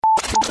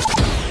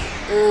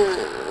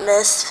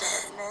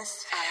Misfit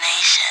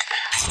Nation.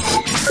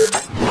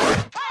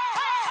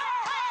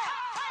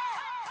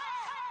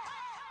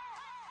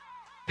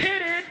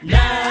 Hit it. Na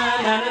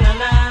na na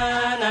na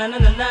na na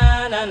na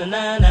na na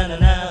na na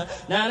na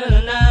na na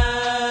na.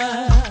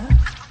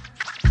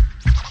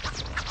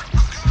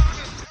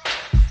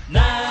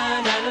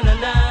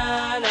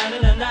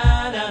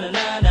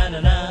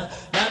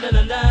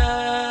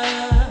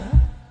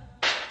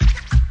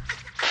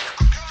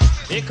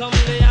 Here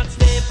comes the hot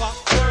stepper.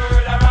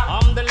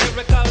 I'm the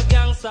lyrical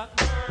gangster.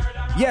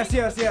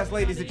 Yes,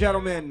 ladies and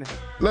gentlemen.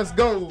 Let's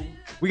go.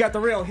 We got the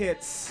real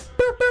hits.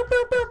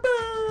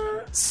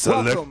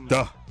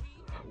 Selector.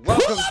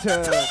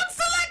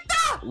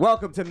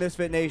 Welcome to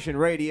Misfit Nation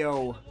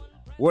Radio.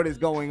 What is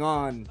going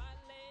on?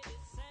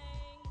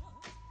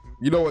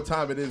 You know what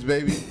time it is,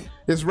 baby.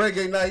 It's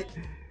reggae night.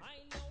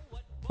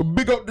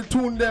 Big up the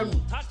tune them.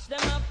 Touch them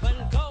up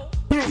and go.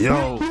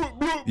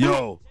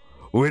 Yo,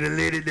 we're the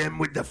lady them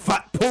with the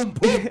fat pum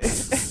pum.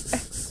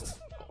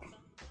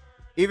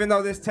 Even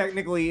though this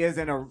technically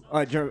isn't a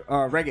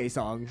reggae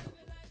song,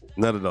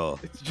 Not at all.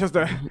 it's just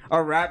a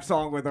rap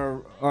song with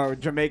a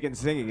Jamaican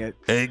singing it.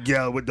 Hey,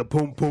 girl with the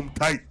pum pum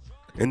tight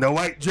in the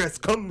white dress,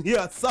 come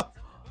here, sir.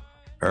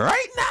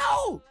 Right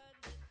now.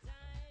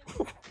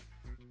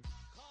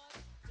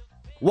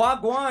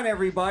 Wagwan,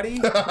 everybody.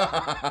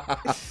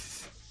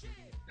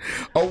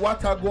 Oh,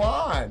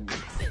 Watagwan.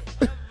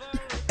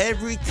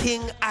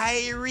 Everything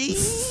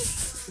Irish.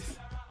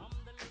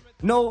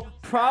 No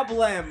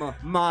problem,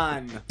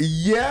 man.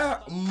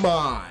 Yeah,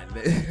 man.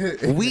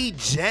 We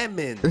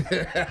jamming.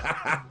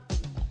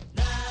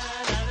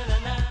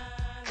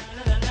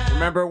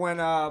 Remember when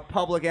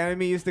Public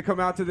Enemy used to come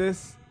out to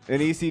this in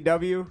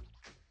ECW?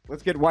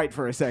 Let's get white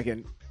for a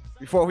second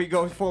before we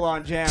go full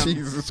on jam.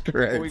 Jesus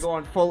Christ. Before we go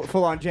on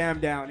full on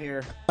jam down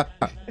here.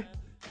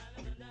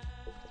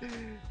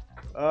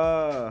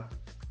 So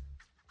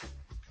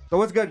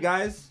what's good,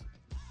 guys?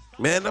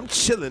 Man, I'm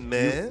chilling,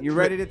 man. You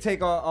ready to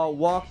take a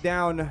walk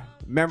down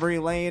memory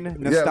lane,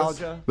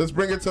 nostalgia? Yeah, let's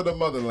bring it to the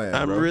motherland.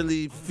 I'm bro.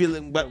 really feel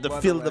the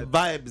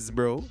vibes,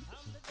 bro.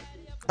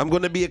 I'm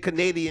gonna be a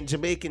Canadian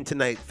Jamaican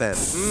tonight, fam.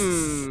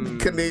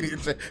 Canadian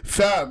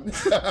fam.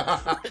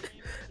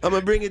 I'm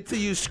gonna bring it to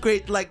you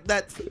straight like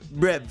that,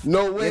 brev.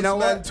 No waste know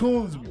man what?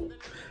 tunes.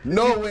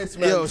 No waste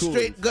man Yo, tunes.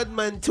 straight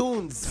Gunman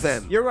tunes,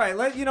 fam. You're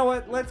right. You know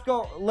what?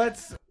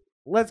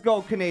 Let's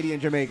go Canadian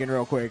Jamaican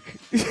real quick.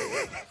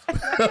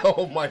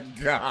 Oh my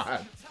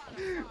God.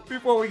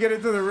 Before we get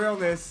into the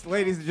realness,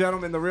 ladies and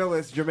gentlemen, the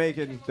realest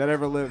Jamaican that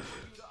ever lived.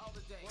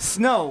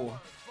 Snow.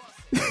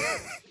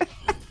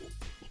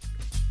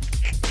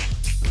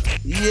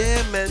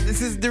 Yeah, man,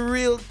 this is the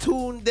real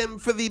tune them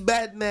for the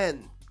bad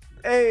man.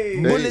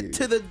 Hey. Bullet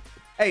to the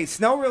Hey,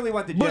 Snow really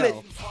went to jail. bullet.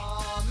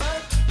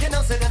 You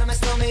know, say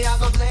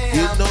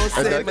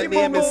my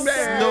name is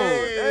Snow.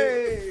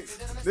 Hey.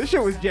 This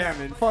shit was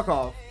jamming. Fuck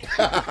off.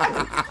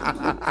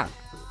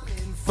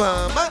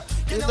 Farmer.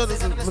 You know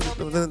this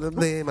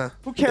is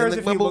Who cares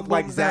if he looked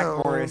like Zach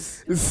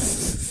Morris?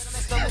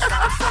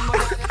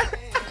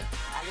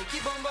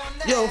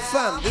 Yo,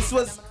 fam,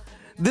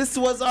 this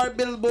was our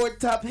Billboard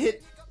top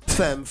hit,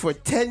 fam, for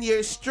 10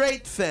 years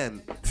straight,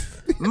 fam.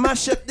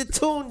 Mash up the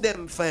tune,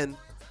 them, fam.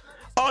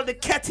 All the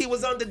catty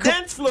was on the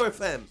dance floor,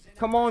 fam.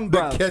 Come on, The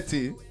bro.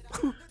 Ketty.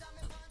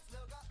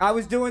 I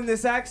was doing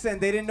this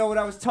accent. They didn't know what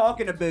I was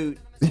talking about.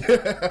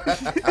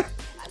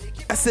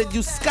 I said,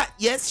 you scat,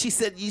 yes? She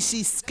said,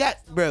 she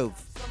scat, bro.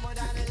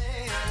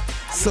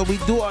 So we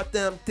do our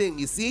damn thing,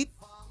 you see?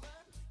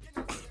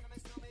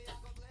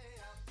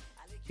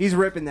 He's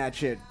ripping that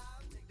shit.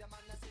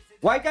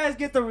 White guys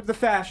get the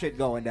fast shit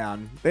going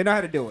down. They know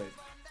how to do it.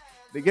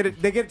 They get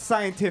it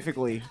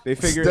scientifically. They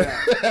figure it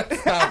out.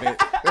 Stop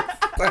it.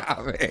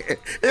 Stop it.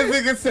 This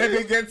nigga said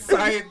it gets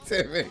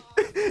scientific.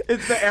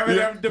 It's the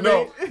Eminem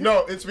debate.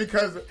 No, it's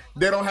because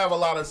they don't have a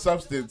lot of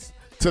substance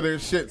to their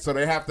shit, so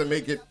they have to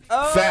make it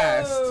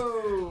fast.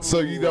 So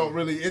you don't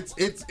really.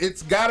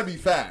 It's got to be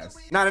fast.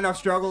 Not enough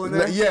struggle in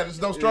there. Yeah, there's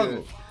no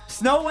struggle. Yeah.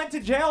 Snow went to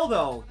jail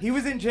though. He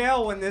was in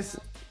jail when this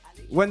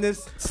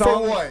song.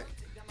 For what?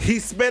 He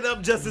sped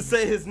up just to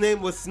say his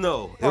name was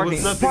Snow. It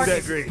was nothing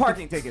that great.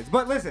 Parking tickets.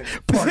 But listen.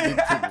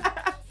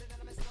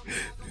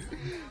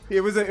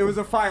 It was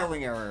a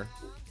filing error.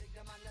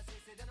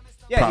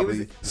 Yeah,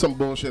 Probably some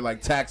bullshit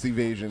like tax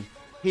evasion.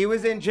 He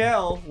was in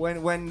jail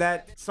when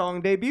that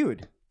song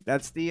debuted.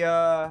 That's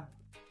the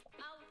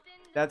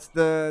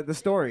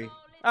story.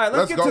 All right,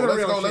 let's get to the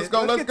real shit.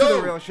 Let's get to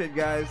the real shit,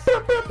 guys.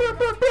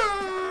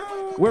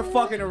 We're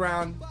fucking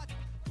around.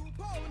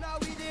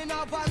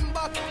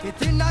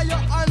 It inna your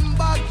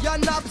handbag, your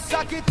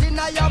knapsack, it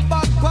inna your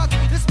backpack.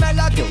 This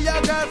melody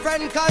your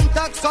girlfriend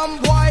contact.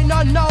 Some boy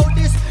not know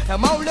this.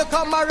 Them only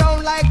come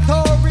around like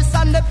tourists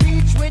on the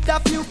beach with a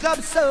few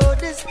club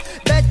sodas,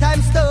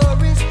 bedtime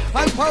stories,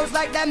 and pose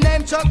like them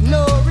name Chuck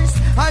Norris.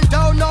 And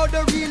don't know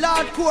the real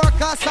hardcore,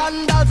 cause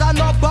sandals are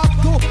no back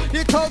to.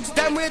 The thugs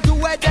them we do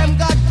where them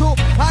got to,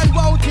 and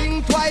won't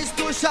think twice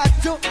to shot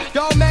to.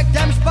 Don't make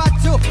them spot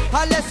to,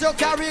 unless you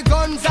carry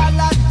guns a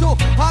lot to.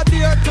 A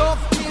beer tough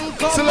thing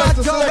come at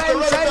Master Joe Selector, and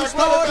run it back, Trench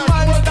run it Town, back,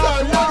 man, one stop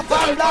time, laugh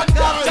one and block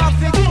time, up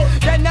traffic.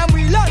 Then them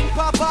we learn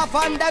pop off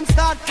and them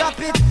start chop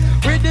it.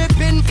 With the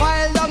pin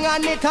file down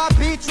and it a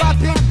beat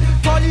rapid.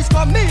 Police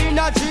come in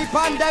a jeep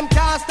and them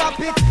can't stop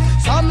it.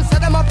 Some say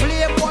them a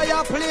playboy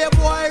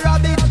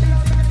rabbit.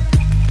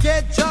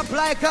 Get chopped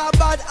like a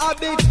bad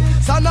habit.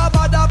 So no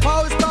bother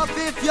post stuff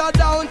if you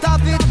don't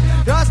have it.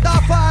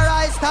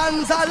 Rastafari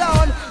stands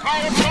alone.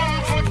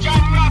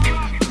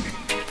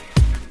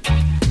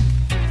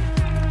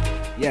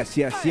 Yes,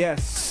 yes,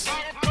 yes. Out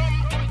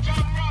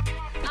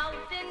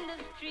in the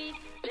street,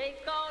 they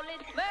call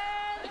it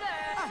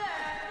murder.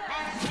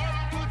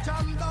 To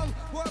jam down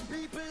where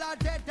people are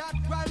dead at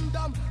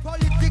random.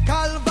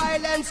 Political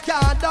violence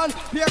can't done.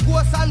 Pure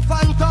ghosts and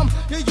phantom.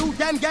 The youth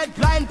them get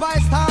blind by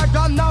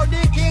stardom. Now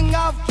the king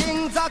of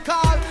kings are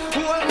called.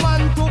 Whole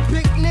man to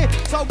pick me.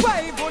 So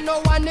wave on no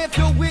one if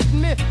you with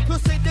me. To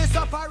see this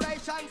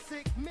operation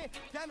sick me.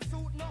 Them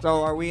suit no.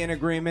 So are we in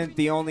agreement?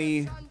 The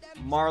only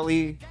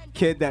Marley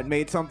kid that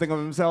made something of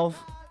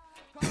himself?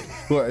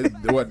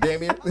 What,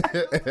 Damien?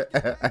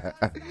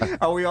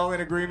 Are we all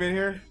in agreement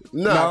here?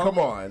 Nah, come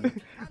on.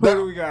 What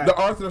do we got? The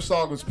Arthur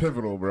song was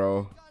pivotal,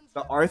 bro.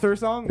 The Arthur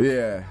song?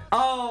 Yeah.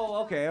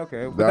 Oh, okay.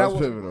 But That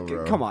was pivotal,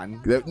 bro. Come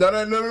on.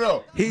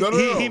 No. He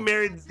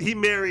married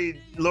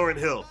Lauryn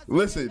Hill.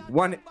 Listen.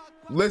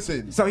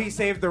 Listen. So he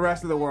saved the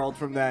rest of the world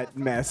from that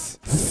mess.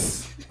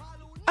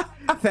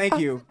 Thank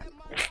you.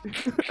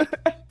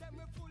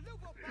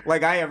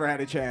 Like I ever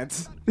had a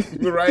chance.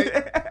 Right?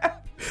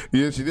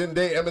 Yeah, she didn't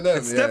date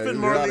Eminem. Stephen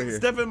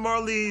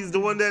Marley's the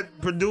one that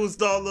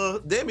produced all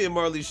the Damian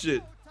Marley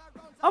shit.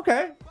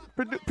 Okay.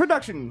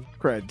 Production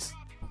creds.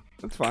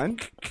 That's fine.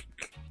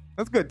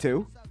 That's good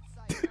too.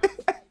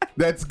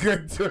 That's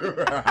good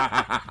too.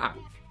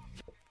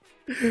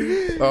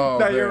 No,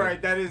 man. you're right.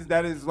 That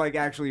is like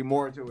actually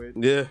more to it.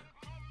 Yeah.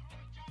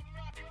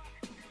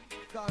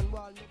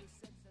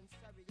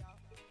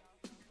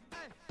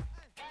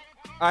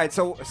 All right,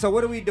 so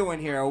what are we doing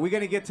here? Are we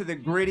gonna get to the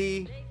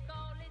gritty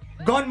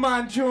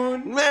gunman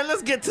tune? Man,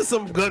 let's get to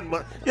some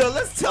gunman. Yo,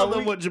 let's tell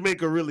them what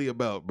Jamaica really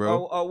about,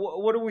 bro.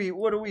 What are we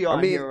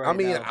on here right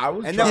now? I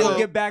was and trying then we'll to-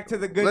 get back to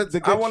the good.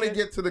 I want to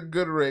get to the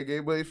good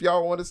reggae, but if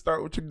y'all want to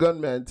start with your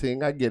gunman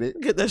thing, I get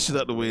it. Get that shit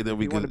out the way, then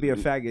we You can. want to be a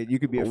faggot? You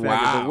could be a faggot,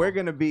 Wow. but we're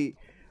gonna be.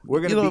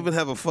 You don't even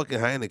have a fucking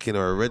Heineken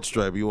or a Red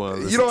Stripe. You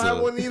want? You don't have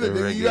one either.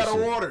 Nigga. You got a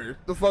water.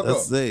 The fuck Let's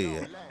up.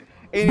 say.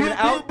 Ain't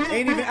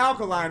even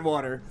alkaline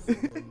water.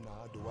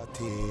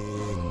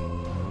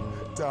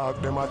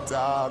 Talk them a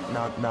talk,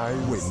 not nice.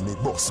 When me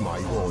bust my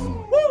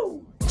gun.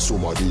 Woo!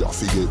 Somebody a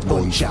forget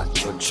gunshot.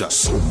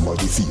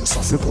 Somebody face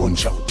a fi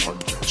punch out.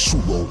 Shoot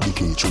out the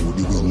cage through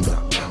the window,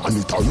 and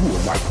it a roll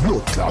like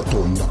blood clot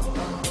thunder.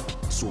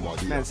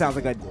 Somebody Man, it sounds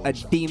like a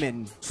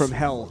demon from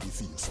hell.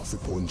 face a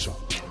fi punch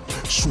out.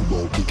 Shoot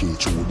out the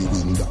cage through the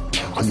window,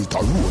 and it a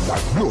roll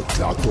like blood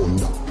clot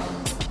thunder.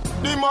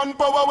 The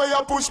manpower where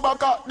you push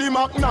back at the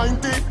Mac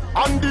 90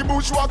 and the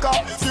bushwhacker.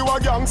 If you a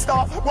gangster,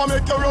 what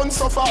make you run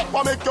suffer?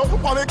 What make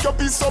you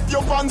piece up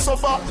your pants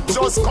suffer?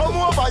 Just come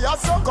over here,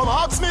 sir. Come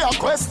ask me a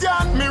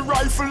question. Me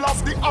rifle off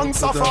the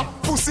answer for.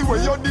 Pussy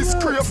where you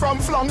discreet from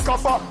flank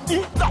offer.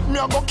 That me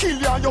a go kill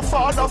you and your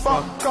father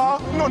for.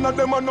 Cause none of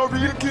them are no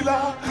real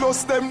killer.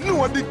 Plus them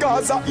know the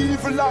cause of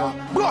evil.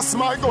 Bust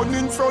my gun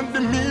in front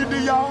the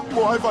media.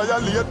 Boy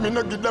violate me,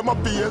 no give them a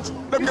page.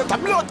 Them get a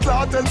blood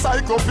clot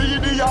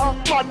encyclopedia.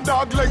 Mad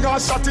dog leg a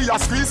shotty a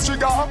squeeze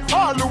trigger.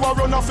 All who a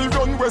run off the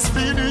run with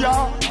speedy,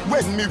 yeah.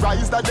 When me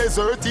rise the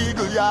desert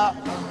eagle, yeah.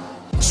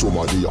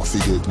 Somebody a fi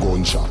get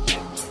gunshot.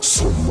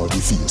 Somebody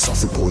face a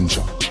fi punch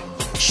out.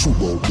 Shoot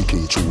out the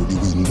cage through the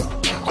window,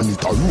 and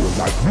it a roll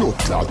like blood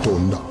clot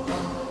thunder.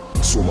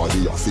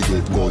 Somebody a fi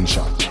get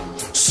gunshot.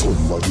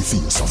 Somebody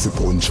face a fi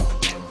punch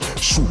out.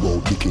 Shoot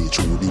out the cage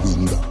through the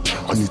window,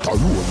 and it a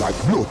roll like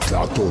blood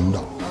clot thunder.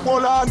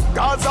 Hold on,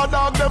 cause a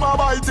dog them a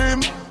bite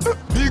him.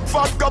 Big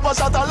fat copper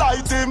shot a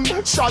light him.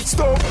 Shot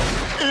stop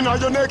inna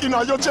your neck,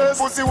 inna your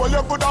chest. Pussy well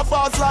you coulda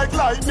fast like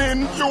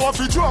lightning. You have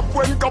to drop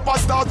when copper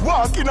start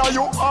walking. Inna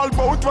you all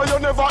bout where you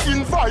never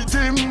invite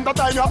him. That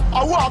time you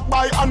a walk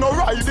by and no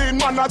riding.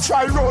 Man a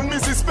try run,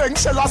 Mrs. Spank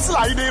shell a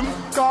slide him.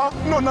 Cause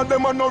none of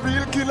them are no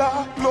real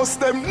killer. Plus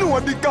them know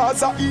the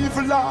cause of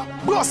evil.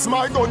 Bust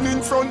my gun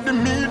in front the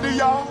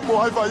media.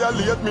 Boy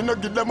violate me, no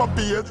give them a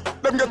page.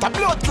 Them get a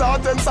blood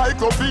clot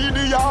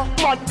encyclopedia.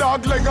 Mad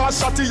dog leg a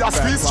shotty a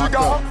squeeze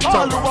trigger.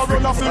 All over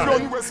run off the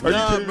run west.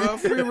 Nah, bro,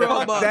 free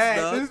world boss, That,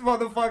 dog. this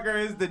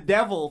motherfucker is the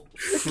devil.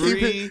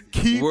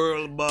 Keep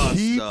world boss,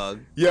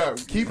 dog. Yeah,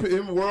 keep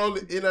him world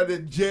in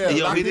the jail.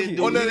 Yo, Lock he him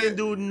didn't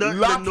do nothing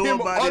lock to him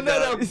nobody, under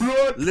dog. the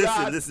blood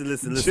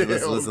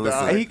Listen.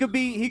 And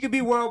he could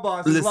be world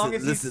boss as long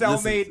as he's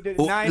cellmate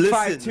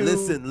 952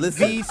 listen.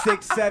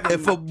 V67.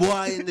 If a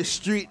boy in the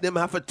street them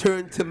have to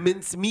turn to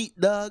mince meat,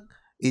 dog,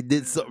 he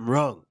did something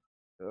wrong.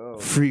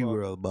 Free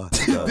world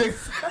boss, dog.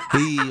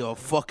 He a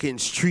fucking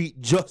street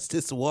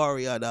justice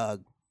warrior,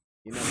 dog.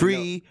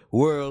 Free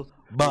world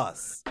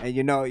boss. And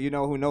you know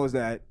who knows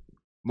that?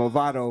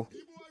 Movado.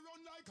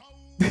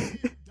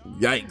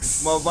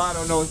 Yikes.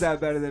 Movado knows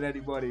that better than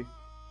anybody.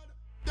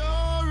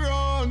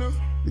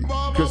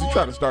 Because you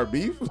trying to start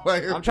beef?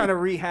 Like, I'm trying to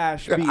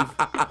rehash beef.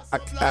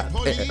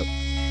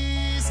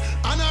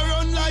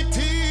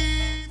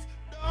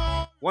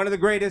 One of the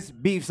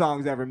greatest beef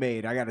songs ever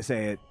made. I gotta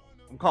say it.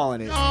 I'm calling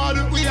it.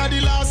 We are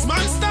the last man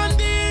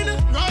standing.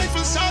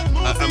 Rifle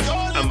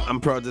shot, I'm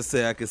proud to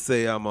say I can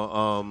say I'm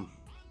a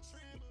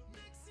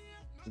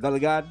Gully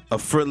God? a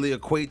friendly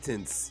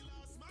acquaintance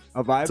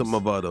A vibes? to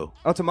Mavado.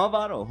 Oh, to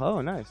Malvado.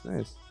 Oh, nice.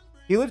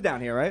 He lives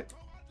down here, right?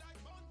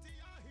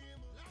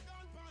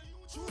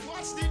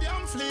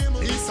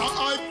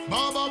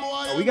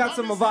 Oh, we got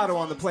some Movado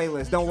on the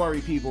playlist. Don't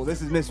worry, people.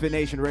 This is Misfit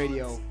Nation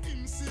Radio.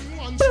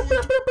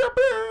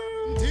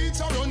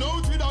 Teacher run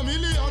out with a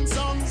million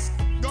songs.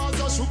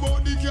 Gaza shoot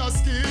out the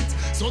casket.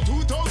 So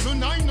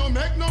 2009 no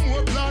make no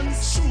more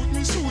plans.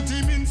 Shoot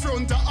him in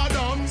front of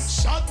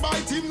Adams. Shot by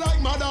him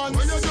like Madden.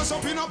 When you just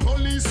up in a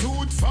police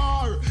suit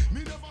far.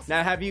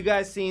 Now, have you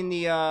guys seen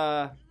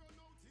the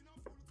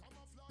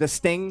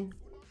Sting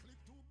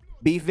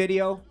beef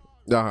video?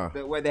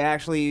 Where they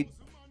actually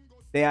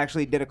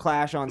did a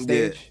clash on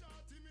stage.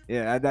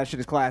 Yeah, that shit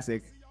is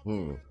classic.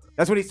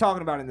 That's what he's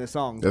talking about in this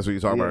song. That's what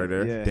you're talking about right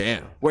there? Yeah.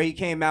 Damn. Where he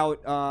came out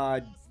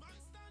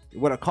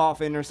with a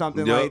coffin or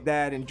something like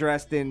that and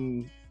dressed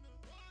in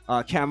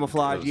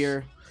camouflage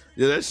gear.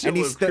 Yeah, that shit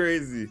was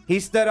crazy. He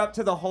stood up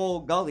to the whole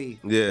gully.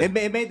 Yeah. It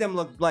made them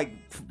look like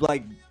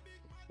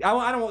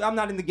I'm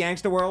not in the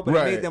gangster world, but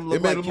Right. it made them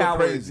look like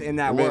cowards in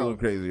that It made them world. look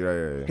crazy,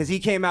 right. Because he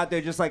came out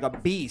there just like a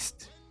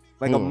beast,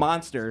 like a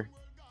monster.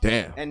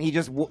 Damn. And he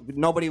just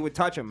nobody would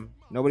touch him.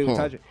 Nobody would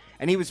touch him.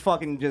 And he was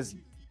fucking just.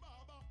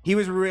 He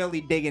was really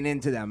digging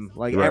into them,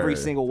 like every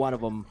single one of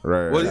them.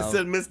 Right. What he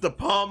said, Mr.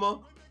 Palmer,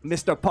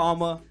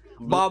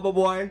 Baba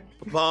Boy,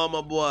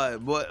 Palmer boy,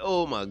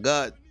 oh my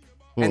God.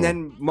 and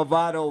then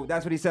Mavado.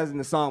 That's what he says in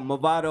the song.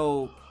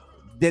 Mavado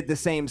did the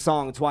same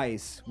song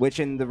twice, which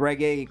in the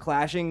reggae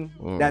clashing,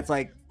 that's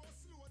like,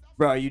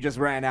 bro, you just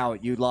ran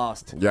out, you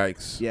lost.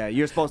 Yikes. Yeah,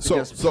 you're supposed to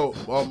just. So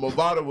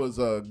Movado was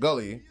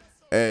Gully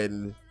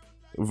and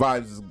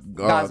Vibes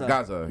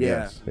Gaza.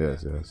 Yeah.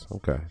 Yes.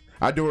 Okay.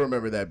 I do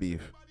remember that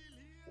beef.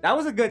 That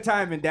was a good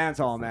time in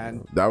dancehall,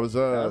 man. That was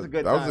a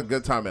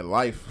good time in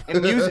life. In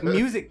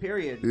music,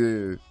 period.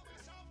 Yeah.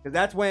 Because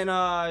that's when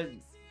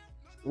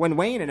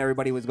Wayne and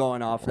everybody was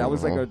going off. That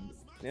was like a,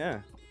 yeah.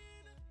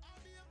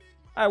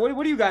 All right,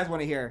 what do you guys want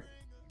to hear?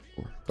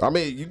 I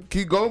mean, you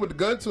keep going with the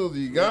gun tunes.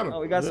 You got them. Oh,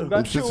 we got some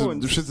gun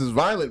tunes. The shit is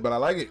violent, but I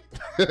like it.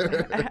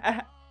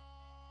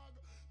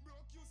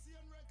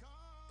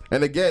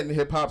 And again,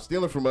 hip hop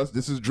stealing from us.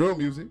 This is drill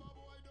music.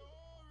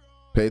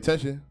 Pay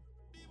attention.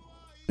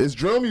 It's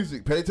drill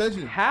music. Pay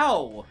attention.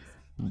 How?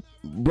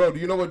 Bro, do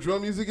you know what drill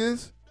music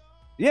is?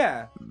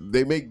 Yeah.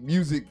 They make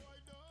music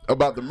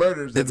about the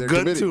murders that It's they're gun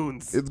committing.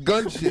 tunes. It's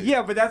gun shit.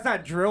 Yeah, but that's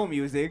not drill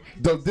music.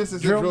 So this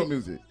is drill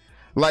music.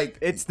 Like,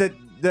 It's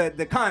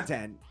the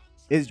content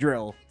is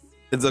drill.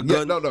 It's a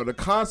gun. no, the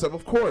concept,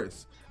 of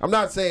course. I'm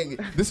not saying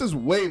this is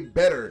way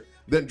better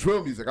than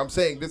drill music. I'm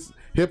saying this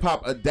hip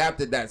hop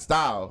adapted that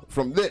style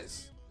from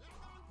this,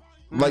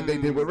 like they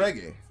did with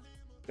reggae.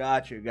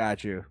 Got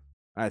you.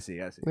 I see.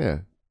 Yeah.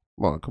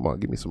 Come on,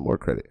 give me some more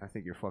credit. I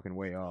think you're fucking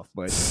way off,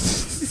 but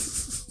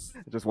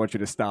I just want you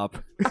to stop.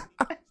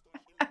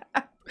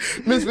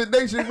 Misfit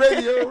Nation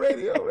Radio.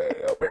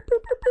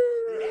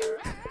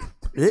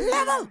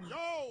 Level.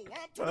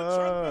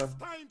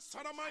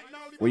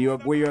 Were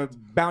you a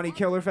Bounty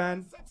Killer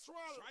fan?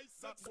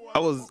 I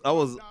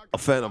was a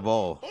fan of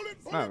all.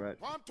 All right.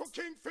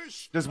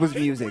 This was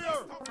music.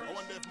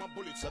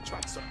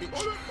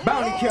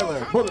 Bounty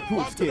Killer,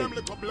 Bulletproof Skin.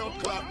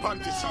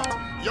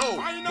 Yo,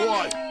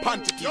 boy,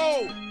 panty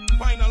yo.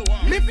 Final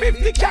one. Me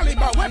 50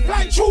 caliber, we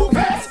fly two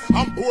vest.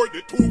 I'm bored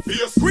the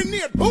two-face.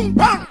 Grenade, boom,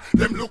 bang.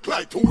 Them look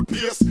like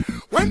toothpaste.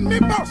 When me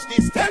bust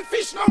this, tell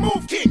fish no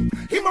move king.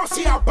 He must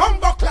see a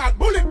bumper clad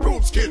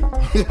bulletproof skin.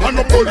 And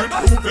a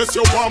bulletproof vest,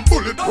 you want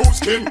bulletproof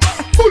skin.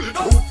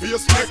 Bulletproof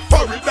face, neck,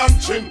 forehead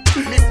and chin.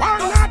 Me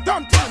wanna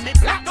don't tell me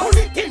black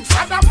bullet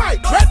inside of my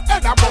dread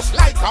head a bust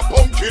like a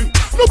pumpkin.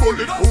 No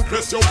bulletproof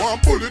vest, you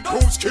want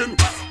bulletproof skin.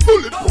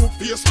 Bulletproof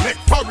face, neck,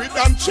 forehead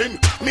and chin.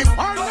 Me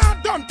wanna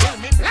don't tell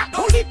me black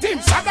bullet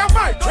inside of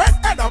my dread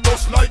head a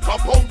bust like a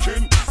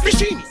pumpkin.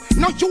 Fishini,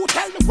 now you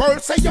tell the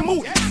world say you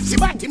moody. See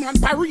Batman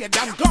parade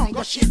and gun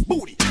go shake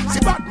booty. See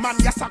Batman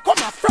yes I come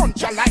up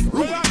front you like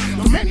Rudy.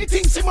 Too many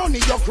things in money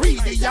you're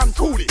greedy and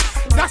coolie.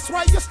 That's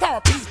why you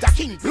star Peter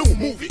King Blue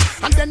movie.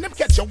 And then them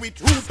catch you with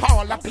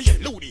RuPaul and play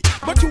Ludi.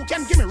 But you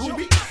can give me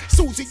Ruby,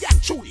 Susie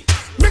and Judy.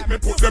 Make me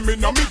put them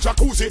in a me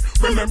jacuzzi.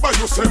 Remember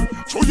you said,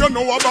 so you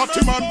know about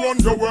him and run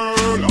your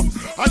world.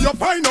 And you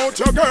find out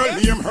your girl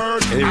name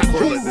heard. And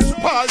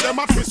RuPaul them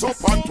a twist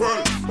up and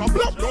twirl. The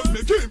blood don't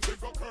make him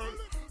pick up curl.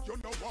 You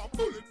know what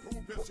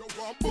bulletproof is, you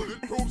want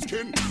bulletproof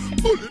skin.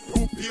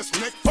 Bulletproof face,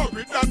 neck,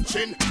 forehead and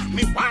chin.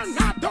 Me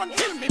wanna don't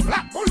kill me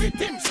black bullet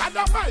inside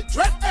of my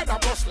dread head a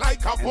bust like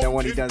a pumpkin. And then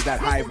when he does that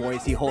high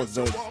voice, he holds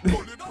those.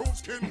 Bulletproof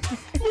skin.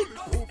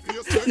 Bulletproof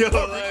face, neck,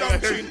 forehead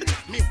and chin.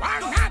 Me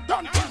wanna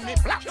don't kill me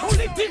black bullet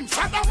the team,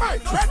 Father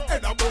Mike, red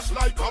head a bust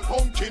like a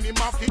pumpkin. Him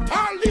have the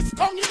tallest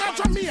tongue in a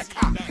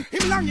Jamaica.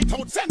 Him long it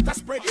out, center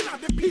spread in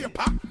the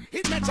paper.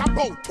 It measure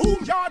about 2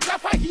 yards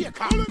of a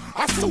acre.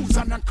 A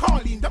Susan and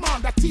Colleen, them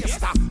on the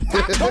taster.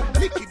 That don't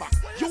click it back.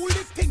 You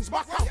lift things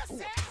back out.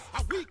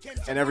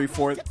 And every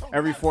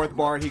fourth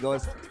bar he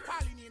goes.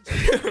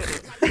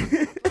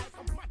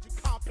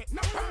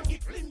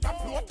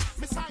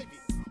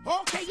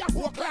 Okay, you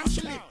walk like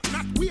she live.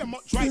 Not way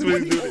much right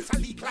when the house a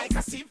leak like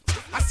a sieve.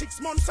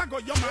 6 months ago,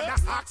 your mother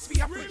asked for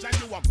your fridge and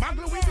you a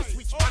muggle with the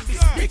switch on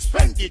this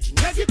expendage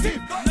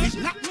negative. It's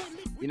not.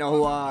 You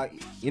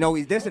know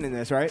he's dissing in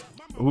this, right?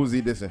 Who's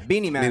he dissing?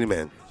 Beanie Man. Beanie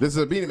Man. This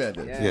is a Beanie Man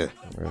diss.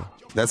 Yeah.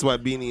 That's why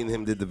Beanie and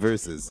him did the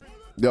verses.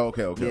 Yeah,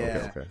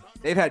 okay.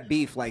 They've had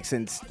beef like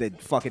since the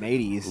fucking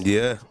 80s.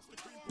 Yeah.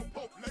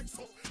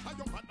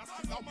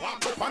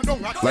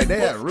 Like they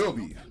had real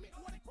beef.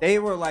 They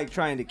were like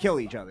trying to kill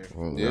each other.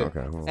 Yeah.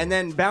 Okay. And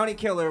then Bounty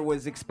Killer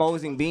was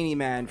exposing Beanie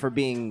Man for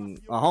being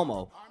a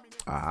homo.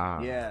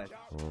 Ah. Yeah.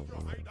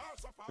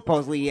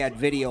 Supposedly he had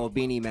video of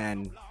Beanie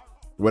Man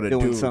What a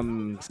doing dude.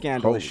 some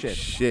scandalous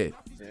shit.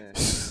 Yeah.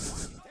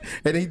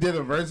 And he did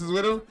a verses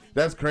with him?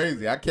 That's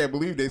crazy. I can't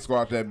believe they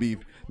squashed that beef.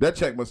 That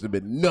check must have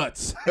been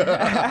nuts. For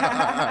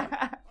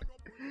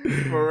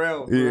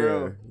real.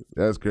 Real.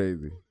 That's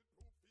crazy.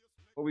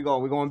 Where we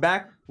going? We going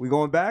back? We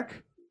going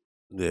back?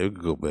 Yeah, we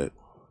can go back.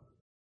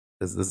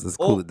 Let's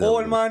cool it down.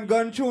 Old man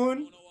gun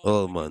tune.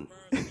 Old man.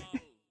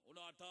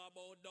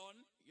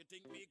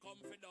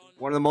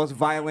 One of the most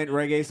violent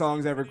reggae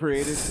songs ever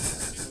created.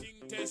 This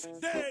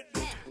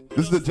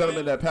is the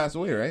gentleman that passed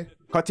away, right?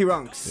 Cutty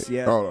Runks.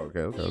 Yeah. Oh,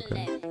 okay.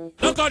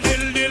 Look a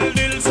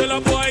dill, sell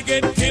a boy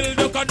get killed.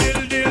 Look a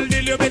dill,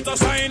 you better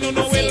sign on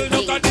the will.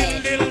 Look a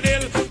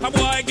dill, a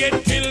boy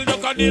get killed.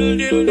 Look a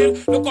dill,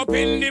 look up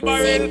in the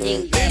barrel.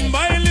 Limb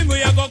by limb,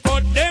 we a go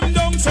cut them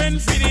down.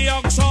 Send for the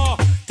oxa,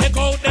 take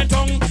out the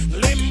tongue.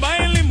 Limb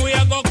by limb, we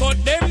a go cut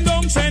them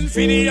down. Send for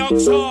the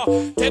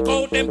oxa, take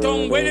out them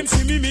tongue. When them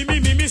see me,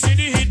 see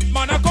the hit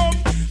man a come.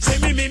 See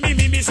me,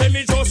 say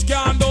me just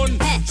can't done.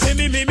 See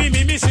me,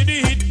 see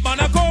the hit man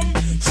a come.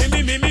 See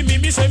me,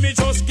 say me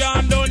just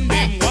can't done.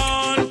 Them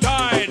one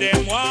tie. They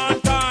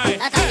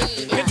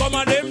come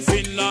a them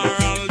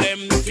funeral,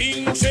 them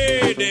things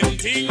say. Them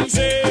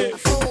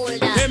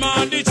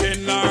are the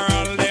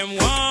general, them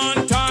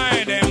one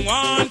tie. They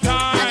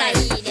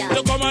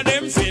come a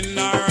them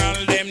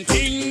funeral, them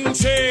things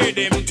say.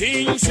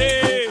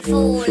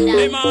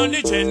 Them are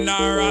the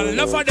general.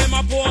 Enough of them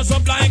a pose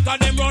up like a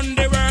them run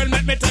the world.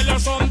 Let me tell you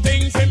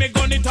something, for me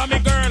gun it a me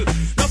girl.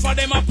 Enough of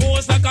them a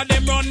pose like a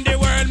them run the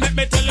world. Let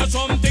me tell you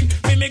something,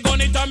 for me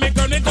gun it a me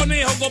girl. Me gun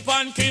me hug up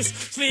and kiss.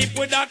 Sleep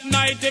with that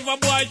night. If a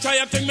boy try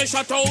a thing, me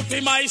shut out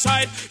in my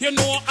side. You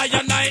know I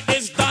and night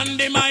is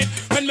dynamite.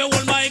 When me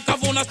hold my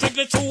cavern, I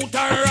strictly truth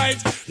and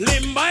right.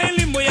 Limb by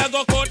limb, we a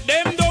go cut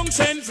them down.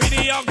 Send for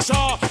the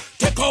oxa,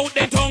 take out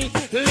the tongue.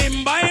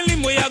 Limb by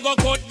limb, we a go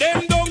cut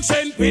them down.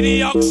 Send for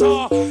the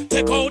oxa,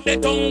 take out the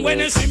tongue. When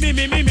you see me,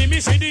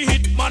 see the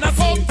hit man a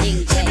come.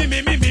 See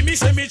me,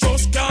 say me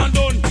just can't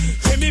done.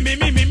 See me,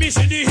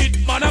 see the hit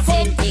man a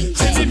come.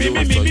 See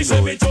me,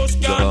 say me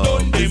just can't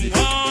done. Them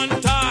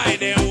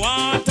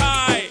one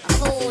tie.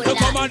 Look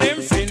come on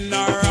them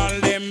funeral,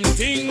 them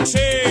things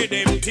say.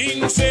 Them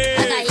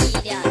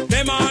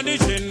are the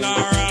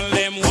general,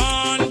 them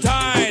one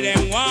tie.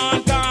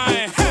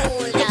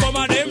 Look come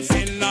on them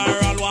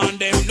funeral, one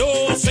them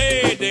no say.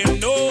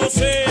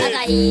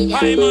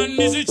 I man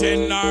is the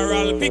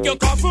general, pick your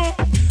coffin.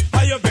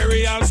 Are your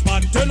burial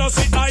spot? Turn us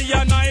it high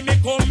and I me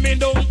coming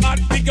down at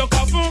pick your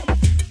coffin.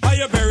 Are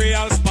your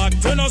burial spot?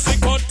 Turn us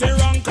it cut the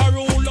rank a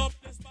roll up.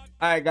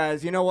 Alright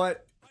guys, you know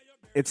what?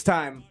 It's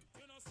time.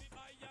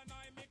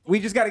 We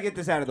just gotta get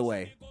this out of the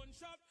way.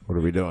 What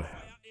are we doing?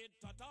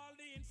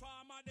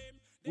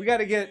 We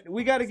gotta get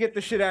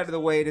the shit out of the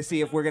way to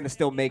see if we're gonna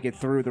still make it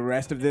through the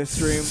rest of this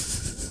stream.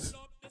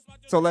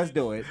 So let's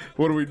do it.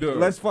 What are we doing?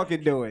 Let's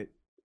fucking do it.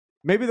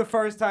 Maybe the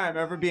first time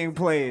ever being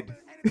played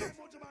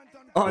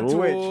on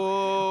Twitch.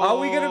 Are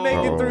we gonna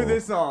make it through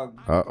this song?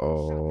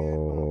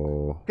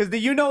 Because the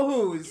you know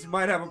who's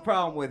might have a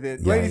problem with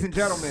it. Yikes. Ladies and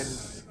gentlemen.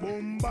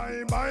 Boom,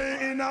 bye, bye,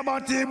 in a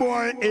batty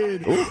boy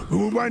head.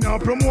 Who boy now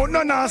promote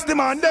no nasty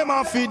man, them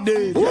a feed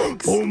dead.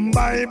 Boom,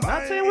 bye, bye.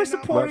 Not saying we're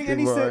supporting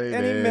any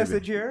baby.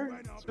 message here.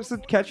 It's just a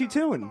catchy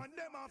tune.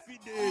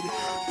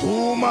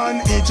 2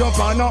 man each up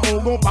and a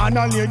hug up and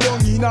a lay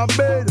down in a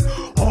bed.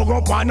 Hug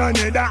up on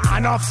another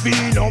and a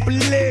feel up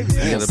leg.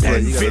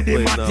 Send for the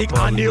matic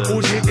and the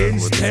Uzi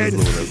instead.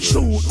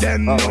 Shoot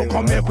them now,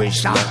 come make we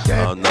shot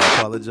them.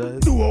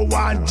 Do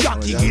one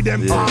jockey, give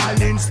them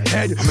all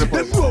instead.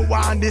 Them go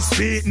on the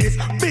sweetness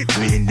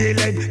between the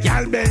leg.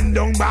 Y'all bend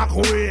down back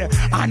way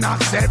and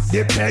accept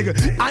the peg.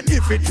 And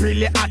if it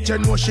really at you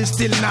know she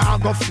still now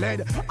go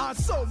fled.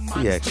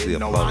 He actually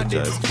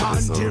apologized for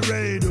this song.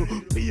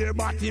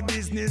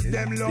 Business,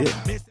 them love.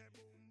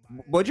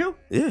 Would you?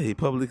 Yeah, he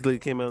publicly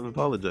came out and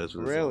apologized for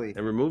this Really? song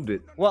and removed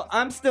it. Well,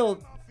 I'm still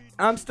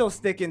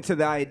sticking to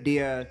the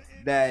idea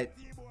that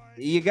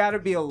you got to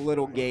be a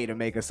little gay to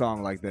make a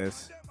song like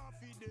this.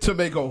 To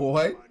make a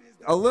what?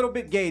 A little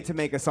bit gay to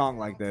make a song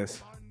like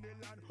this.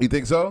 You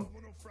think so?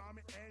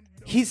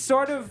 He's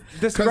sort of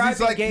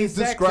describing gay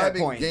sex at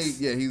points.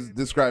 He's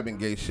describing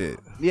gay shit.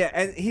 Yeah,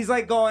 and he's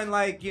like going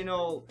like, you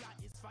know,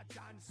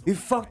 you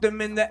fucked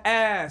him in the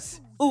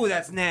ass. Ooh,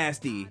 that's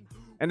nasty.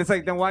 And it's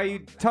like, then why are you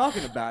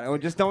talking about it? Or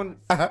just don't.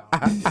 You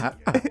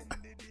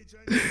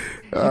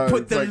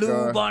put the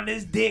lube on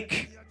his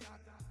dick.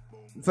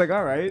 It's like,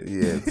 all right.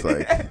 Yeah, it's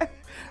like.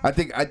 I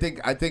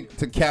think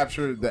to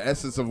capture the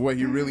essence of what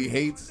he really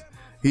hates,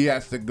 he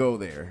has to go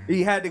there.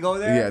 He had to go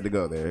there? He had to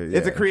go there. Yeah.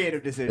 It's a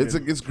creative decision.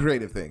 It's a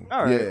creative thing.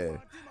 All right. Yeah.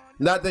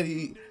 Not that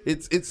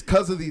it's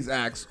because of these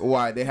acts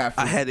why they have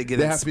to. I had to get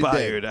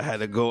inspired. I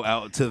had to go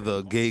out to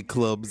the gay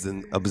clubs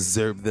and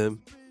observe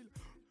them.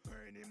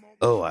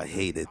 Oh, I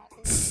hate it.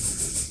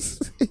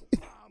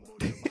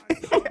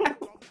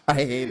 I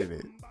hated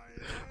it.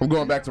 I'm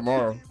going back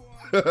tomorrow.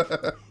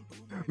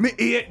 Me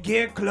eat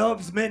gay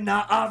clubs, me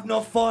not have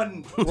no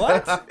fun.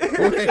 What?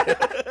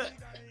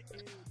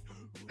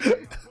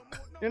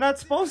 You're not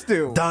supposed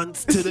to.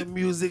 Dance to the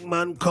music,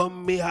 man.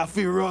 Come, me have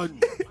to run.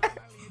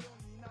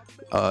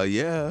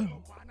 Yeah,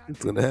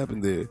 it's gonna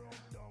happen there.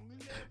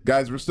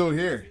 Guys, we're still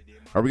here.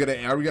 Are we gonna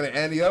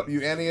ante up?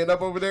 You anteing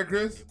up over there,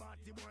 Chris?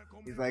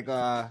 He's like,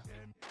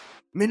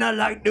 me not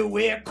like the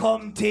way it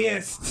come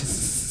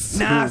taste.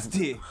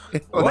 Nasty.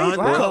 Wait,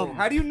 wow.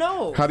 How do you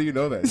know? How do you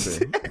know that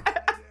shit?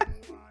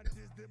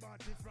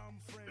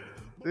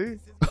 See?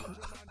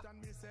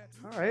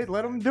 All right,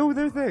 let them do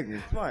their thing.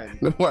 It's fine.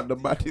 What the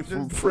body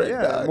from Fred?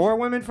 Yeah, dog. more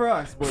women for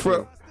us.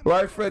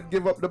 Why Fred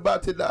give up the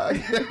body, dog?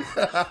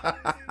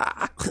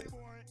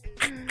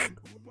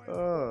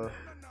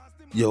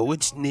 Yo,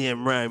 which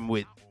name rhyme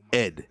with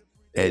Ed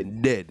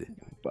and Dead?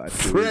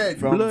 Fred.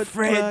 Blood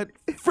Fred.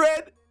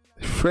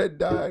 Fred,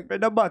 dog.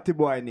 Fred, the body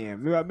boy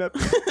name.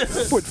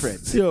 Put Fred.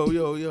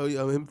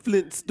 Yo, I'm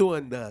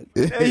Flintstone, dog.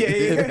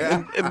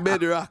 Yeah. And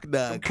Bedrock,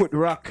 dog. Put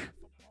Rock.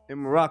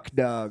 Him Rock,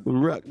 dog.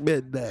 Rock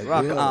bed, dog.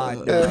 Rock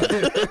hard,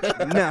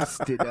 dog.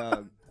 Nasty,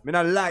 dog. Me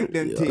not like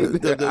them things.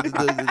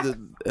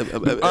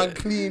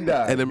 Unclean,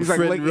 dog. And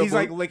he's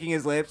like licking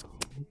his lips.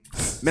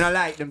 Me not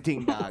like them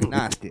things, dog.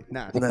 Nasty.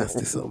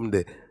 Nasty something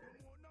there.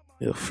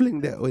 Yo,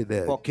 fling that way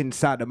there. Fucking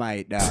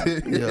sodomite, dog.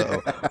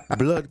 Yo,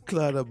 blood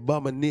clot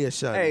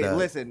abomination. Hey, dog.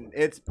 listen,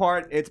 it's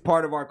part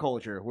of our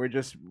culture. We're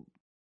just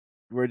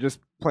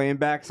playing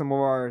back some of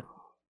our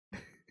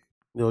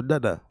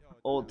Dada.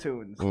 old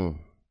tunes.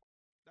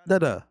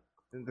 Dada.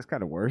 That's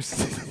kind of worse.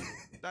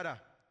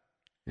 Dada.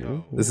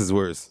 This is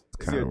worse.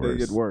 Kind of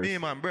worse. Me,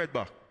 man, bread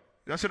back.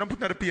 That's what I'm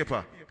putting on the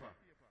paper.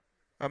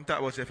 I'm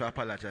talking about if I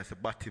apologize to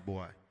Batty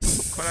Boy.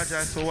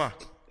 Apologize to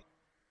what?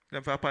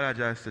 If I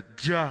apologize to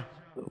Ja.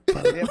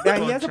 Yeah,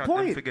 he has a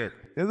point.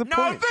 There's a Now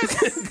point.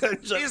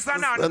 this is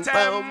an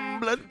anthem.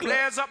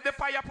 Blaze up the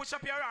fire, push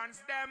up your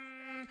hands,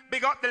 them.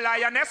 Big up the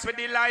lioness with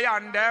the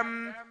lion,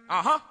 them.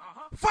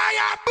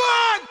 Fire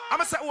burn!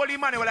 I'ma say holy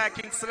man like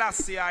King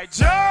Selassie,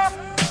 Joe.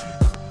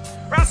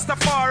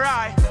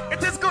 Rastafari.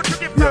 It is good to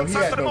give thanks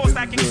unto the most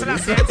like King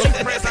Selassie and sing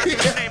praise unto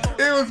his name.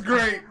 It was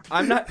great.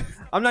 I'm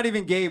not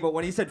even gay, but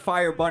when he said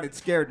fire bun, it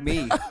scared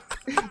me.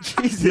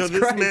 Jesus Yo, this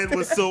Christ. man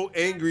was so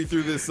angry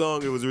through this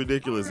song, it was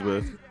ridiculous,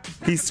 man.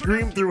 He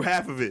screamed through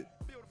half of it.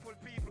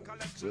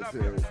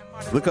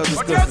 Look how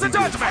But here's the disgusting.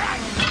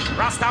 judgment.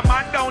 Rasta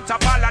man don't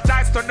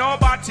apologize to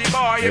nobody,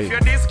 boy. If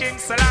you're this King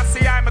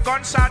Selassie, I'm a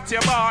gunshot you,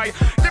 boy.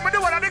 Give me the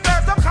one of the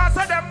girls, of course,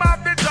 of them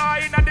have the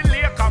joy. And the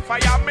lake of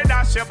fire, me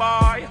dash you,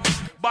 boy.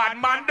 Bad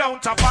man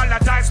don't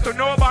apologize to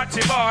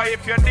nobody, boy.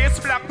 If you're this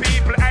black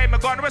people, I'm a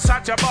gun, we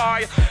shot you,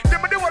 boy.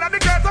 Give me the one of the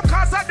girls, of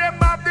course, of them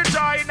have the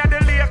joy. And the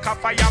lake of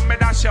fire, me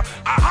dash you.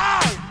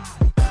 Aha!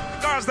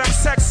 Girls them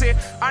sexy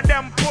and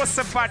them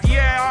pussy fat.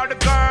 Yeah, all the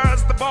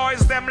girls, the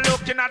boys, them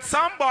looking at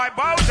some boy.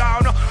 Bow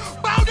down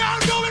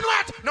doing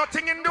what?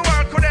 Nothing in the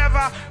world could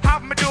ever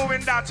have me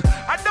doing that.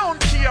 I don't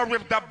care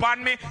if they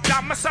ban me.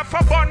 That myself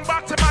a bun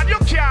bottom man, you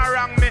can't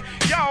wrong me.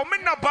 Yo,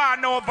 me no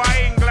born over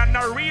England,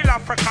 no real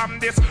African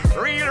this.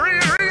 Real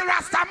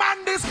Rasta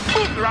man this.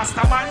 Boom,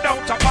 Rasta man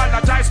don't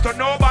apologize to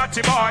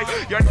nobody, boy.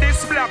 You're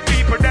this black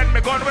people, then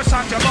me gun we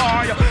shot your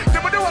boy.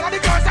 Them do all the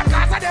girls that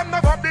cause of them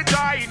no up the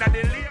joy. Now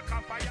the lake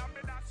of fire.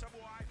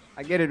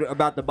 I get it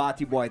about the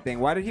Bati Boy thing.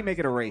 Why did he make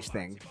it a race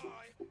thing?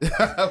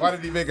 Why did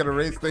he make it a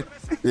race thing?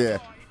 Yeah.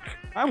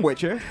 I'm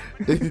with you.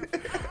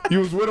 He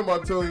was with him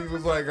until he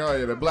was like, oh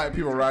yeah, the black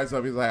people rise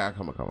up. He's like,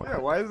 come on. Yeah,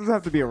 why does this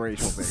have to be a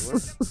racial thing?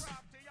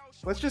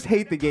 Let's just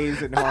hate the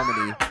gays in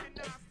harmony.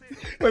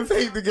 Let's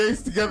hate the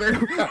gays together.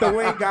 The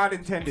way God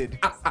intended.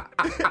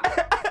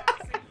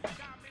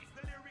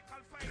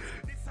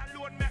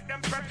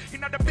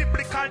 In the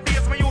biblical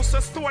days, we used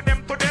to store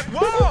them to death.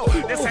 Whoa!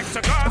 The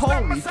sexy girls,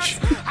 them sex.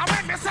 And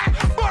when me say,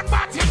 born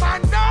body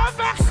man, no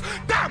vex.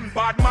 Damn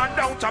bad man,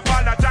 don't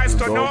apologize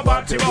to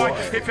nobody, boy.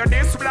 If you're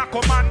this black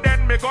woman,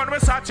 then me gun will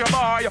shot your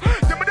boy.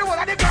 Give me the one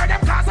of the girl,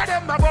 them cause of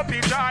them, go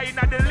be dying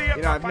at the lake.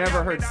 You know, I've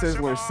never heard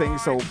Sizzler sing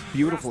so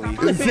beautifully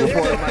before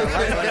in my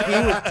life. Like, he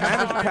was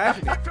kind of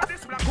passionate.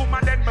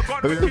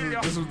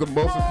 This was the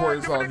most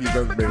important song he's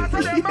ever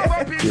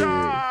made.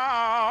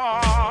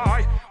 Yeah.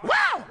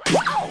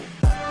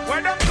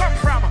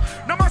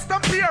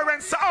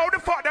 So how the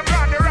fuck them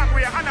run the wrong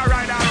way and I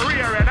ride out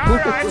rear end,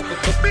 alright?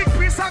 Big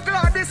piece of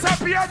glass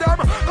disappear them.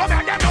 Come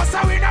here, them know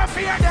so we don't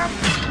fear them.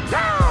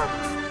 Damn!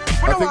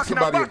 I think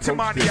somebody approached him.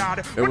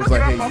 It was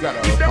like, hey, you gotta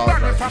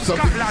apologize for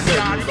something you said.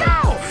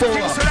 He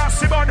was like,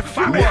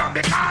 full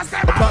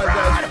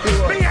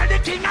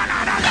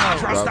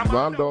up.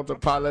 Mom, don't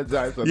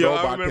apologize for Yo, I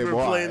nobody.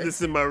 remember playing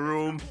this in my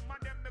room,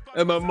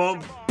 and my mom,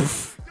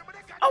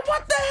 oh,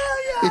 what the hell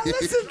y'all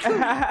listen to?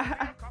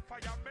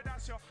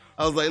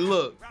 I was like,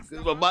 look,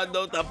 since my mom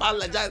don't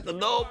apologize to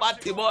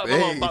nobody, boy, my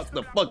mom boxed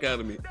the fuck out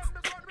of me.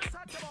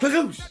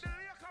 God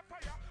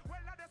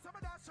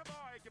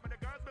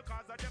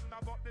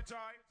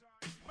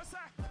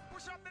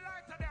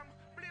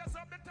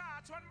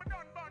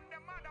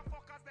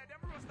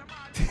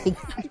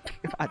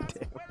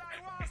damn.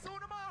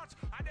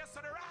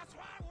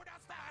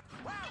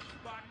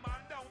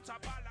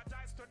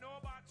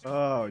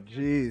 Oh,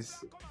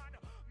 jeez.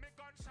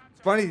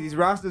 It's funny, these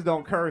rosters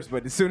don't curse,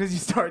 but as soon as you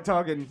start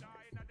talking...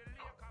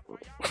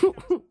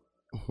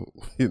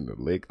 In the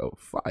lake of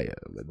fire.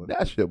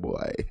 That's your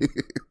boy.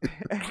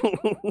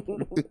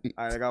 Alright,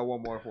 I got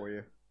one more for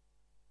you.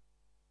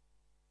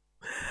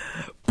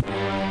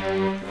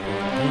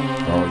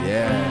 Oh,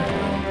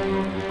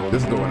 yeah.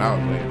 This is the one I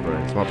was waiting for.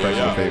 It's my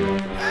personal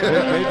favorite.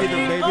 Maybe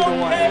the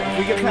one. If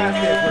we get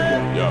past this, we're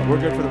good. Yeah. We're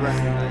good for the rest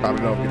of the night. I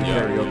don't know if it's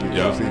karaoke.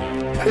 We'll see.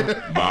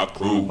 My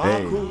crew,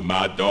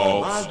 my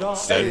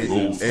dogs, set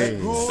rules,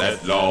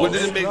 set laws.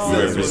 But it makes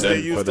sense when they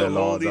used to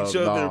hold each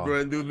other, bro,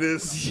 and do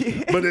this.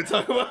 But they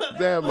talk about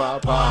them, my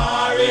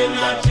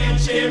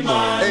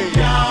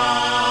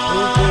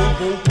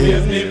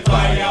Give me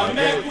fire,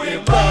 make we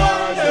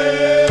burn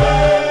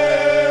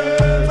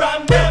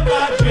from them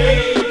a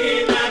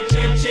drinking a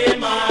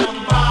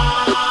chichimamba.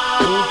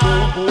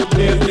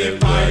 Give me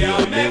fire,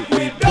 make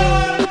we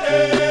burn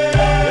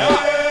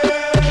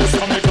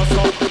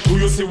Do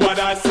you see what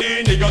I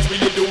see? Niggas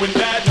really doing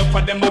that. Enough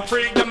of them a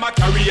freak, them a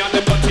carry on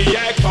them dirty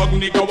act. Dog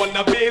nigga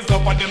wanna base,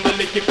 enough of them a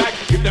lick it back.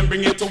 If them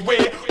bring it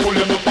away, pull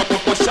them up a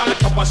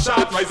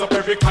shot. Rise up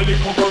every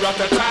calico, go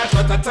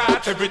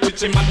rat-a-tat. Every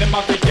chichi man, them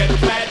have to get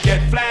flat.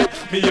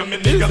 Me and me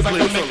niggas, I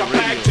can make a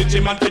flag. Chichi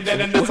man, be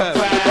dead and that's a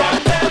flag.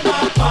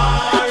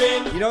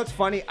 You know what's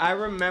funny? I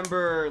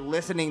remember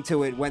listening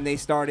to it when they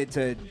started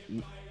to,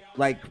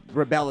 like,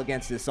 rebel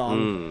against this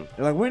song.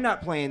 They're like, we're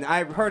not playing.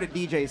 I heard a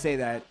DJ say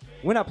that.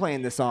 We're not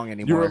playing this song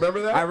anymore. You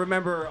remember that? I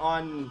remember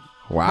on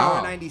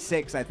Power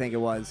 96, I think it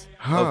was.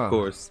 Of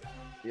course.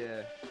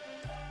 Yeah.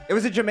 It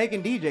was a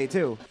Jamaican DJ,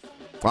 too.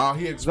 Wow,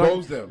 he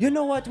exposed them. You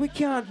know what? We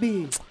can't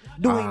be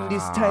doing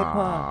this type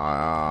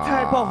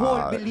of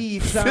whole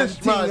beliefs and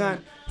thing.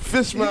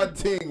 Fishman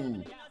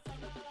thing.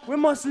 We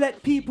must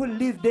let people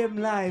live them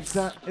lives.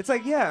 It's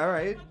like, yeah, all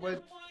right.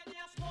 But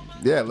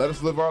yeah, let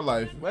us live our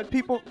life. Let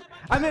people...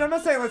 I mean, I'm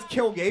not saying let's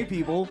kill gay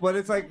people, but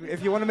it's like,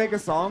 if you want to make a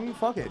song,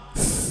 fuck it.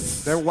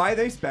 Why are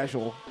they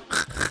special?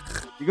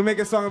 You can make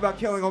a song about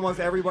killing almost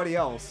everybody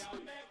else.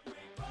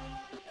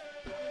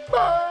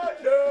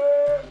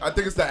 I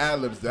think it's the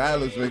ad-libs. The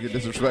ad-libs make it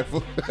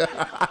disrespectful.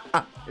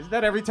 Isn't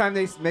that every time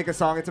they make a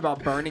song, it's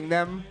about burning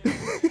them?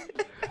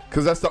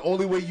 Because that's the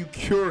only way you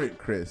cure it,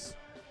 Chris.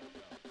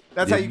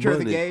 That's how you cure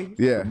the gay?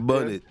 Yeah.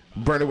 Burn it.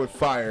 Burn it with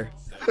fire.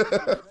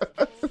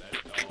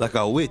 Like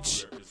a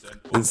witch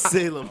in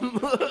Salem.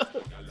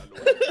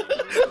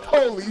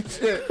 Holy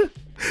shit.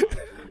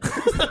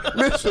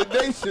 Mission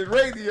Nation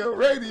Radio.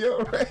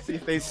 See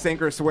if they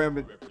sink or swim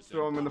and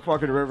throw them in the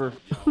fucking river.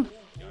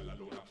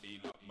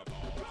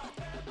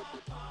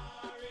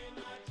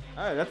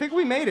 All right, I think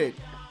we made it.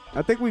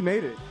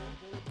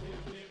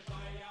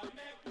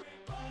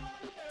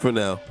 For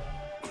now.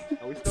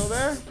 Are we still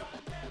there?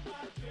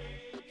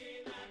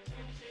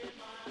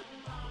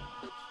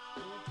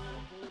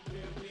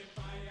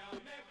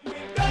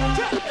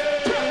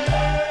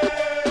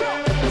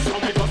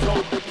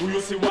 Do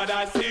you see what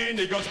I see?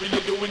 Niggas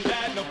really doing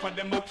that. Enough of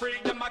them a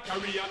freak, them a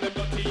carry on them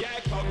dirty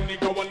act. Dog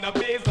nigga wanna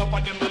base, enough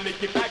of them a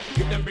lick it back.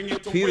 Give them bring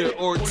it to Peter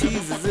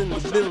Ortiz is in the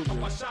building.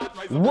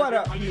 What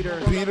up,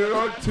 Peter? Peter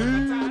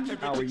Ortiz.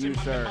 How are you,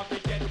 sir?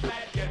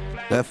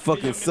 That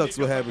fucking sucks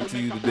what happened to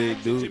you today,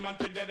 dude.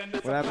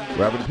 What happened?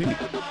 What happened to Pete?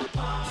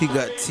 He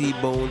got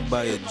T-boned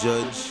by a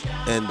judge,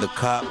 and the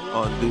cop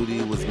on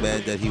duty was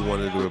mad that he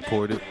wanted to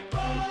report it.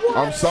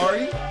 I'm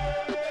sorry?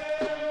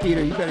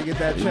 Peter, you better get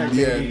that check.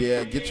 Yeah, baby.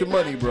 yeah. Get your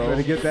money, bro.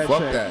 Better get that Fuck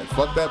check. that.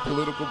 Fuck that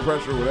political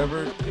pressure,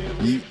 whatever.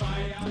 You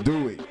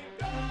do it.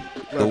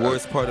 The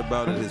worst part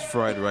about it is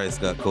fried rice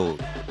got cold.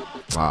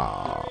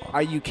 Ah,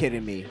 Are you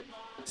kidding me?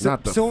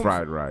 not the Sue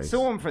fried rice.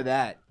 Sue him for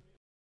that.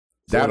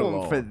 That Sue him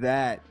alone. for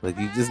that. Like,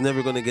 you're just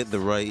never going to get the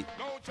right...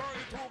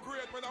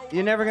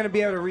 You're never going to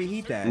be able to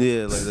reheat that.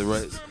 Yeah, like the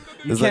right...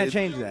 You can't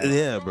change that.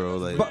 Yeah, bro.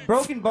 Like,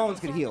 broken bones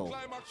can heal.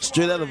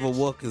 straight out of a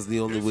wok is the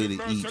only way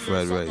to eat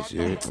fried rice,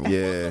 yeah?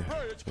 Yeah.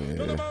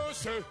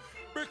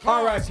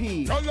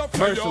 R.I.P.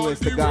 Merciless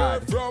the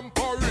God.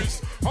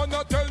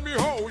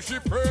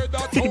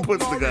 He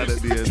puts the God at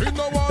the end.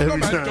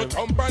 Every time.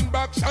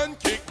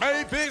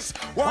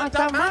 Want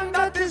a man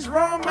that is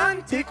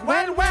romantic,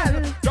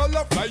 well.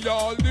 Girl fly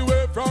all the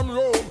way from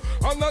Rome,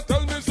 and I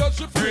tell me that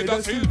she afraid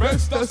of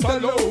Sylvester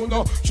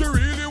Stallone. She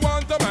really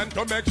want a man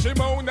to make she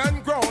moan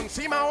and groan.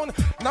 Simone,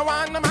 now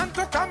want a man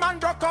to come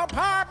and rock up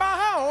her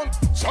behind.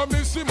 So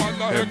me see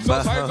man a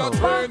exercise, a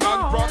train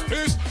and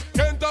practice.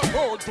 Can't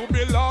afford to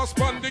be lost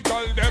on the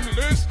girl them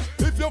list.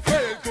 If you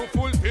fail to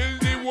fulfill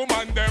the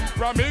woman them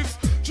promise,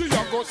 she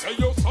a go say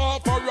you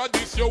soft or a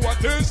this you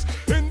what is.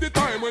 In the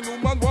time when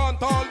woman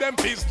want all them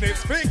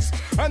business fixed,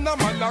 and a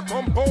man a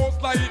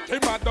compose like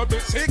him a double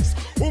six.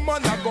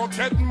 Woman a go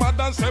get mad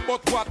and say,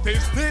 but what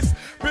is this?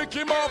 Pick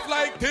him up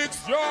like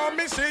this, your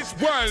missus.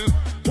 Well,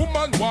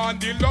 woman want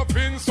the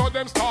loving, so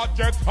them start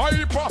get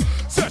hyper.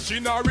 Say she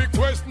na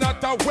request,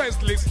 not a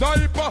Wesley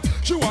sniper.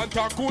 She want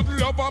a good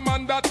lover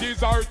man that is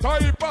her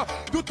type.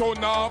 To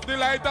turn off the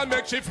light and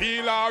make she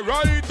feel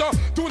alright.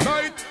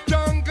 Tonight,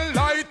 jungle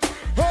light,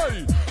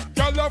 hey.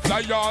 Girl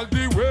fly all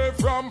the way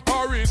from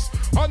Paris,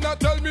 and I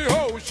tell me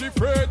how she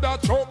afraid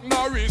of Chuck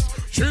Norris.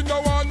 She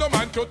no want no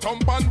man to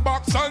thump and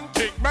box and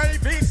kick my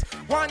fist.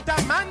 Want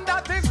a man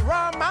that is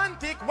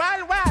romantic,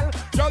 well.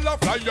 Girl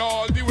fly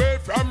all the way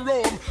from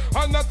Rome,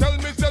 and I tell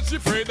me that she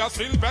afraid of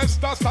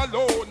Sylvester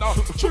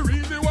Stallone. She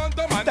really want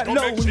a man to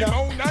make she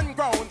moan and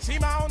groan.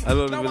 I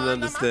don't even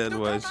understand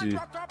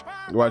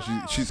why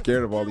she's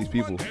scared of all these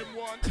people.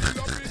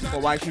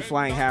 Well, why is she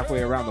flying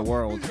halfway around the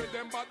world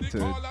to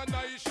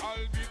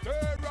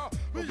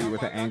be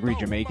with an angry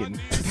Jamaican?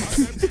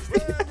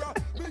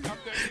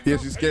 Yeah,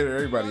 she's scared of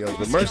everybody else.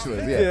 But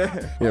Merciless,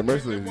 yeah,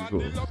 Merciless is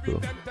cool. It's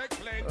cool.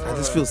 I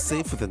just feel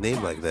safe with a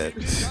name like that.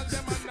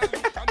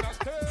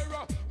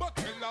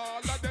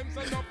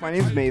 My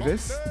name's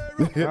Mavis.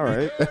 All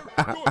right.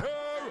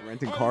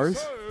 Renting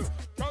cars.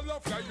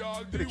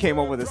 Could have came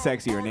up with a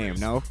sexier name,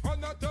 no?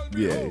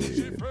 Yeah.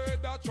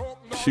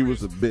 She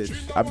was a bitch.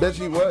 I bet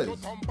she was.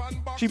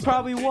 She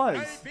probably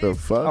was. The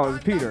fuck? Oh, it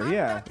was Peter,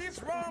 yeah.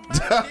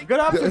 Good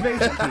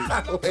observation,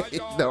 Pete.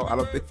 Wait, no, I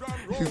don't think.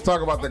 She's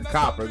talking about the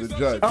cop or the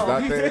judge. Oh,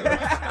 not the,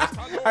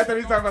 I thought he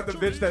was talking about the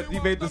bitch that he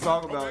made the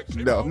song about.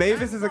 No.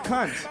 Mavis is a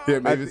cunt. Yeah,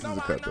 Mavis is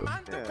a cunt, though.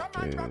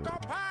 Yeah.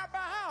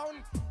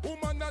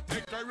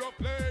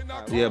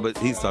 Yeah, but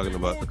he's talking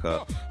about the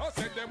cop. He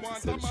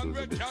said she was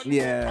a bitch.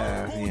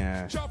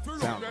 Yeah.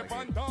 Sounds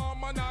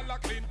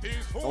like it.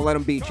 Don't let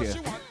him beat you.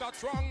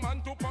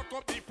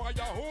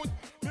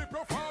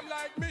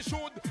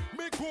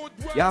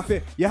 You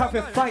have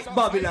to fight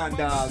Babylon,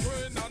 dog.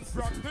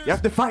 You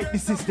have to fight the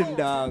system,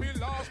 dog.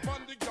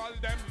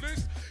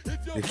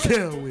 They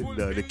can't win,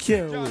 dog. They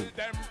can't win.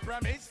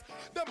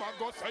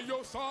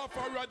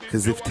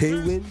 Because if they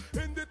win,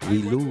 we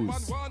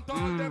lose.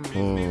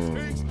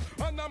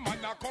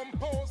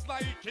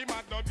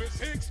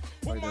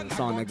 Like the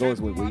song that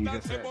goes with what you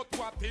just said.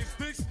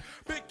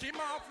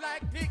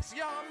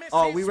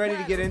 Oh, we ready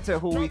to get into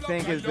who we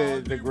think is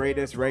the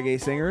greatest reggae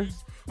singer?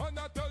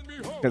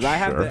 Because I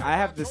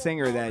have the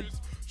singer that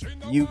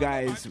you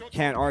guys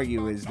can't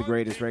argue is the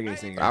greatest reggae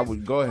singer. I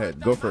would go ahead.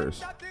 Go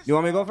first. You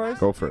want me to go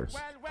first? Go first.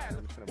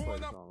 I'm just gonna play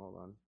the song. Hold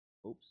on.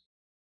 Oops.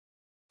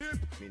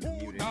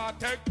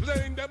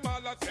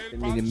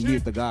 Didn't mean to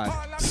mute the God.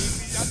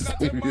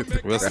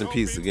 Rest in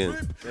peace again.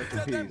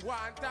 Rest in peace.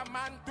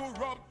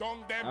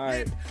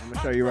 Alright, I'm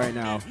gonna show you right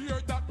now,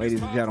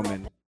 ladies and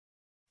gentlemen.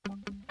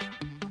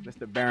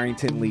 Mr.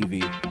 Barrington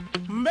Levy.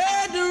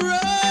 Murderer!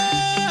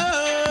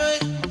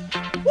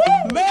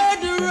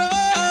 Murderer!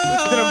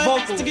 Listen to the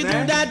vocals,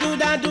 man.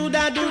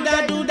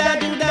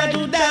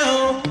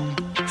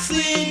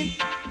 See,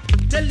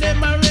 tell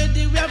them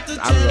already, we have to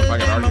I don't know if tell I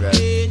can them argue that.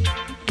 again.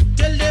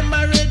 Tell them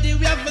already,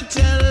 we have to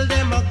tell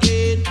them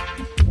again.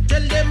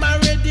 Tell them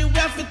already, we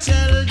have to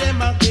tell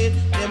them again.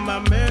 Them a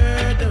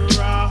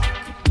murderer.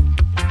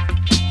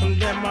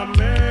 Them a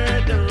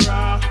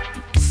murderer.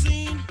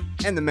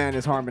 And the man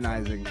is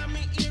harmonizing.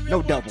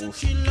 No doubles.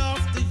 She love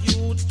the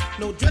youth.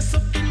 No dress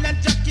up in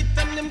that jacket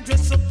and them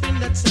dress up in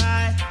the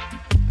tie.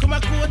 Come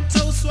on,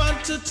 courthouse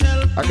want to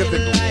tell I can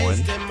think of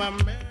lies.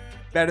 one.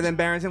 Better than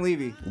Barrington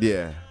Levy.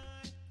 Yeah.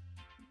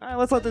 Alright,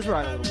 let's let this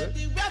ride a little bit.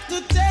 We have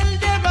to tell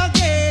them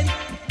again.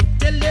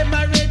 Tell them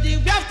already.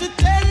 We have to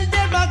tell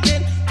them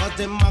again. Cause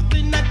them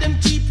muggling at them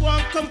cheap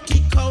one come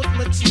kick out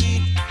my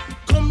teeth.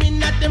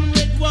 Coming at them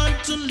red one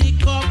to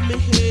lick off my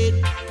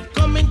head.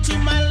 Coming to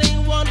my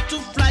lane want to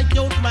fly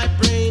out my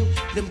brain.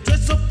 Them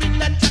dress up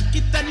in a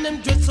jacket and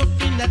them dress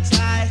up in a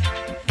tie.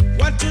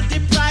 Want to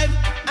deprive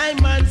I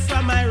man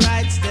from my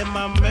rights. Them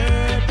a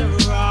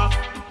murderer.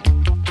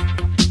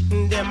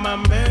 Them a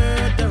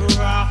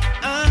murderer.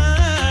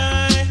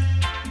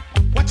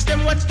 Watch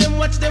them, watch them,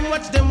 watch them,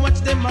 watch them,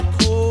 watch them a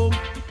come.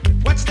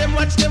 Watch them,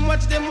 watch them,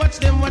 watch them, watch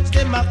them, watch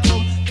them a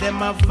come.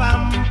 Them a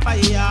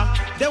vampire.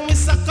 Then we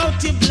suck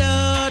out your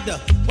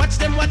blood. Watch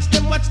them, watch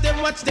them, watch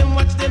them, watch them,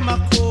 watch them a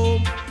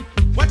come.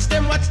 Watch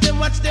them, watch them,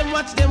 watch them,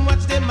 watch them,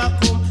 watch them a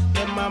come.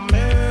 Them a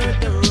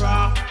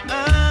murderer.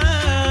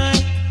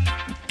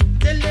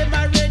 Tell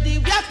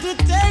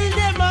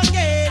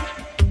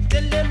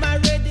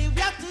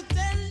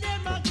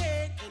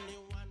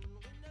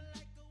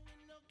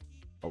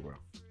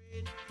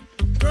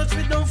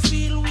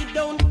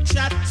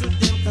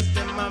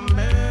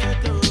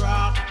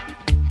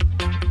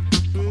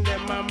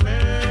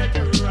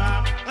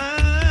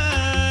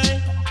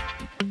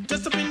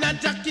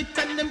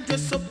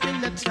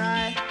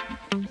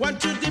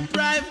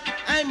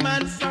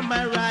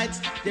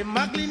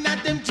muggling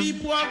at them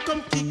Jeep, walk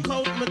come kick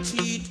out my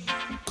teeth.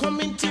 Come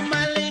into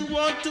my lane,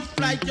 want to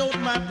fly out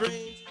my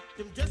brain.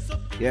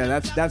 Yeah,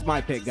 that's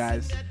my pick,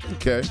 guys.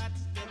 Okay.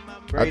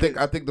 I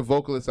think the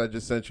vocalist I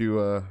just sent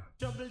you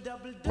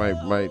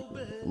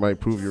might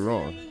prove you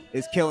wrong.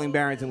 It's Killing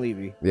Barrington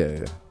Levy.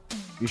 Yeah.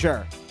 You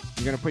sure?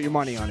 You're gonna put your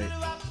money on it?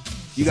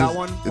 You got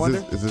one,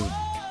 Wonder? Is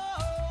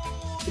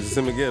this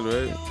him again,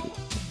 right?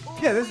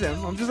 Yeah, this is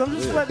him. I'm just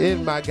letting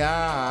In my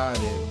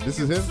garden. This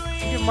is him?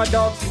 Give my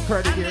dog some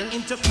credit here.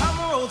 Into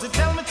Rose,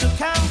 tell me to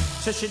come.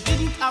 So she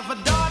didn't have a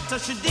daughter,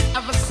 she did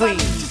have a son.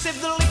 She said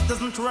the lift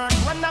doesn't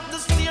run up the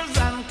stairs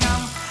and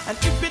come. And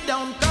if it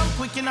don't come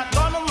quick, you're not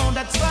gonna know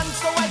that son.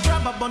 So I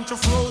grab a bunch of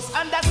rose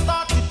and I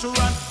started to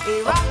run.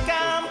 Here I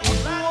come.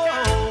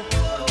 Whoa.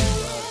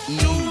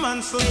 2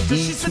 months later,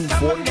 she said,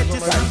 come and get your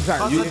son. Cause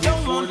I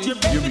don't want your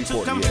baby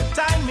to come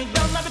tie me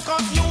down now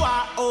because you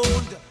are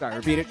old. Sorry,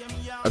 repeat it.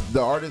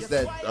 The artist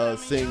that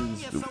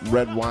sings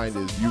Red Wine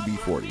is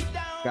UB40.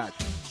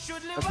 Gotcha.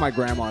 That's my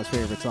grandma's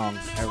favorite song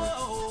ever.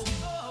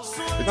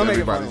 It's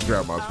everybody's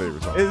grandma's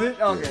favorite song. Is it?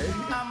 Okay.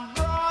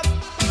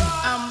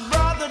 I'm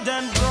broader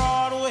than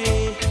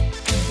Broadway.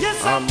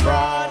 Yes, I'm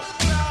broad.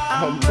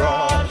 I'm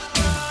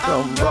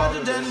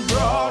broader than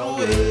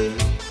Broadway.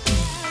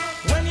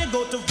 When you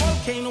go to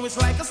Volcano, it's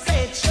like a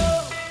stage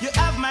show. You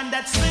have man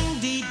that swing,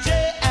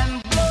 DJ,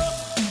 and blow.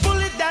 Pull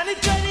it down,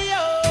 it's ready,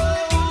 yo.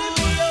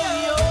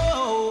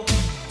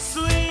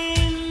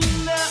 Swing.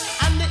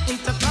 And the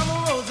intercom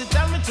rose, it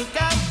tell me to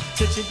come.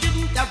 So she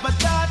didn't have a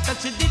daughter,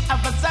 she did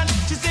have a son.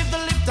 She said the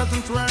lift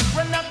doesn't run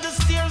up the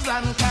stairs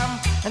and come.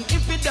 And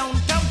if it don't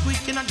come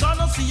quick, you're not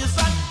gonna see your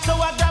son. So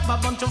I grab a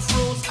bunch of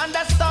froze and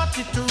I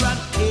started to run.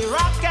 Here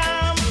I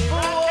come.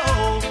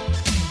 Oh.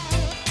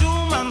 2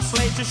 months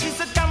later, she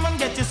said, come and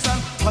get your son.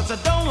 Cause I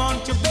don't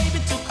want your baby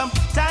to come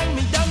tie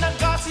me down and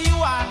cause you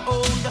are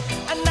old.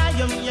 And I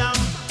am young.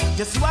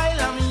 Just while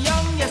I'm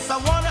young, yes, I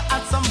wanna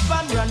have some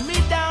fun. Run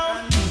me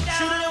down.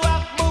 Shoodly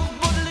walk, boom,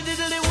 boodly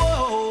diddly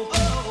whoa.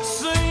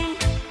 Swing.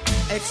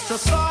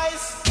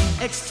 Exercise,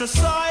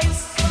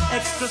 exercise.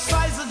 Extra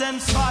size than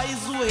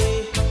size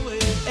way.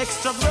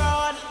 Extra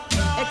broad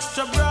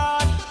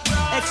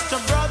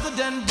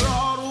than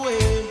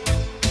Broadway.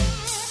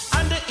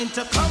 And the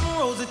intercom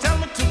rose, tell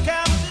me to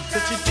come.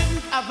 That she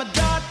didn't have a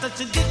daughter,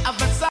 she did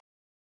have a son.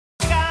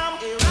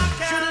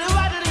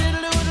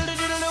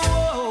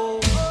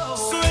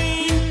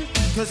 Swing,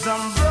 cause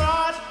I'm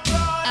broad,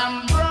 I'm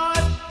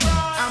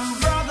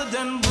broader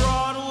than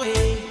Broadway.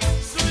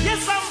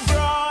 Yes, I'm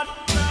broad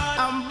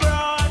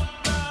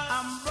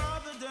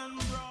than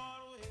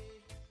Broadway.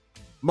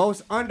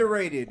 Most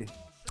underrated.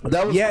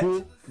 That was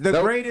cool.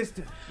 The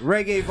greatest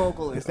reggae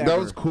vocalist ever. That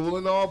was cool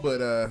and all, but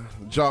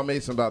John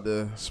Mason about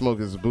to smoke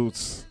his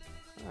boots.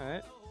 All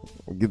right.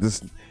 Get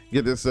this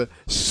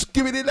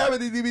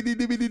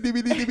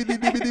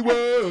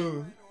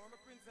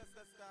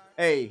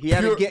Hey, he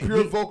had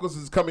pure vocals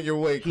is coming your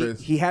way, Chris.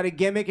 He had a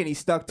gimmick and he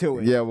stuck to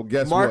it. Yeah, well,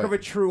 guess Mark what? of a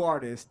true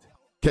artist.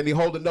 Can he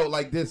hold a note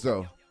like this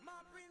though?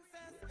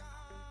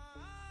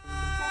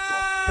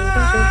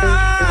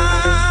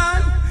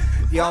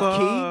 Is he off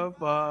key?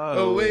 Far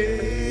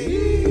away.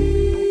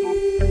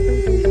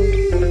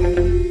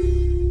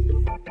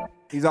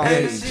 He's off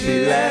And key.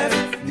 she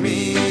left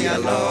me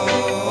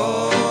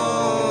alone,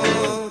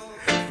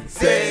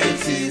 saying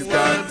she's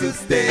going to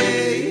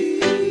stay.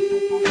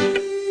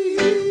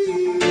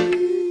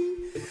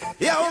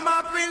 Yo,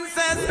 my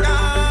princess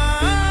gone,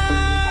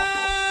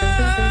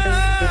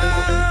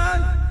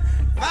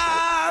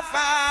 far,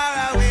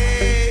 far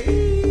away.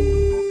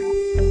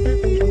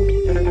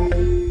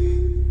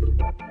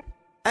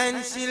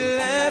 And she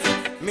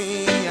left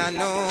me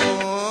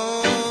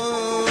alone,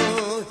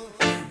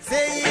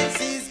 saying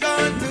she's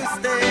going to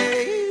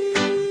stay.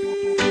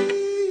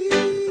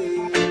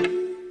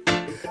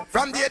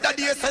 From the other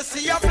day, says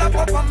she a flap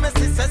up on me,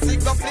 says she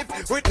go flip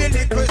with the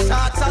little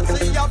shots that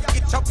she have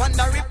itch up on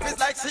the rip. It's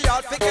like she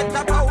all forget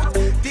about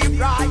the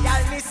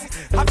royalness.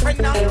 Her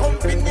friend and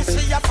company,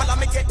 she a follow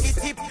me get the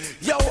tip.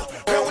 Yo,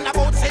 round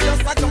about she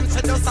just a jump,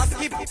 she just a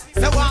skip.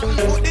 Say what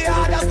put the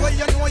others where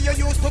you know you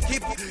used to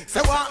keep.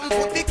 Say what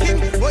put the king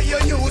where you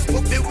used to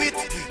be with.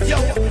 Yo,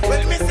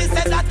 well Missy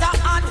said that a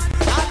hand,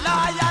 a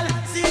loyal,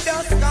 she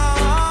just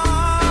gone.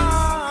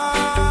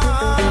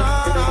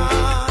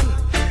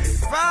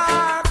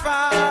 Far,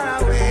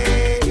 far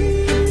away.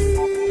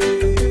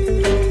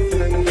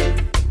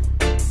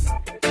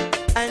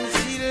 And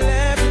she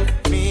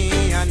left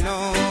me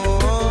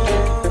alone,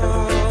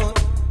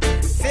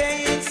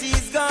 saying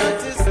she's going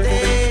to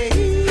stay.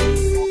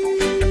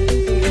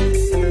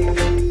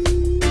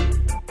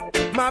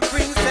 My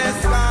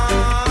princess gone,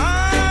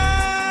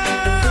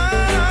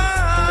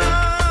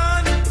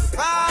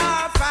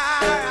 far,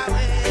 far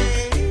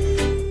away.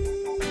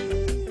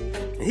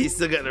 He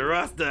still got the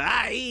roster.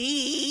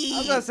 I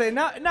was gonna say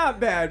not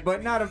bad,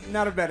 but not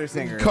a better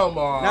singer. Come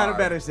on. Not a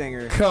better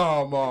singer.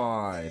 Come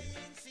on.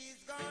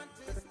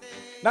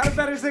 Not a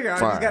better singer. I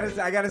Fine.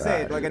 gotta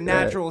say it, like a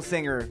natural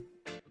singer.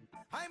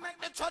 I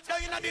make the church go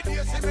in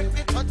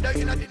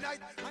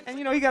And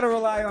you know, you gotta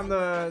rely on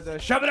the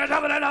shove it up.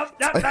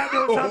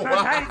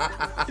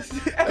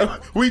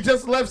 We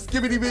just left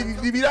skibbity bitty.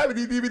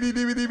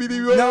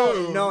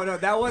 No,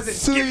 that wasn't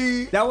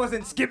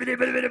skibbity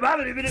bitty.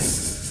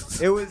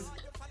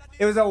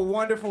 It was a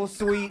wonderful,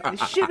 sweet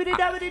shibbity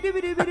dabbity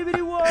dibbity bitty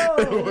bitty whoa.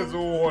 It was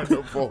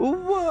wonderful.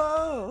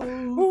 Whoa.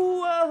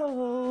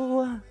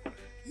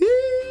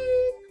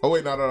 Oh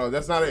wait, no,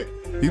 that's not it.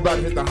 He's about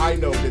to hit the high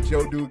note that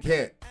your dude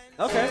can't.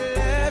 Okay.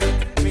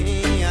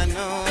 Me, I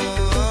know.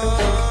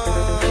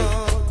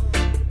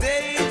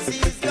 Babe,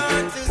 she's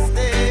got to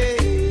stay.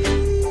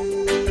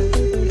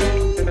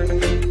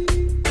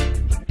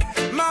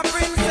 My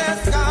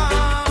princess gone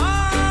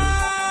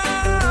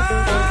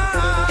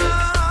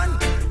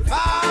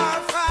far,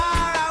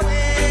 far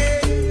away.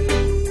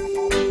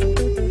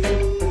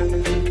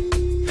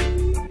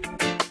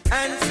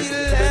 And she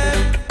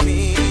left me,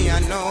 I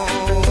know.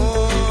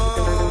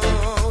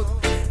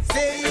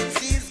 Saying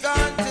she's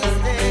got to stay.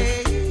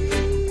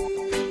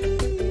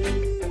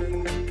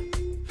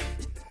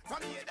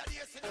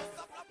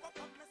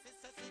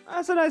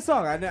 That's a nice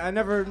song. I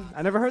never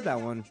heard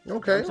that one.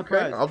 Okay, I'm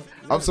surprised.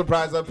 I'm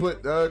surprised I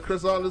put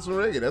Chris on this one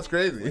reggae. That's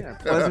crazy. Yeah,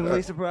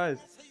 pleasantly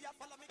surprised.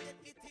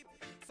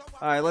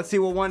 All right, let's see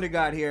what Wonder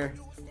got here.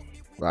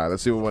 All right,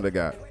 let's see what Wonder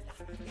got.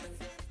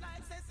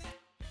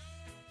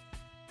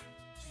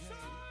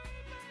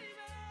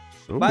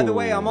 By the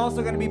way, I'm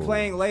also going to be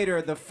playing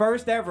later the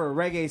first ever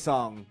reggae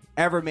song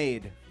ever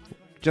made,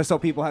 just so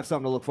people have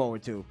something to look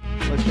forward to.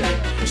 Let's check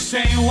it out.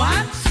 Say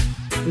what,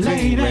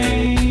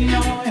 lady?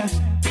 Oh, yes.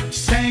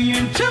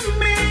 Saying to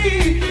me,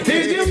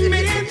 did you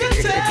mean to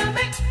tell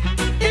me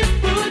it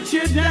put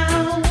you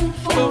down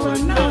for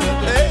another?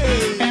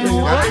 Hey, and I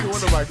what, ain't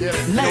one of my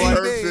guests.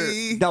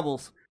 Lady.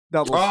 Doubles.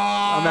 Oh,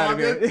 I'm out of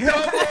here.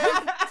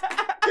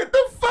 Get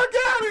the fuck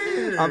out of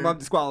here. I'm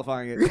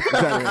disqualifying it. It's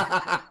out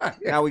of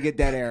here. Now we get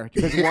dead air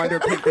because Wonder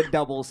picked the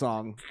double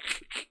song.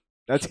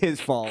 That's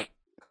his fault.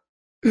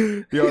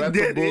 Yo, that's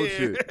some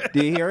bullshit.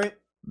 Do you hear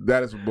it?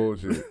 That is some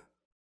bullshit.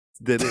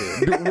 That is.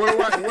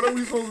 What are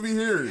we supposed to be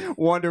hearing?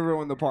 Wonder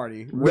ruined the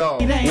party. No.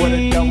 What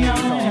a double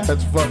song.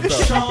 That's fucked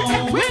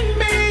up. With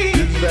me,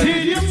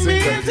 did you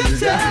mean to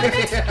tell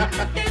me?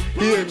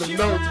 He in the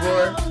notes,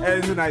 boy. That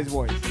is a nice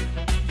voice.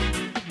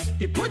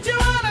 He put you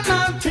on and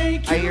I'll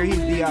take you. I hear he's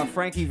the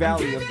Frankie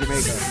Valli of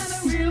Jamaica.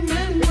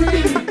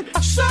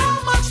 So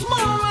much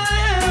more I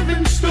have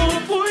in store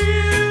for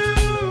you.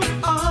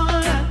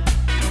 Oh,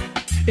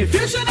 if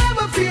you should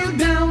ever feel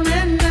down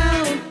and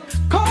out,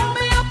 call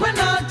me up and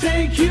I'll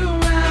take you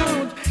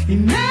out. You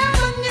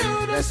never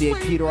knew That's the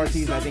Peter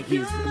Ortiz. I think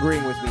he's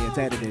agreeing with me. It's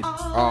edited.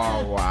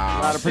 Oh, wow.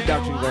 A lot of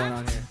production going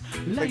on here.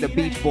 Like the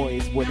Beach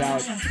Boys with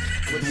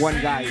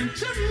one guy. Did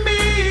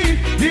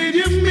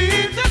you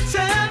mean to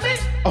tell me?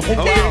 Oh,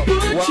 wow.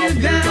 Put you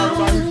down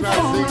for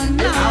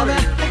another.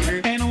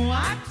 And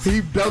what?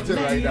 He belted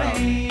right now.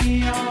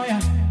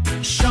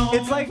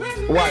 It's like,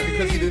 why?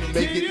 Because he didn't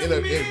make it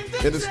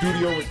in the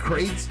studio with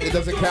crates? It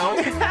doesn't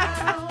count? Get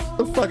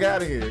the fuck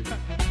out of here.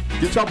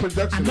 Get your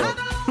production up.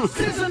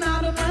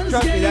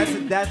 Trust me,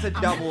 that's a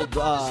double.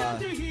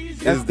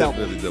 That's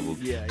double. Double.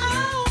 Yeah.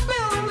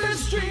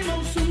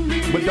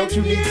 But don't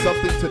you need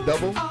something to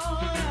double?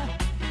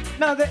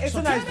 No, it's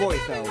a nice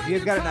voice though.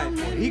 He's got a nice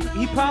voice.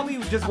 He probably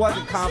just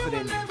wasn't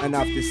confident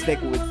enough to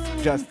stick with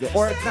just the,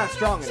 or it's not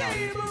strong enough.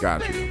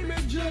 Got you.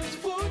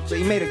 So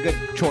he made a good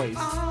choice.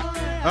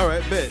 All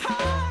right, bet.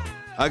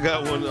 I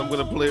got one. I'm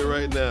gonna play it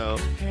right now.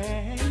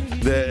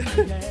 That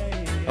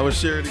I'm gonna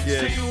share it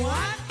again.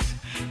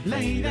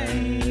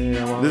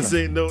 This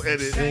ain't no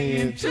edit.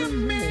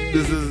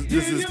 This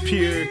is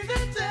pure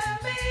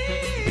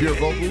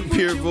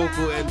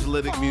vocal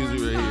angelic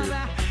music right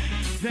here.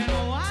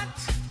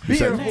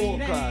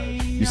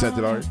 You sent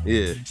it, Art?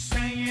 Yeah.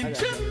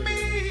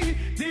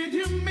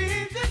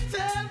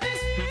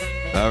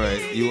 All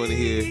right. You want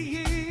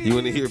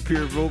to hear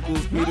pure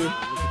vocals, Peter?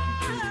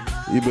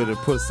 You better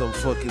put some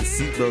fucking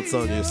seatbelts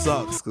on your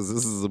socks, because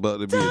this is about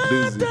to be a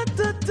doozy.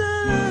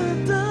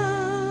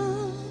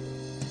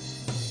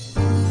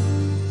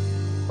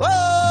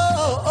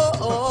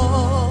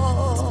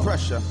 It's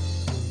pressure.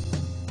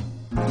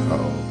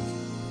 Uh-oh.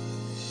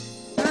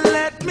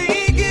 Let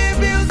me give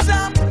you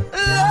some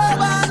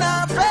love and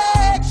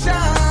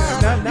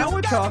affection. Now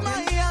we're talking.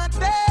 My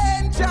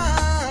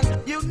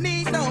attention. You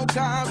need no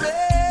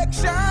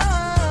correction.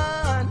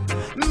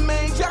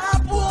 Major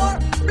poor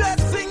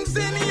blessings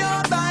in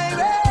your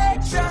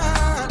direction.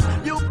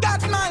 You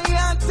got my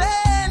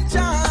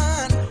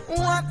attention.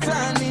 What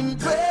an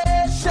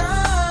impression.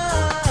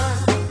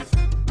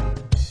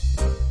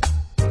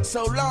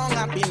 So long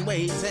I've been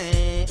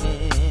waiting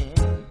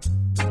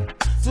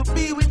to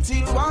be with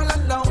you all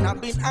alone. I've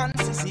been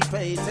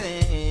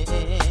anticipating.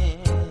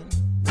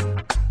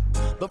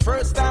 The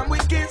first time we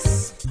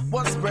kissed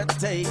was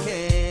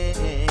breathtaking.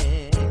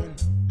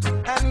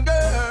 And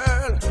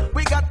girl,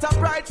 we got a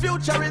bright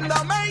future in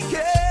the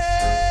making.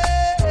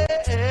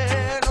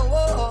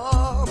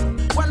 Oh,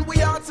 when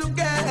we are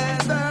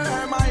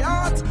together, my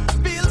heart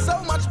feels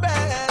so much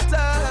better.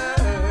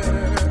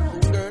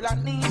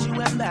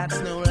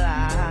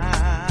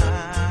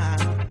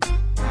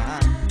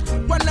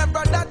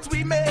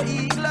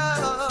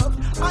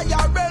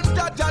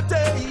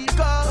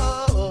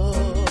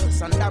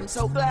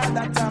 so glad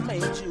that I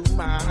made you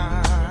mine.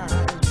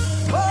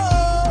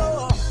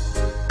 Oh,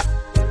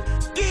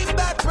 keep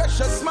that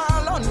precious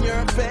smile on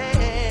your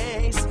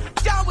face.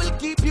 God will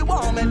keep you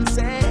warm and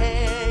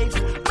safe.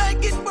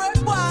 Make it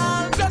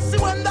worthwhile. Just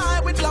you and I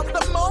with love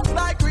the most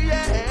I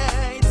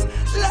create.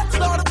 Let's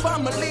start a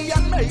family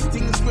and make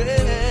things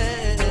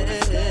great.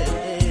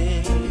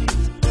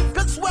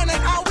 Cause when and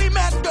how we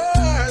met,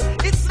 girl,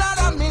 it's not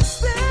a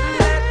mistake.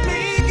 Let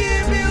me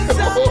give you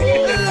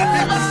something to love.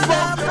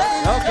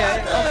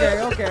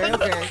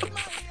 Okay.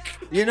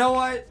 You know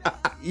what?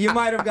 You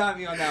might have got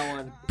me on that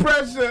one.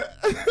 Pressure.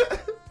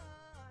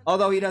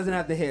 Although he doesn't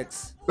have the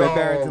hits.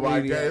 Oh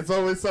my God, it's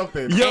always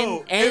something.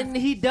 Yo, and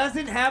he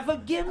doesn't have a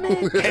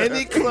gimmick.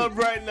 Any club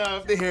right now,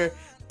 if they hear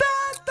da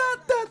da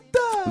da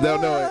da,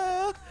 they'll know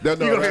it. They'll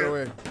know it right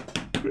away.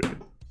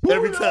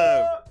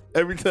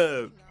 Every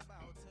time.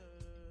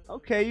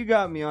 Okay, you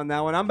got me on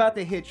that one. I'm about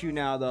to hit you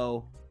now,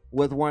 though,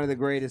 with one of the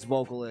greatest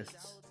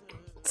vocalists.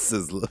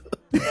 Sizzler.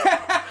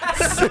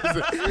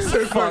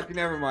 Fuck,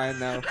 never mind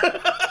now.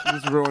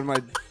 Just ruined my...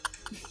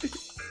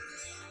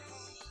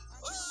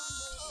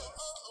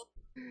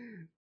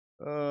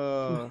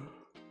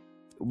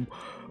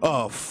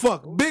 Oh,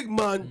 fuck. Big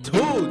Man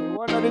Toad.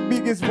 One of the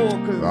biggest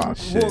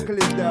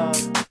vocalists, dog.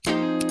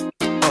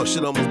 Oh,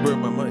 shit, I almost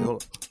burned my mic.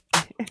 Hold on.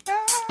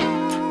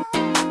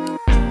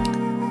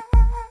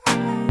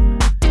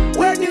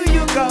 Where do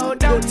you go?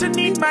 Don't you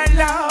need my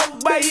love,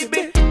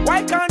 baby?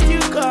 Why can't you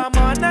come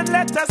on and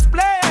let us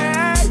play?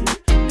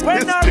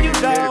 When are you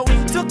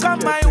going to come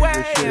my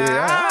way? You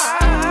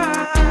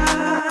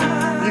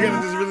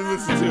gotta just really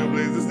listen to him,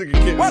 please. This nigga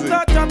can't what sing.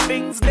 sort of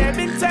things they've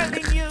been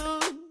telling you?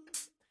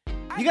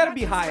 You gotta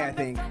be high, I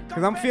think,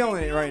 because I'm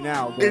feeling it right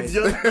now. Boys. It's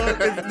Young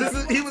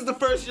Thug. He was the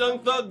first Young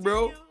Thug,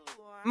 bro.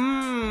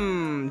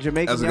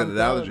 Jamaican. That's a good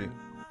analogy.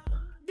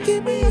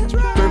 Give me a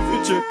try.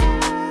 Future.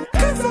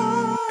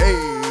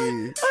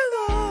 Hey.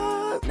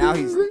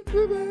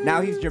 Now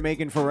he's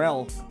Jamaican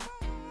Pharrell.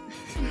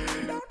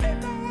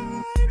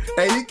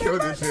 Hey, he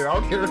killed this shit. I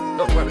don't care what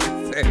nobody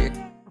say.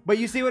 But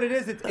you see what it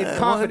is? It's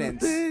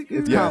confidence.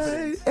 It's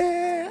confidence.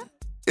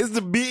 It's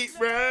the beat,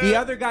 bro. The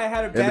other guy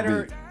had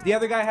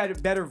a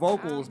better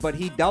vocals, but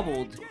he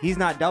doubled. He's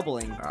not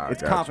doubling.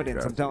 It's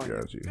confidence. I'm telling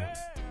you.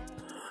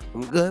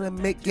 I'm gonna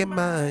make you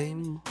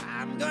mine.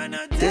 I'm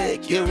gonna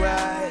take you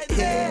right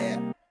here.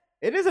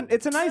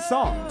 It's a nice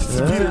song.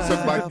 Peter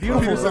said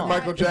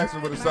Michael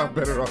Jackson would have sounded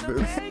better on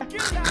this.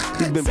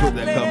 He's been putting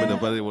that comment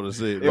up. I didn't want to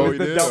say it. It was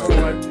the double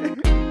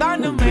one.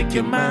 Gonna make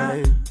you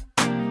mine.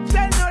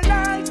 Tell no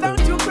lies,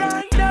 don't you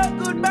cry, no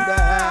goodbye.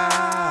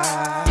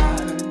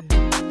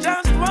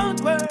 Just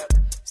won't work.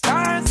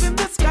 Stars in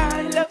the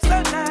sky, love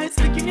so nice,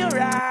 look in your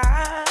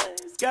eyes.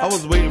 I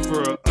was waiting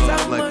for a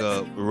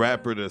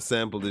rapper to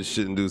sample this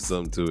shit and do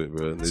something to it,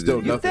 bro.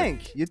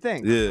 You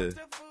think? Yeah.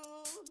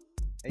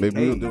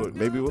 Maybe we'll do it.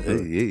 Maybe we'll do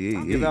it.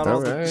 I'll give out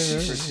all the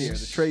secrets here,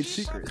 the trade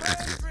secrets.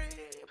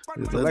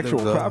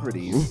 Intellectual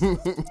properties.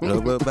 Know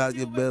about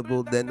your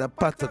bevel, then a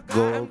pot of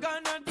gold.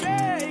 I'm gonna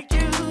take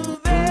you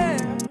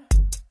there.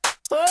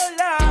 Oh,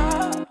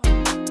 love,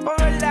 for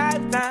a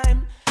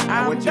lifetime.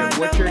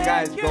 What's your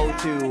guys'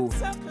 go-to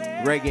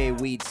reggae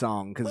weed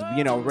song? Because,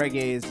 you know,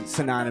 reggae is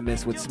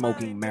synonymous with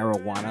smoking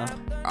marijuana.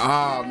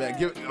 Ah, man.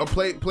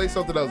 Play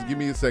something else. Give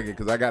me a second,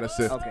 because I got to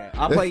sift. Okay,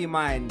 I'll play you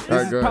mine.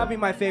 This is probably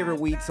my favorite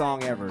weed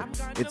song ever.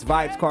 It's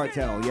Vibes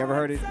Cartel. You ever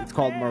heard it? It's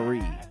called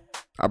Marie.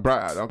 I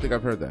don't think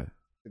I've heard that.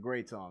 It's a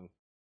great song.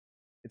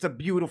 It's a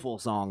beautiful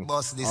song.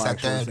 Boss, this a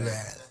third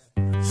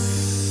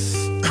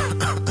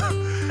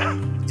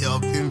Yo,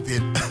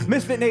 pimpin'.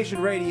 Misfit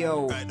Nation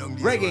Radio,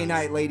 Reggae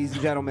Night, ladies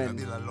and gentlemen.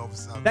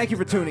 Thank you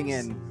for tuning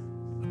in.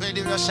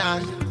 Ready,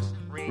 Roshan?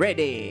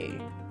 Ready.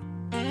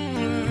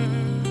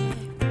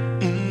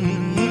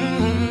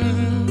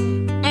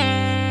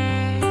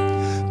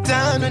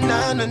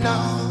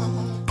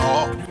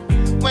 Oh.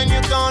 When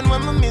you're gone,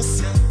 when we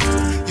miss you,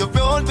 you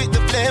roll with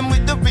the flame,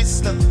 with the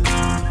wristler.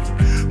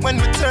 When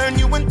we turn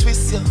you and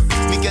twist you,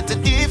 we get a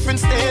different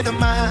state of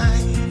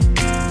mind.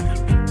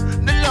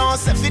 The law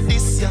said for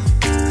this, yeah.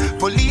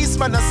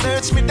 Policeman a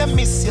search me, they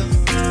miss you.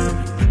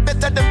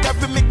 Better than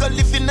carry me, go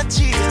live in a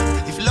jail.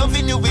 If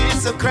loving you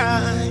is a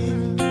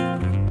crime.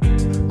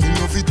 You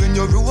love it when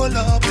you roll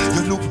up.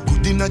 You look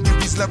good in a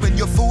Rizla when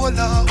you fall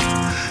up.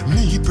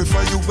 Me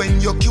prefer you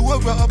when you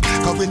cure up.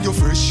 Cause when you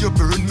fresh, you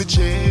burn me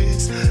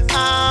chest.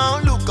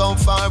 Oh, look how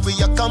far we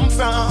you come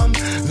from.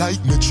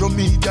 Like Metro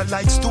Media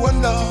likes to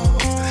love.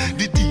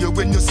 The day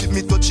when you see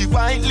me touchy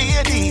white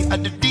lady,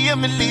 and the day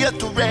me lay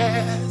to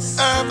rest.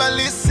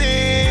 Herbalist,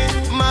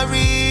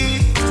 Marie.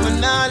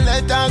 When I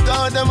let her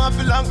go, them I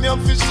feel like me up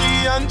for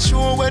she and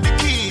show where the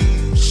key.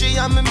 She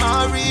and me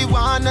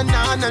marijuana,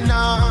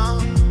 na.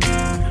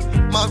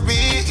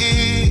 Marie,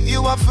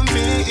 you are for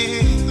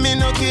me. Me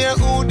no care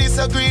who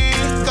disagree.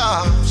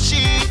 Cause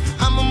she,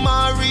 I'm a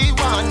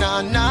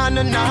marijuana, na.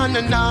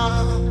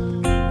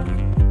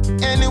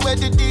 Anywhere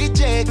the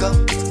DJ go,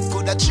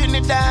 coulda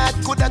Trinidad,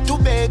 coulda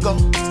Tobago.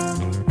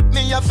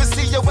 Me have to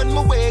see you when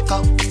me wake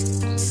up,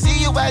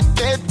 see you at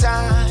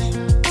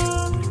bedtime.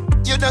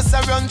 You just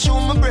a run through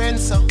my brain,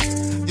 so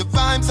your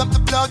vibes up the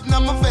blood in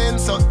my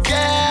veins, so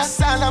yeah.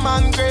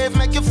 Solomon grave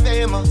make you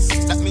famous.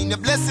 That mean your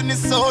blessing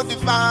is so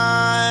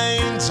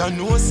divine. Jah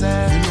know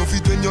say you know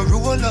it when you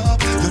roll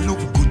up. You look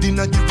good in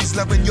a the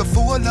Rizla when you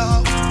fall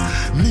up.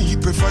 Me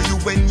prefer you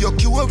when you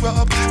cure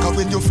up. Cause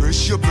when you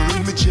fresh you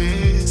burn me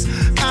chase.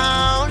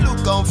 Now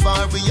look how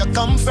far we you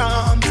come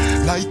from.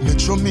 Like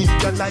Metro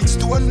Media, like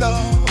Stone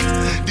Love.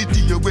 The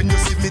day when you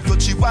see me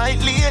touch a white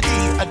lady,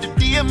 at the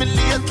day me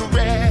lay to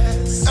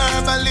rest.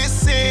 Herbalist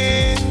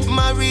sing,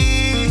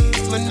 Marie.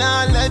 Me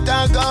nah let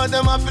her go,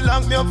 them a feel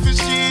lock me up for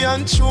she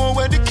and show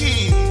where the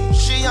key.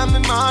 She and me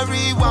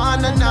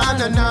marijuana, na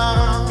na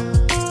na.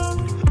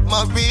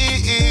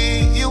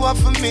 Marie, you are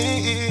for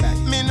me.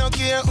 Me no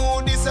care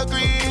who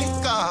disagree,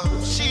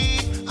 cause she,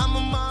 I'm a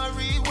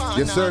marijuana.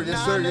 Yes sir,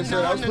 yes sir, yes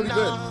sir. That was pretty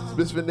good. It's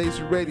Misfit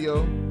Nation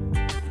Radio.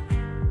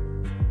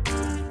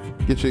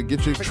 Get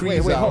your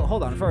trees wait, out.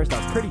 hold on. First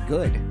off, pretty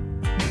good.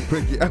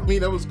 I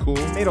mean, that was cool.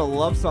 Made a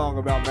love song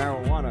about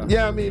marijuana.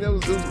 Yeah, I mean, that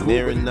was cool. It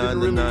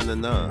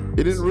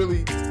didn't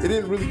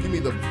really give me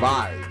the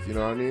vibes. You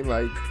know what I mean?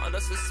 Like,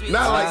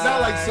 not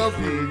like some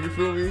people. You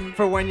feel me?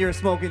 For when you're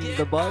smoking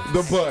the bud.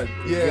 The bud.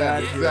 Yeah,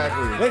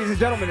 exactly. Ladies and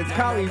gentlemen, it's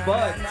Kali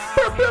Bud.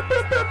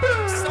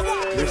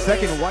 Your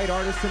second white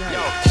artist tonight.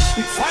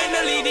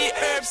 Finally the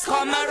herbs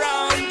come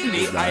around.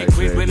 The I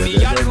quit with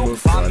me and look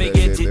for me,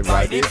 get it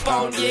by the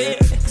pound, yeah.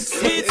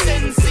 Sweet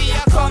sensei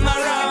come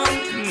around.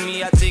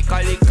 Me I take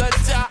a little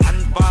jar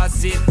and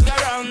pass it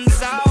around.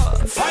 So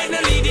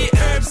finally the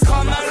herbs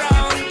come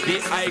around.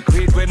 The I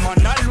quit with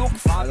man I look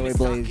for. By the way,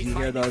 Blaze, you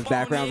hear those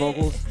background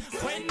vocals?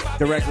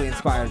 Directly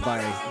inspired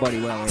by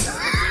Buddy Wellers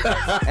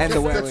and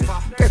the Wellers.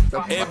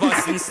 Ever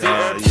since the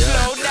herbs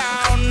slow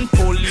down,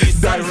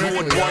 police and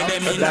road boy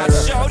them in a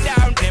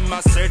showdown. Them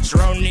a search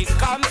round the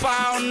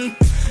compound.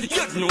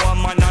 You know a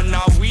man and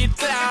a weed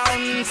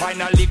clown.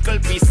 Find a little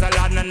piece of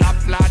land and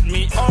applaud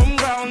me home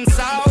ground.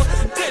 So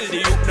tell the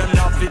youth them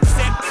not fit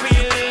set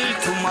pill.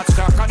 Too much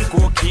crack and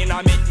cocaine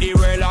I make the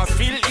world I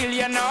feel ill,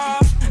 you know.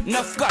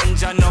 Enough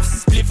ganja, enough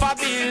spliff a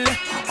bill.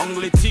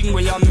 Only thing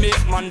where you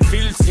make man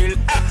feel still.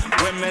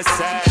 When me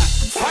say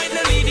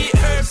finally the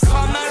herbs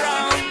come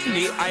around.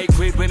 The I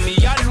quit when me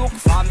a look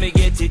for me,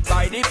 get it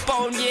by the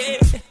pound, yeah.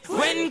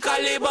 When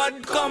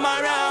Calibud come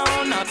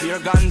around, a pure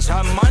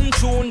ganja man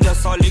tune,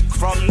 just a lick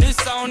from the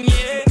sound,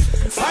 yeah.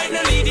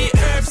 Finally the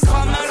herbs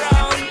come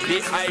around.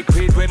 The I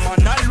quit when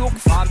man a look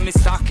for me,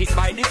 stock it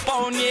by the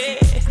pound, yeah.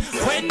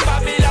 When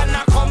Babylon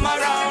a come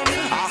around,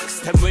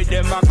 ask them where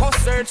them a go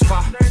search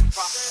for.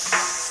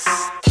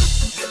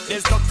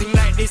 There's nothing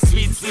like this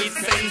sweet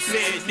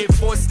sensei. The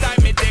first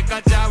time me take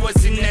a job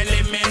was in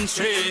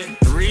elementary.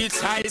 Reach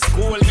high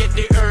school, get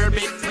the herb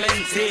it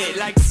plenty.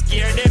 Like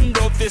scare them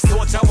dope, this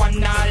torture one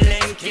now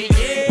lanky,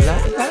 yeah.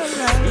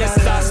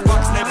 Mr.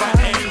 Box never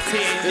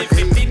empty. The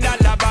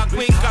 $50 bag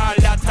we call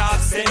that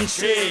half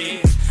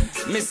century.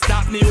 Me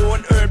stop me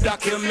own herb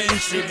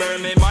documentary.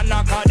 Burn me man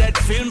I call that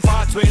film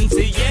for 20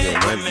 years.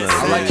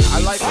 I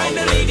like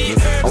finally the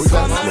herbs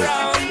come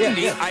around.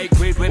 The I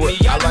quit with me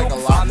I look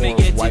for me,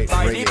 get it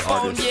by the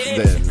pound,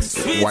 yeah.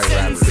 Sweet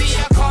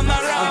sensei come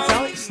around. I'm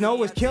telling you, Snow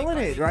was killing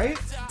it, right?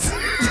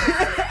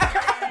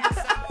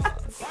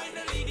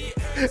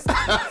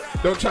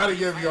 Don't try to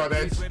give me all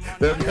that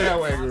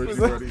bandwagon with you,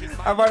 buddy.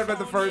 I might have been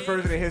the first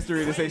person in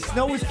history to say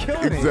Snow was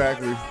killing it.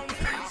 Exactly.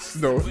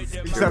 Snow.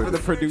 Except for the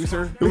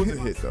producer. It was a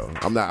hit, though.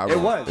 It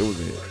was. It was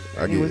a hit.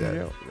 I give you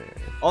that.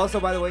 Also,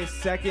 by the way,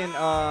 second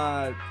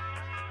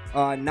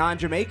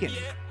non-Jamaican.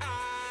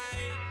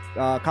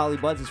 Kali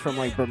Buds is from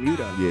like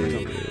Bermuda. Yeah.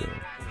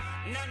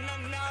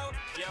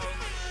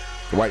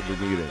 White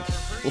Bermuda.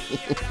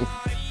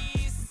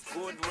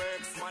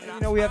 You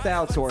know, we have to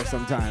outsource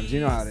sometimes.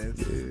 You know how it is.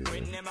 Yeah.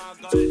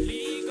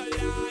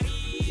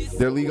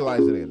 They're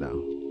legalizing it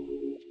now.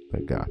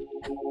 Thank God.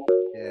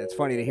 Yeah, it's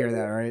funny to hear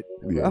that, right?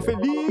 Yeah. I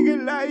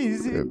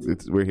legalize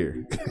it. We're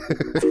here.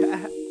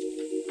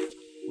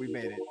 We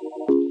made it.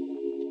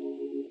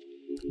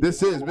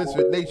 This is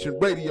Misfit Nation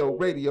Radio.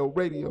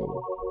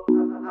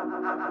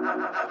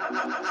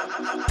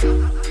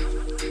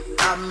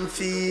 I'm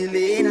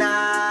feeling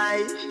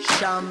high,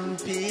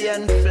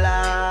 champagne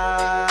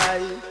fly.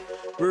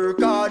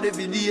 Work hard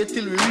every day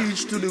till we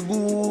reach to the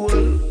goal.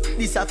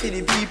 This are for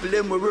the people,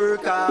 them we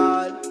work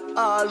hard.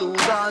 All who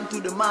gone to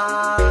the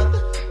mark.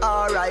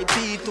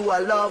 R.I.P. to a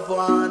loved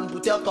one.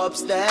 Put your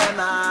cups them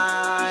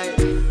high.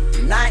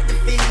 Night the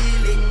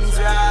feelings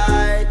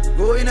right.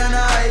 Going on a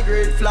high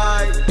grade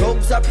flight.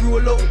 Dogs are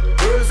roll out,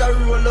 girls are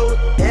roll out.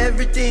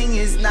 Everything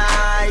is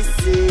nice.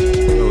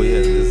 Yeah. Oh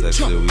yeah, this is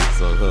actually a weak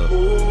song, huh?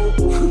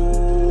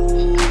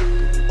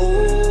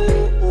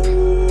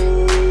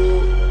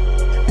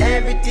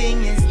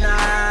 Everything is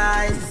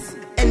nice.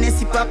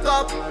 NSC pack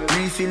up,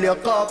 refill your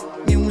cup.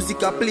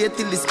 Music I play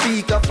till the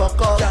speaker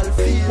fuck up.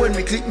 When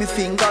me click me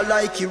finger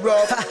like it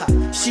rough.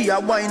 She a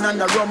wine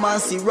and a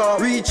romance rough.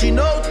 Reaching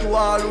out to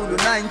all who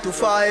do 9 to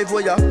 5.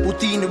 Where you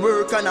put in the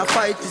work and a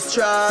fight the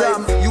strife.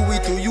 From UE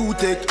to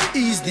UTech,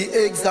 ease the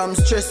exam,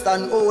 stress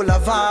and all the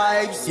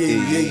vibes.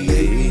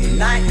 Yeah.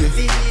 Night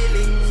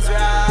feelings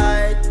right.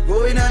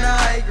 Going on a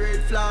high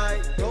grade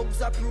flight.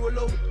 Dogs are roll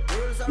out.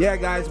 Yeah,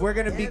 guys, we're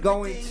going to be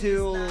going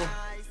to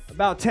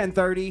about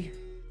 10:30,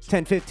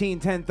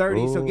 10:15,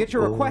 10:30. So get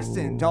your requests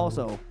in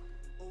also.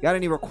 Got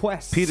any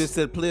requests? Peter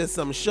said play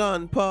some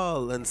Sean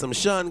Paul and some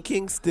Sean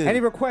Kingston.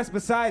 Any requests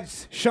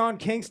besides Sean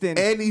Kingston?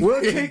 Anything.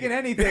 We're taking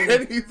anything.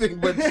 Anything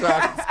but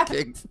Sean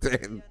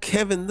Kingston.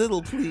 Kevin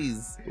Little,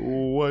 please.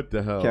 What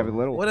the hell? Kevin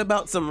Little. What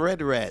about some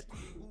Red Rat?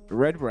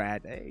 Red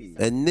Rat. Hey.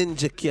 And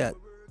Ninja Cat.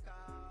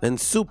 And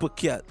Super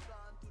Cat.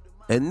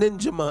 And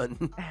Ninja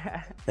Man.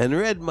 And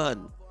Red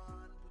Man.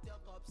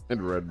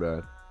 And Red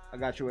Man. I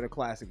got you with a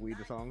classic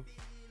Weeder song.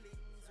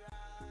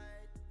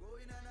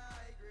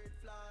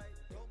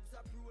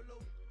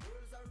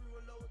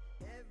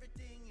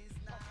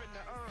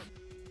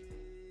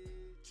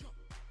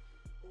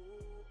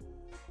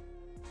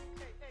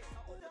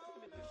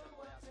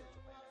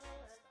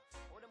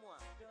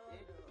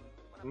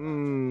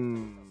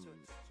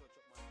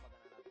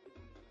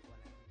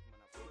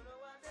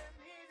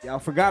 Y'all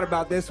forgot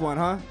about this one,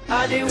 huh?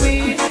 Are the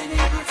weed?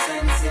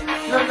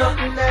 No,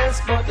 nothing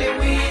else but the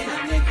weed.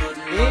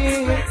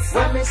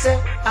 When me say,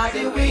 are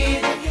the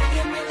weed?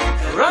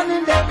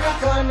 Running the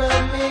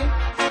economy.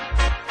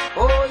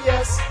 Oh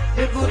yes,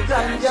 the good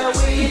ganja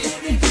weed.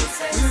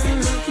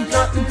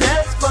 Nothing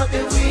else but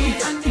the weed.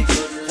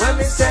 When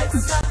me say,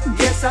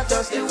 yes, I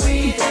just the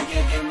weed.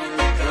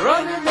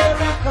 Running the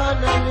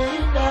economy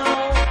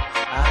now.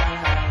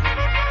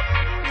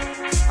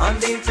 On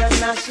the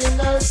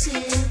international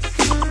scene.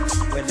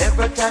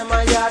 Whenever time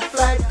a yard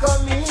flight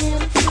come in,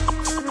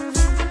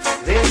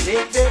 they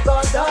take the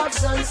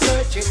dogs and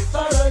searching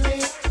thoroughly.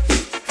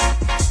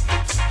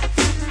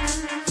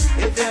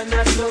 If they're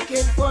not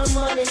looking for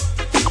money,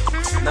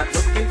 not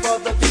looking for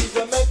the bees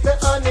that make the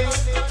honey,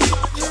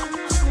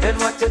 then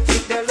what you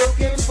think they're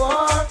looking for?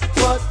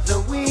 But the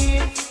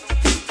weed.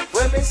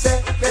 When me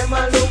say them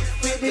a look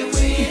for the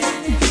weed,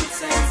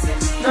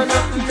 no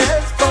nothing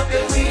else but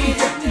the weed.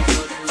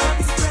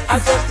 I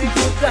just the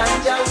good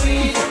ganja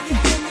weed.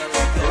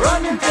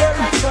 Running their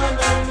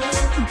economy.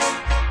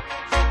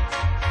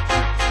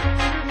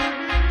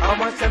 How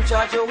much them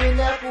charge you in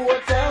their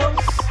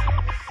hotels?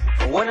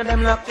 One of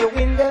them lock you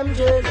in them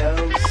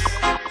jails.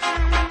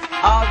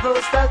 All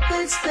those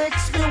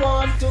statistics we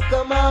want to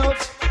come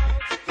out.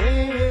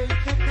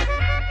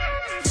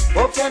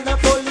 How can a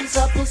police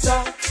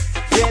officer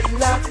get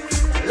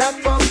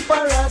locked up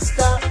for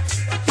Rasta?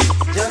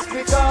 Just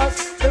because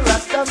the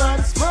Rasta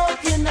man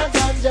smoking a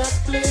ganja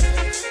split.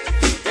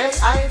 They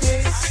hide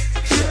this.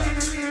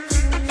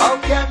 How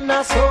can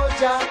a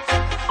soldier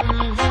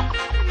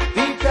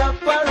beat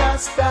up a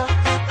Rasta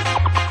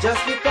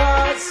just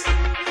because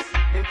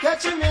they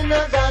catch him in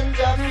a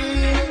ganja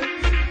field?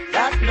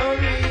 That no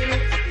real.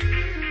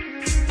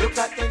 Look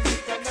at the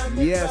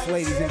Yes,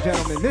 ladies and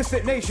gentlemen,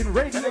 Misfit Nation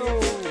Radio.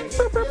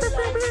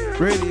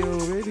 Radio.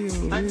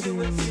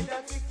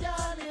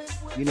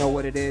 You know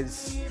what it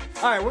is.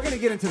 All right, we're going to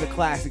get into the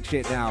classic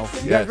shit now.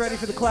 You guys ready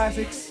for the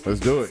classics? Let's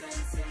do it.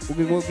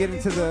 We'll get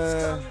into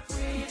the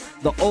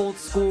old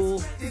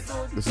school.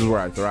 This is where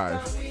I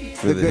thrive.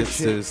 For the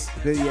hipsters.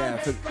 For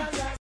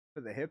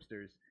the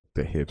hipsters.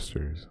 The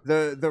hipsters.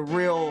 The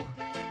real.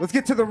 Let's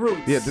get to the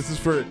roots. Yeah, this is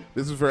for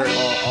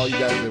all you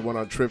guys that went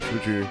on trips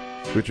with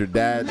your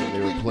dad and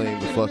they were playing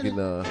the fucking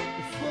the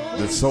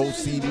soul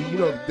CD. You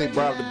know, they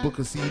brought out the book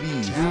of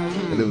CDs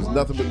and there was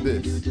nothing but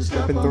this.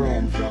 Up and through.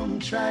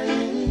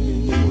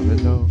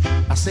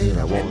 I said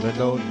I wanna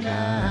know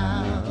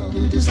now.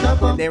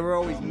 And they were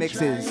always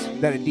mixes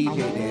that a DJ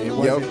did. It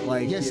wasn't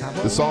like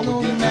the song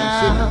would get too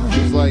simple.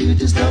 It was like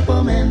just stop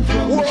a man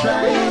from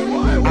trying.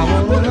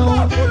 I wanna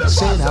know.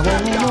 Said I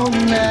wanna know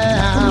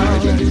now.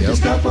 You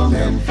just stop a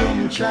man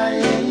from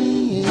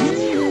trying.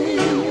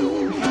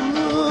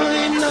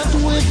 Not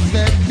with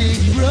that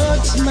big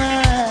broad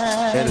smile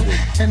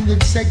and the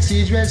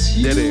sexy dress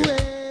you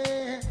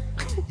wear.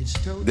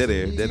 Dead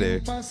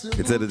air.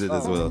 It's edited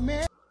as well.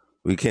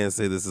 We can't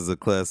say this is a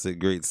classic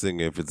great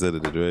singer if it's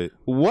edited, right?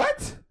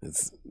 What?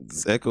 It's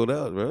echoed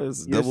out, bro.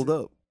 It's doubled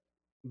up.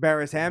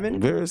 Barris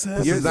Hammond?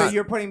 So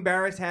you're putting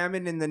Barris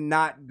Hammond in the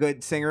not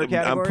good singer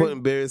category? I'm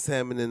putting Barris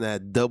Hammond in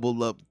that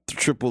double up,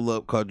 triple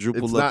up,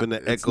 quadruple up in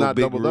the echo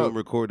big room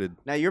recorded.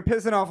 Now you're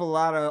pissing off a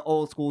lot of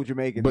old school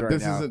Jamaicans but right now.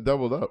 this isn't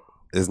doubled up.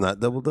 It's not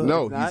doubled up?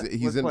 No, Let's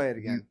play it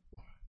again.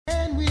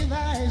 And with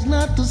eyes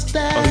not to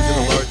stand. Oh, he's in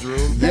a large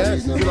room?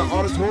 Yes, he's in an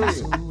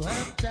auditorium.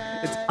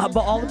 It's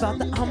all about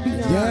the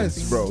ambiance.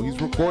 Yes, bro. He's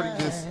recording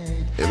this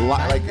in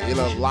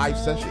a live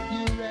session.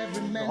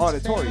 The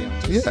auditorium.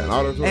 Yeah, an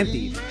auditorium.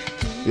 Empty.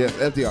 Yeah,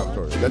 empty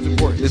auditorium. That's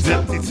important. It's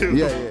empty too.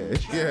 Yeah.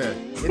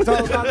 It's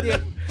all about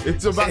the.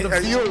 It's about the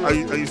feel. Are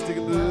you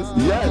sticking to this?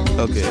 Yes.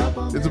 Okay.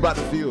 It's about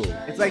the feel.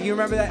 It's like you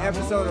remember that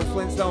episode of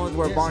Flintstones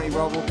where Barney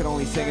Rubble could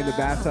only sing in the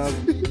bathtub.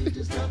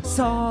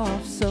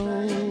 Soft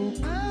soap.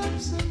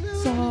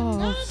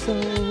 Soft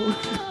soap.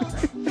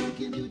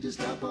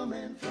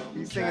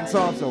 He's singing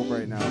soft soap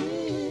right now.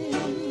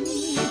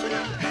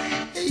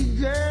 Hey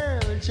girl,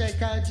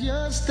 check out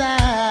your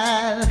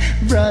style.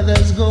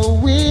 Brothers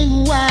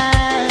going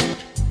wild.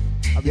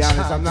 I I'll be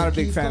honest, I'm not a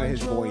big fan of his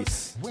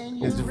voice.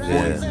 His voice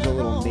is a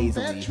little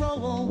nasally.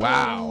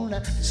 Wow.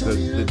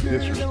 The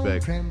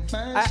disrespect.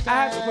 I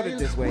have to put it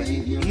this way.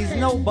 He's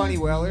no Bunny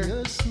Wailer.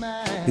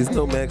 He's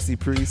no Maxi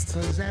Priest.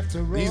 He's no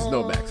Maxi Priest.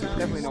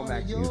 Definitely no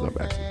Maxi. He's no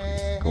Maxi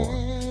Priest. Go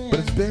on. But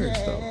it's Barris,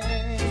 though.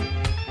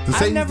 To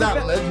say he's not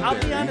legendary.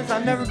 I'll be honest,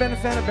 I've never been a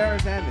fan of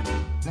Barris Hammond.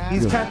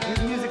 His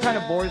music kind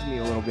of bores me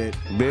a little bit.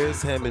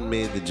 Barris Hammond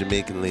made the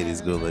Jamaican ladies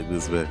go like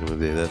this back in the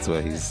day. That's why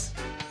he's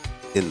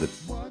in the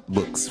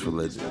books for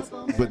legends.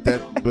 But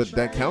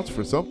that counts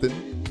for something.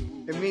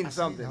 It means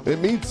something. It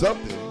means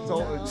something.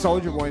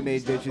 Soulja Boy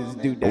made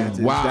bitches do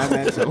dances. Wow. That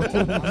meant so.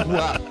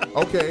 Wow.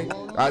 Okay.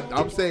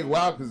 I'm saying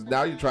wow because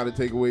now you're trying to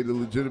take away the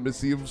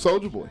legitimacy of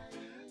Soulja Boy.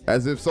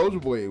 As if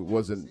Soulja Boy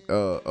wasn't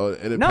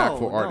an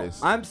impactful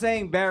artist. I'm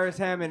saying Barris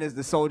Hammond is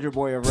the Soulja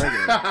Boy of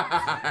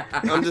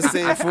reggae. I'm just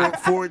saying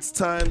for its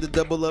time to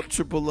double up,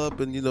 triple up,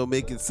 and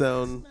make it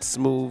sound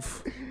smooth.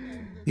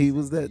 He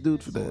was that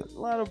dude for that. A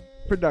lot of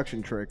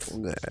production tricks.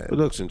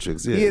 Production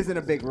tricks, yeah. He is in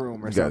a big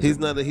room or something. He's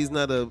not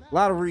a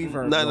lot of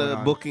reverb. Not a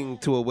booking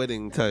to a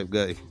wedding type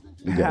guy.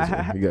 You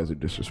guys are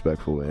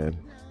disrespectful, man.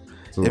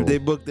 If they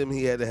booked him,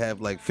 he had to have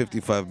like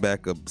 55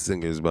 backup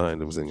singers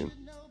behind him singing.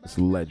 It's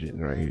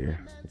legend right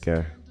here.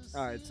 Okay.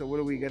 All right. So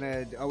what are we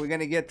gonna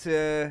get to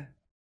the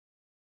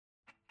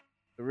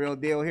real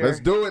deal here? Let's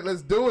do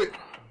it.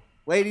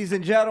 Ladies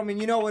and gentlemen,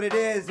 you know what it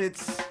is.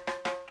 It's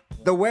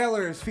the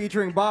Wailers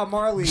featuring Bob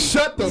Marley.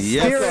 Shut the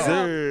fuck up.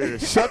 Sir.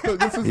 Shut the.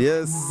 This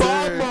is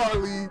Bob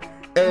Marley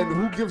and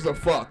Who Gives a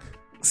Fuck.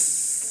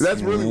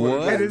 That's really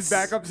what And his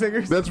backup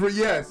singers. That's what.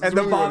 Yes. And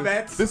the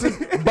Bobettes. This is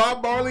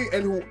Bob Marley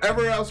and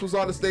whoever else was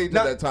on the stage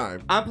at that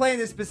time. I'm playing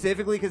this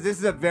specifically because this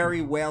is a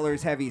very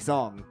Wailers heavy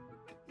song.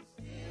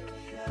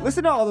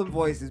 Listen to all them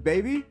voices,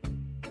 baby.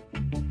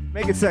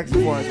 Make it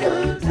sexy for us.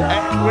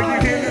 When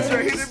you hear this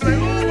right here, they be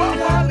like, "Oh, Bob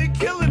Marley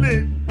killing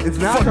it." It's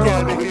not Fuck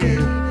out of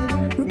here.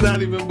 It's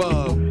not even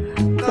Bob.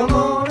 Come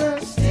on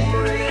and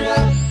steer it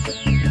up.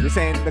 You're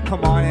saying the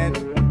come on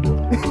in.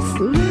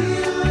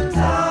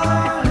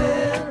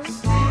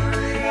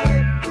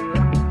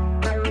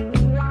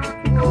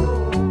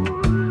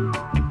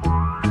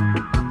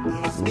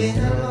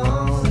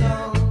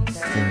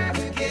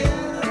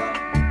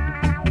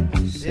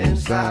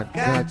 I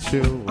got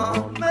you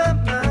on my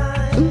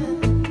mind.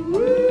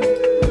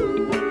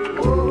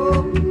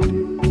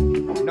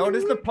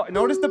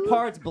 Notice the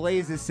parts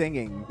Blaze is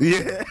singing.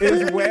 Yeah.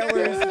 Is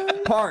Wailers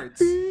parts.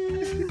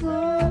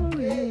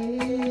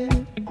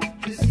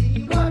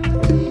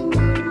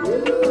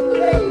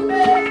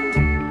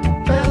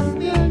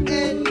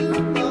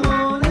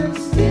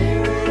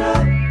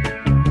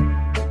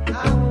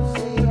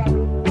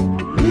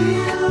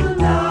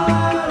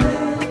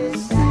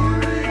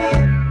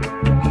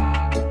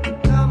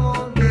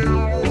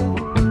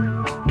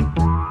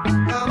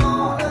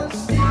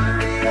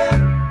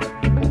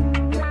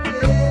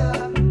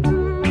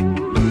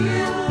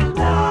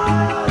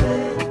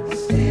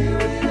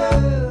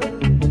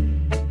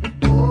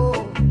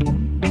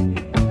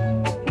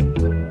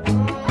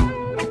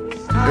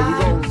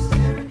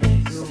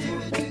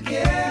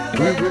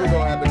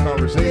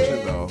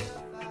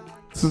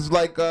 This is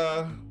like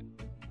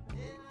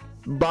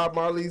Bob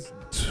Marley's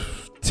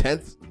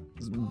 10th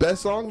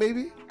best song,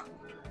 maybe?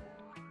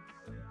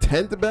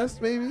 10th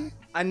best, maybe?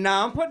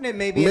 Nah, I'm putting it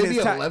maybe in his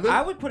 11? top.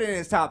 I would put it in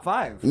his top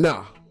 5.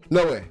 No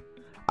way.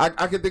 I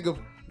can think of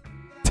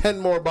 10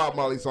 more Bob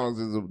Marley songs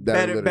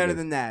better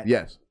than that.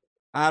 Yes.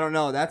 I don't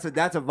know. That's a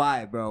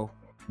vibe, bro.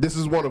 This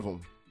is one of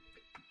them.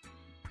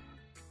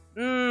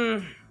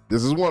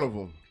 This is one of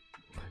them.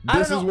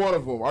 This is one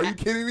of them. Are you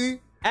kidding me?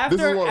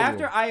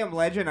 After I Am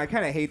Legend, I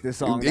kind of hate this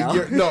song now.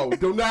 No,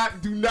 do not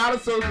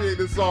associate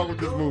this song with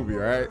this movie,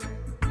 all right?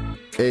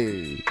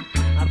 Hey.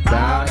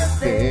 About a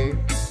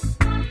thing.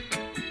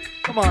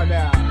 Come on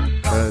now.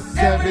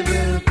 Every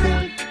little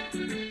thing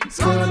is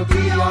gonna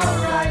be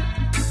alright.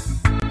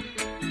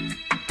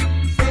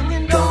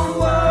 Singing, don't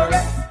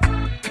worry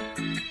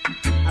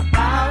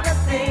about a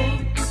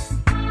thing.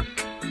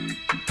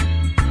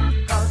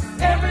 'Cause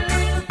every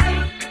little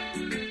thing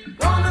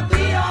gonna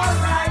be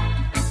alright.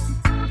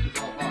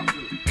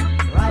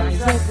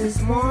 Rise up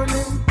this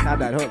morning. Not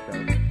that hook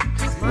though.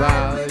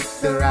 While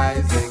it's the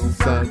rising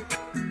sun.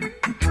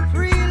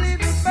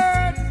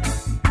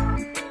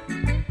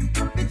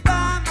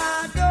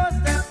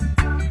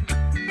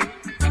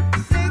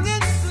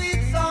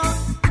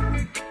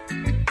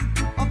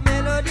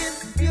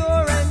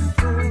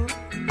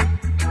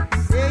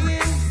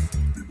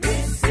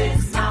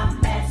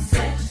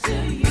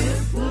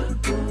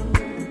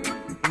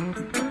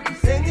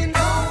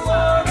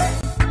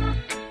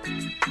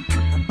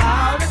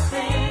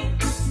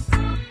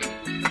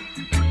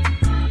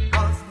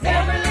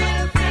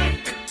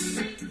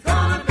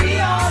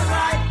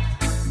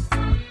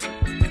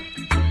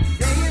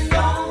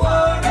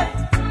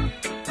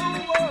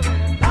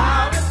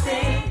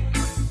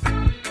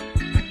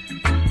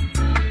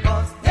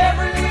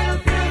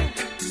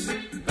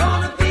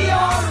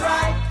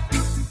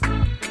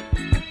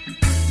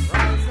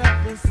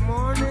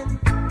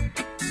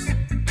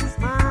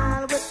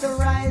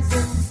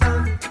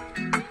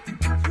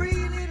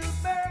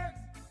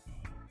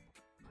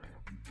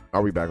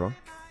 Are we back on?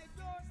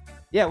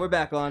 Yeah, we're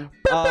back on.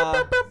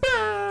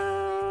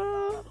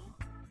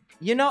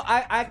 You know,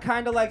 I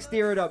kind of like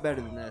Steer It Up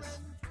better than this.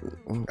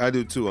 I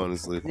do too,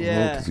 honestly.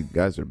 Yeah. Because you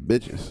guys are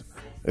bitches.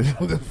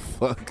 What the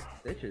fuck?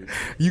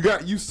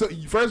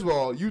 Bitches. First of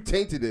all, you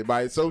tainted it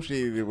by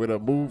associating it with a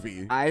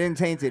movie. I didn't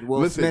taint it.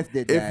 Will Smith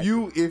did that.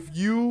 If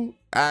you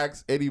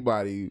ask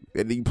anybody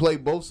and you play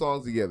both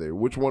songs together,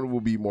 which one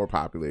will be more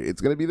popular? It's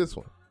gonna be this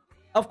one.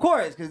 Of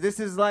course, because this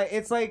is like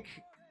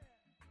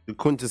the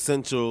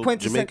quintessential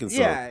Jamaican song.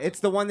 Yeah,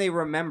 it's the one they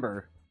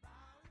remember.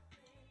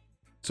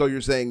 So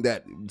you're saying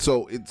that?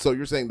 So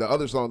you're saying the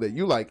other song that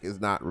you like is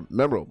not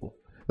memorable?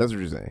 That's what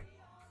you're saying.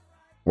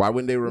 Why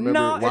wouldn't they remember?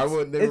 No, why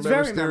wouldn't they remember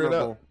very Stir It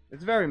memorable. Up?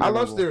 It's very memorable.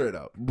 I love Stir It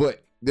Up,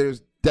 but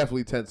there's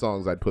definitely 10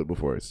 songs I'd put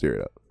before Stir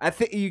It Up. I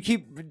think you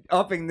keep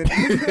upping the.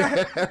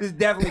 There's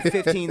definitely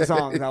 15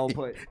 songs I will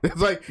put.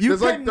 It's like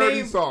there's like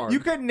 30 songs. You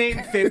couldn't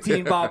name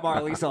 15 Bob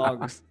Marley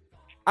songs.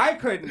 I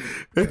couldn't.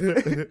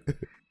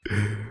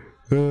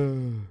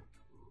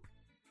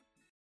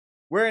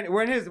 We're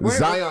in his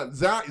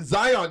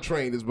Zion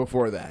Train is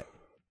before that.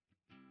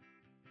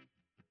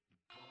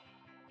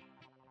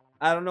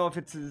 I don't know if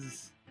it's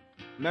as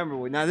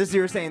memorable. Now this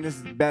you're saying this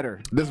is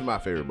better. This is my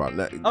favorite Bob.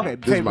 Okay,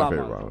 this is my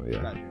favorite Bob.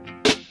 Yeah. Gotcha.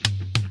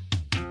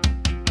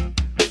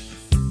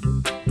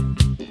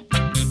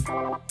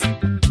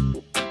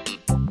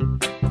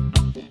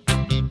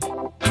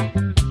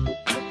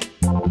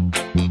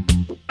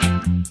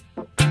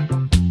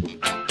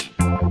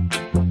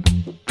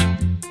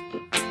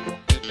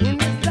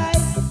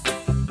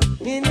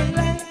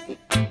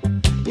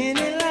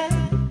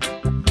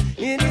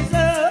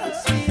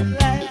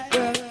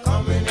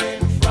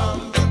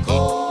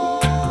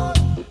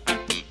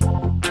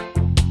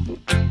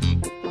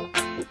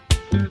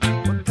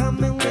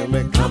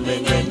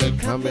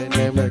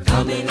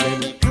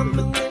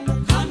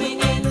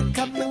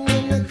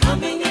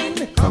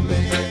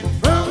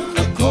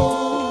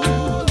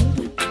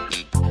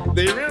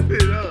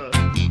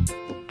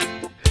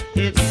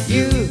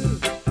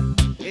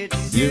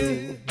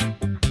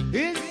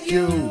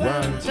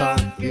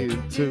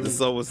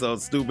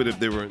 Sound stupid if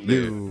they weren't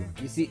there.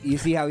 You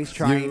see how he's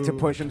trying to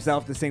push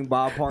himself to sing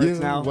Bob parts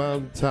now?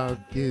 I'm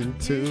talking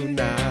to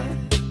now.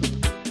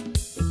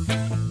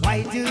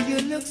 Why do you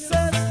look so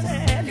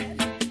sad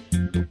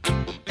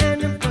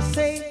and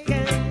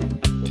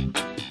forsaken?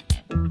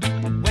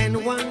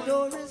 When one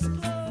door is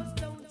closed,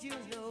 don't you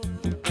know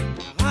the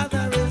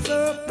other is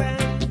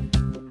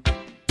open?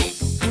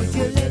 Would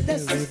you let the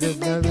sister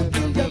make you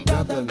feel your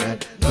brother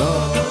mad? No.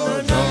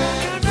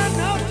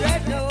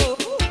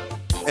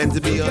 And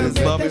to be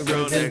honest, Bobby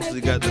Brown actually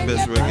got the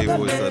best reggae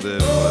voice out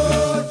of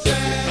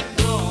everybody.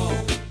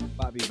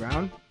 Bobby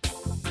Brown?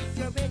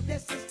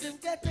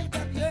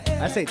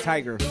 I say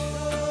Tiger.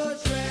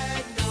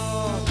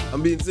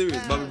 I'm being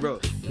serious, Bobby Brown.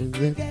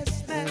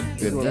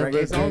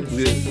 Reggae song?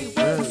 Yeah.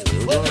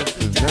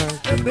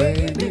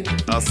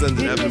 I'll send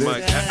it after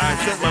my. I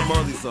sent my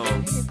Marley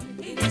song.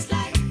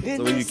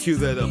 So when you cue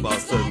that up, I'll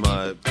send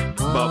my.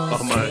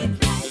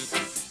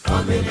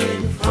 Coming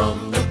in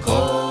from the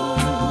cold.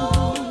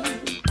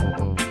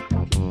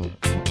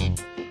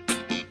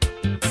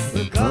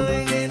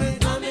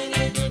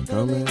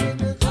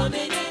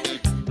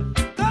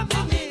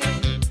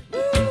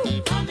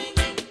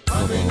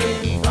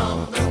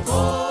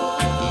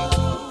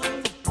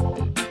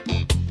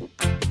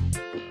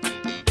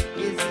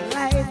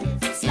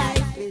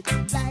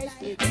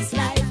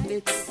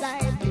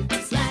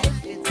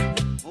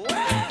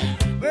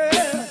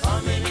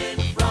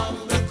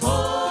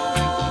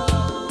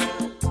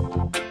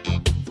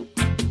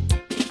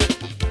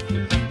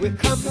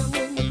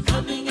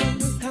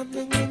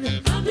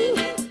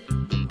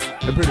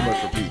 It pretty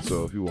much repeats,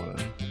 so if you want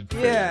to.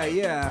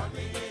 Yeah.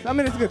 I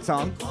mean, it's a good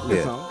song.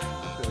 Good song.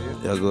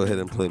 Y'all go ahead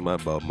and play my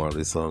Bob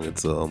Marley song.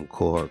 It's a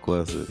cold hard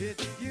classic.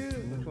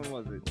 Which one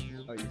was it?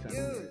 Oh, you sent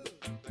it.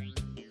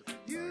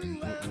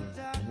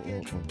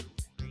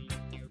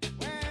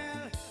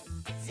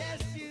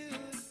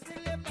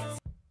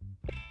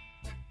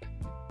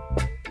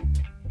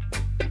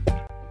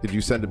 Did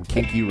you send him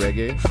kinky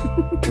reggae?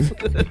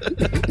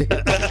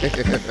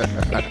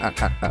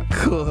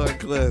 Cold hard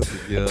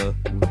classic, y'all.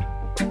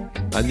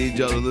 I need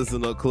y'all to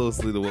listen up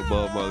closely to what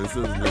Bob Marley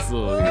says in this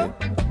song. Yeah.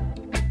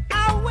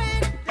 I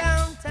went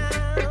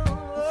downtown.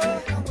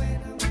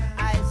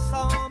 I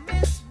saw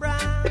Miss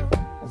Brown.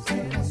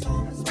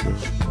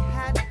 She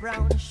had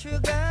brown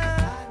sugar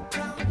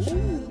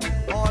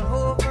all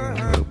over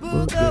her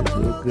booga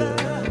booga.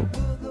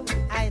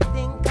 I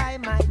think I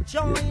might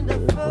join the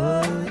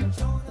fun,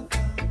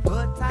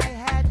 but I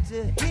had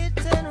to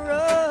hit and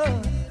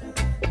run.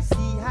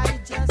 See, I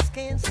just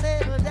can't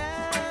settle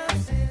down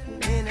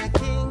in a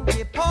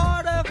kinky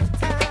part of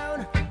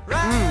town.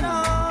 Right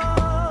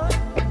on.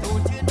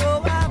 Don't you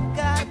know I've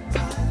got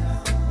to?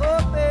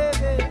 Oh,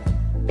 baby.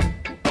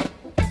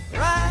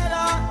 Right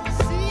on.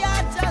 See, I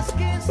just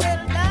can't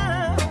settle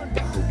down.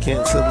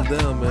 Can't settle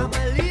down, man. I'm a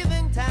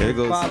leaving town. Here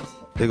goes.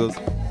 Here goes.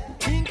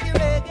 Kinky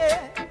reggae,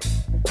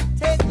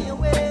 take me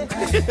away.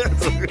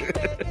 Kinky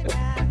reggae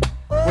now.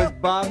 Oh, Was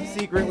Bob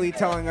secretly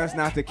telling us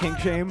not to kink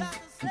shame?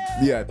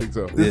 Yeah, I think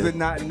so. This is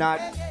not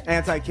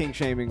anti-kink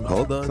shaming.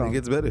 Hold on, it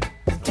gets better.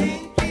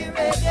 Kinky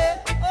reggae,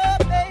 oh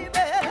baby.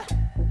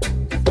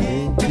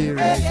 Kinky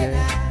reggae.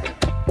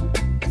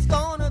 It's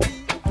gonna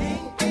be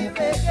kinky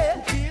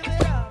reggae. Give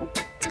it up.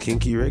 It's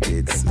kinky reggae.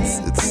 It's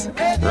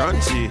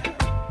raunchy.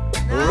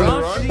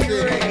 Raunchy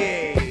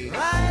reggae.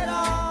 Right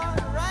on,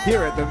 right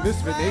Here at the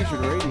Misfit Nation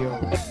Radio.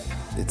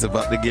 It's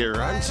about to get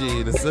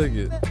raunchy in a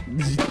second.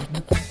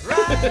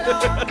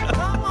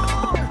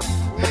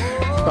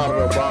 I don't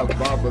know,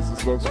 Bob must have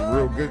smoked some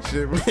real good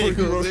shit. Here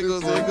goes.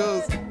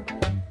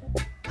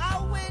 I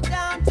went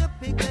down to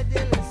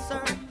Piccadilly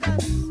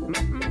Circus.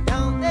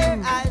 Down there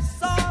I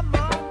saw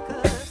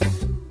Marcus.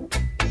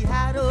 He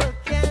had a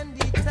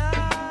candy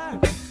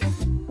tar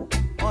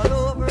all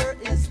over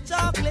his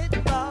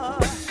chocolate bar.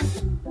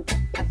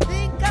 I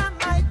think I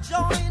might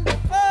join the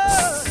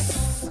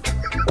first.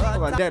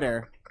 Hold on, dead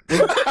air.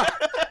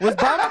 Was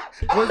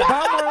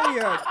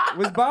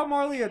Bob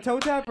Marley a toe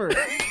tapper?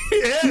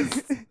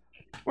 Yes.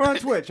 We're on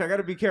Twitch. I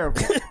gotta be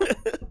careful.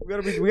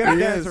 We gotta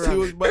dance around. He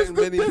was biting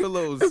many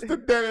pillows. It's the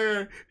dead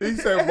air. He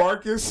said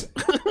Marcus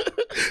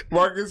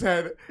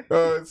had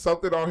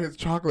something on his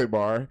chocolate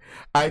bar.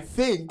 I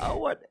think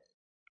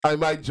I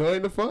might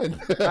join the fun.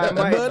 I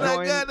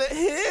gotta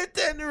hit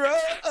and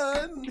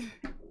run.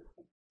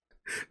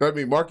 I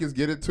mean, Marcus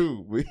get it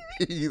too.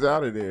 He's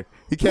out of there.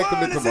 He can't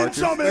commit to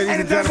Marcus. Ladies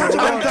and gentlemen,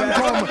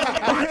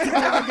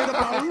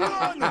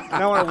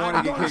 now I want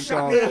to get kicked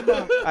off.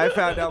 I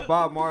found out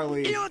Bob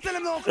Marley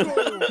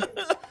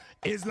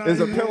is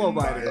a pillow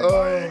biter.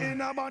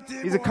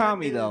 He's a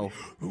commie, though.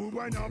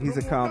 He's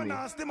a commie.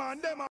 All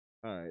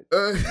right.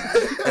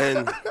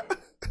 And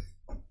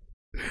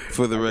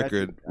for the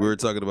record, we were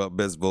talking about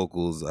best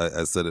vocals.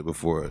 I said it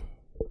before.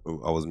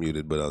 I was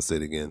muted, but I'll say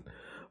it again.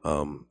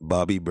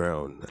 Bobby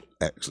Brown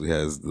actually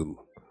has the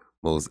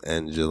most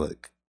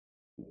angelic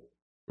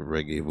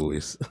reggae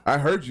voice. I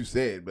heard you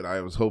say it, but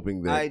I was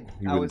hoping that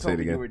you wouldn't say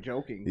it again. You were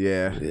joking.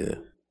 Yeah.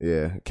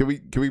 Can we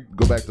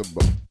go back to?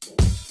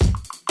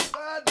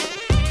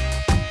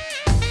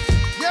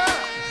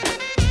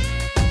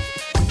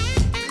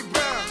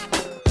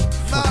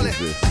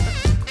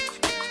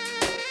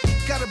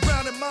 Got a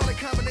Brown and Marley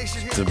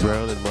combination here. It's a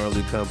Brown and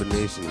Marley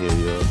combination here,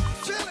 yo.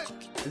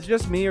 It's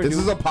just me, or this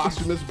is a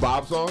posthumous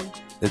Bob song.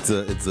 It's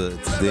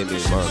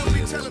Damian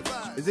Marley.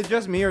 Is it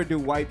just me, or do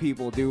white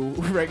people do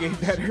reggae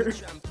better?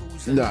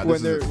 Nah,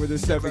 when they're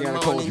stepping out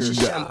of culture.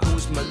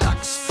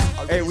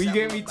 Hey, well, you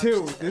gave me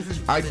two.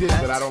 I did,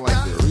 but I don't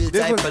like this.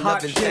 This was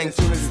hot shit as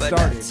soon as it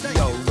started.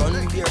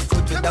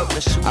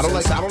 I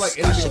don't like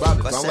anything about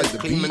this. I don't like the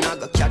beat.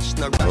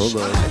 Hold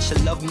on.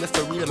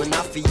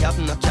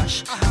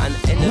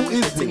 Who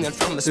is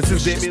this? This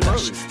is Damian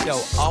Marley. Yo,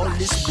 all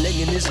this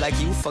blinging is like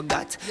you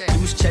forgot.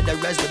 Use cheddar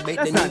as the bait,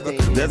 then you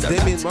That's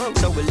Damian Marley.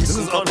 So we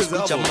listen on to his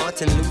speech of album.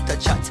 Martin Luther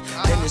chat.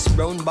 Dennis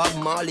Brown, Bob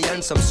Marley,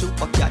 and some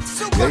super cat.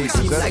 Girl,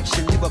 seem like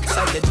she live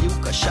upside the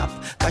Duke shop.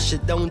 Cause she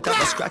don't have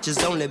a scratch,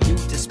 it's only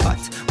beauty spot.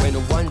 When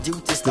one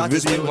duty starts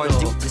is when one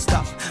duty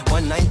stop.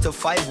 1 9 to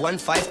 5, 1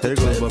 5 to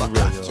 12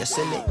 o'clock. You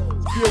see me?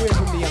 Get away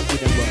from me, I'm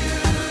getting buddy.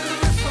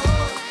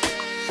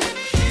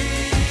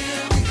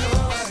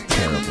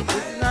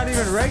 It's not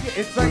even reggae.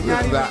 It's like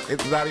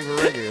It's not even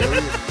reggae.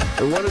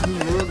 And what is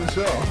this ruin the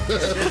show?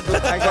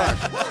 I got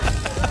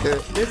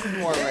this is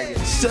more reggae.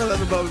 Shout out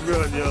to Bobby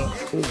Brown, yo.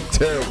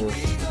 Terrible.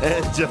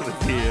 Angelic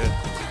here.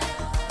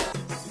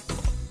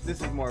 This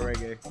is more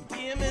reggae.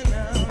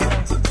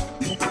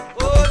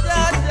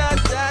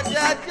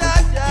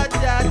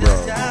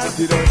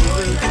 You know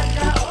what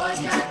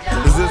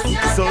Is this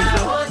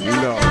Soulja?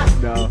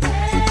 No.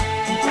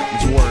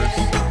 It's worse.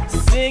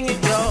 Sing it,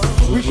 yo.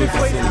 We should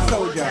play some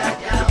Soulja.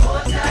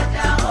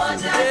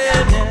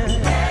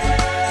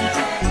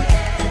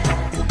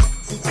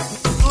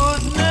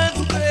 Goodness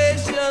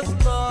gracious,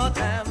 Lord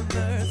have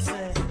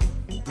mercy.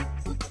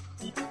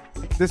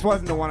 This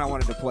wasn't the one I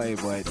wanted to play,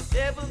 but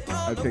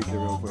I picked it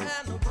real quick.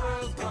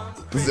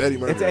 This is Eddie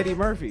Murphy. It's Eddie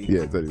Murphy.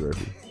 Yeah, it's Eddie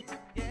Murphy.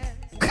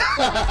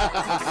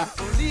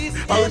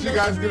 I wish you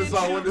guys could have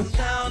saw what this.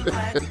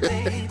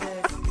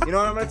 You know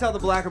what? I'm gonna tell the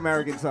Black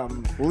American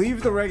something.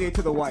 Leave the reggae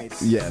to the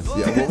whites. Yes,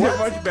 yeah. They're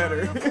much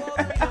better.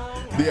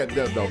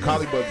 No,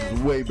 Collie Bugs is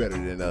way better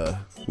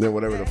than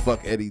whatever the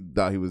fuck Eddie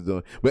thought he was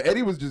doing. But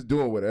Eddie was just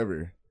doing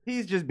whatever.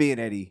 He's just being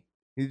Eddie.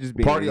 He's just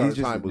being Party Eddie. All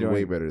the Time was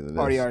way better than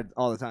Party this.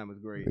 All the Time was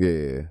great.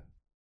 Yeah.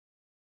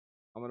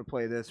 I'm gonna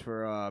play this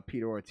for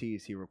Peter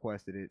Ortiz. He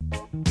requested it.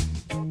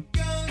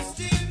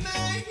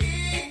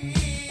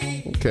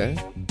 Okay.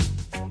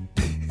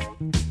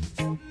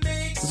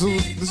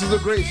 This is a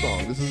great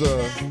song. This is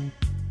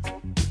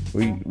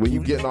when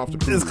you getting off the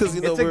cruise. It's because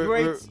you know we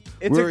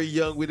were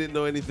young. We didn't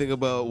know anything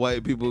about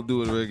white people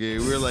doing reggae.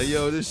 We were like,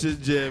 yo, this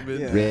shit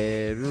jamming.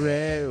 Yeah.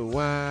 Red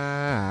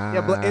wine.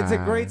 Yeah, but it's a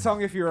great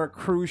song if you're a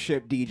cruise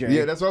ship DJ.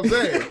 Yeah, that's what I'm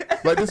saying.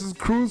 Like, this is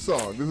cruise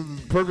song. This is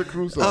perfect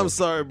cruise song. I'm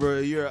sorry, bro.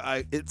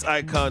 It's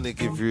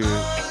iconic if you're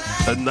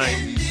a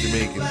 90s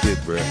Jamaican kid,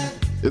 bro.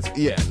 It's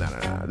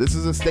no. This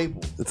is a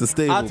staple. It's a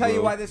staple. I'll tell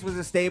you why this was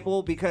a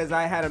staple, because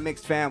I had a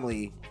mixed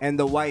family and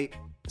the white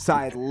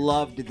side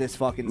loved this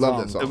fucking song.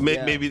 Love that song.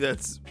 Maybe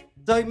that's.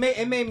 So it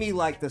made me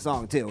like the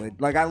song too.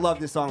 I love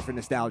this song for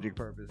nostalgic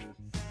purposes.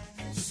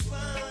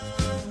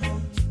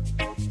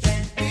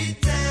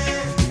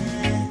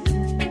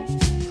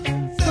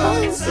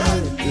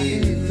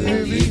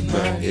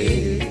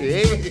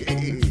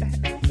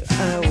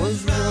 I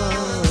was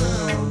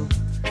wrong,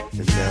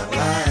 and now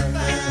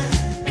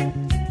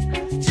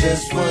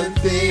just one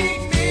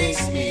thing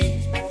makes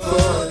me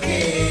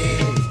forget.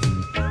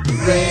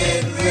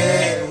 Red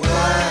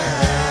wine.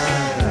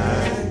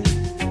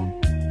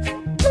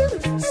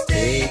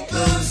 Stay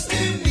close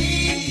to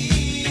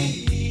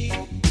me.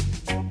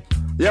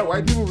 Yeah,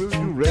 white people really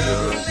do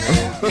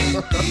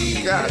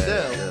reggae. God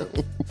damn.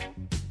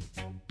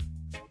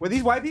 Were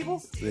these white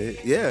people?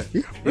 Yeah.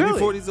 Really?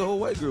 UB40's a whole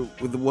white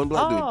group with the one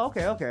black dude. Oh,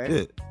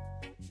 okay.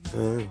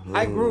 Yeah.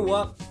 I grew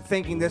up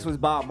thinking this was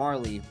Bob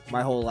Marley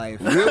my whole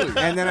life. Really?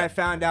 And then I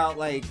found out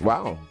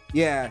wow.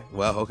 Yeah.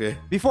 Wow, okay.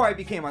 Before I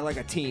became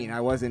a teen,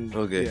 I wasn't.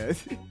 Okay. Yeah.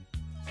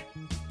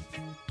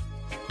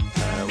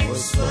 I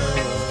was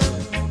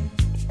fun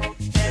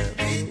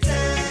every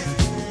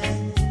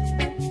time.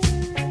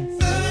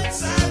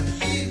 Thoughts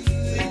of you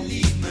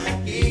leave my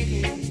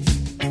head.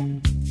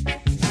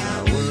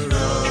 I was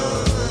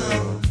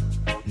wrong.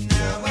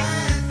 Now I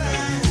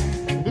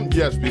find.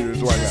 Yes, Peter,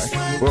 it's a white guy.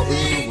 Well, this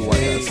is a white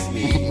guy.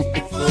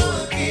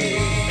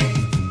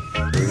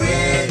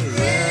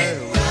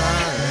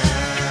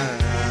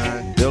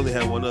 They only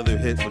had one other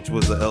hit, which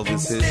was the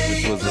Elvis hit,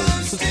 which was a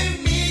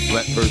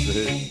black person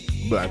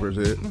hit. Black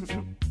person hit.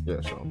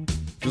 Yeah, so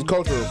just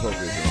cultural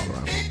appropriation all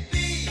around.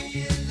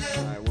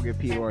 All right, we'll give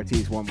Peter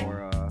Ortiz one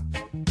more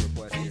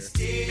request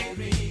here.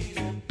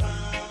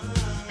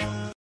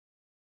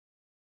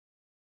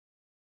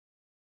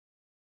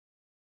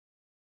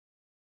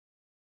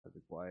 That's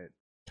quiet.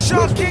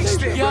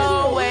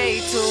 You're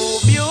way too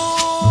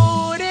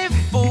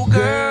beautiful,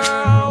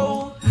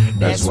 girl.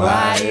 That's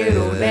why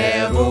it'll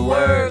never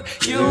work.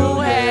 You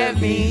have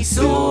me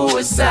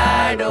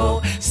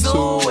suicidal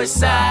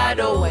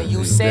when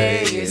you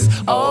say it's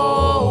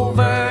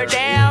over.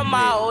 Damn,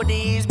 all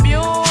these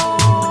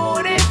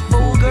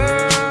beautiful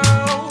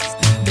girls,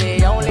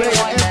 they only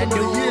wanna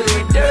do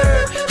it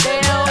dirt.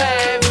 They'll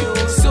have you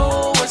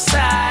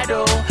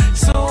suicidal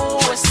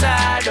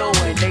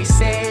when they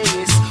say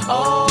it's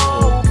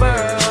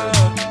over.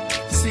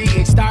 See,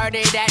 it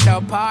started at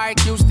the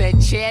park, used to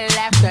chill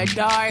after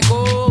dark.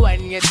 Ooh,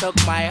 when you took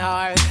my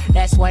heart,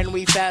 that's when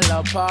we fell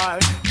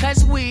apart.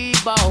 Cause we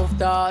both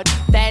thought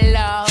that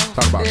love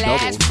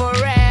lasts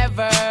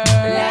forever.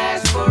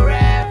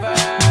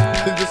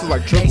 This is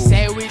like triple. They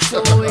say we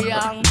too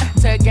young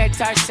to get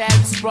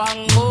ourselves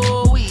sprung.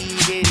 Ooh, we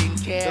didn't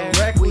care.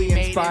 Directly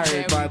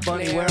inspired by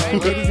Bunny Wailer.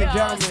 Ladies and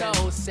gentlemen.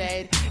 Also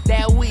said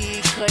that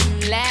we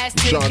couldn't last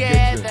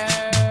together.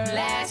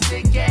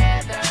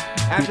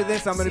 After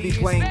this, I'm going to be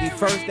playing the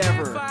first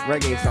ever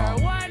reggae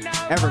song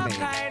ever made.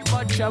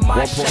 One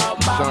point,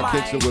 Sean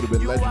Kingston would have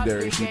been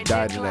legendary if he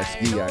died in that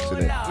ski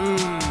accident.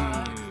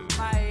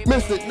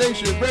 Misfit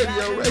Nation,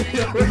 radio.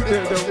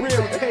 The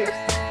real tape.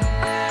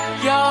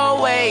 You're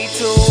way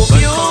too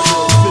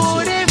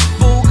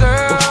beautiful,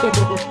 girl.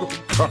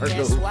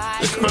 Cardinal.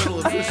 The Cardinal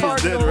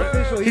official's dead,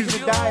 right? He's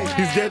died.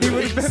 He's dead. He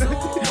would have been.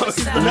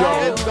 He's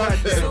not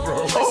dead,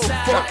 bro. Oh,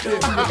 fuck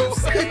it.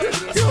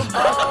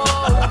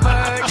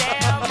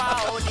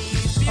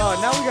 Oh,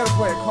 now we gotta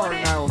play a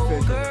Cardinal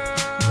official.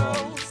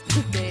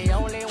 They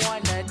only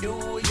wanna do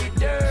you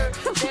dirt.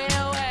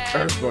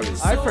 That's funny.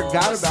 I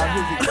forgot about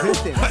his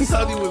existence. I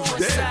thought he was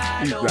dead.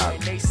 He's not.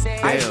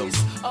 Damn.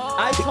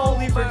 I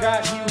totally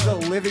forgot he was a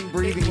living,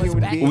 breathing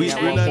human being. We're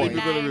at one not point.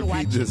 even going to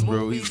repeat this,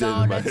 bro. He's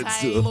dead in my head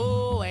still.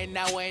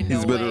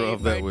 He's better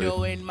off that way. I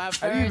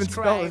didn't even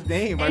spell his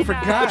name. I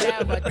forgot.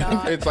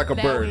 It's like a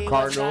bird,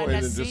 Cardinal,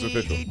 and then just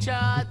official.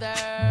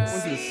 What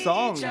was his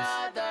songs?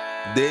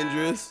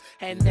 Dangerous.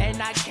 And then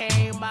I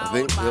came out, I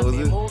think that was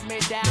it. moved me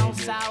down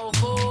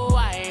south. Ooh,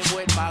 I ain't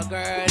with my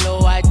girl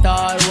who I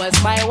thought was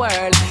my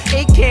world.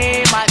 It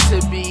came out to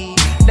be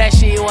that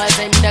she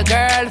wasn't the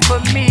girl for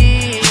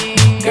me.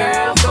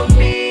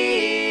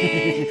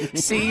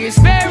 See, it's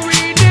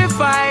very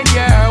defined.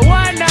 You're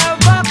one of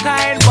a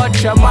kind,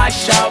 but you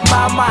mash up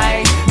my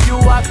mind. You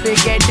have to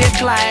get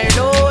declined.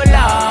 Oh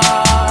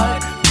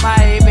Lord,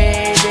 my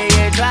baby,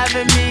 you're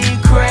driving me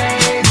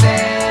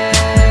crazy.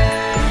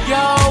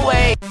 Your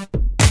way.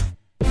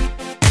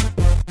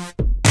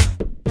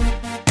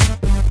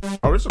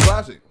 Oh, it's a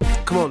classic.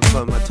 Come on,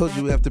 fam. I told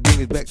you we have to bring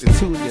it back to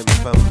tuning,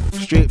 fam.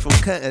 Straight from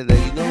Canada,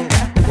 you know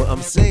what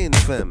I'm saying,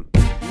 fam.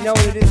 You know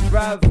what it is,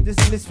 bruv. This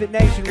is Misfit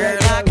Nation. Girl,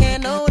 I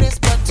can't notice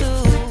but to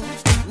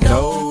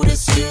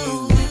notice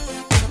you,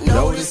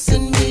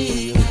 noticing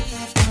me.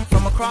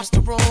 From across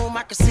the room,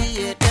 I can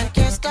see it and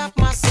can't stop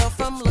myself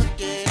from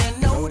looking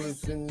and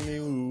noticing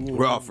you.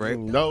 We're off, right?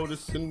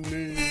 Noticing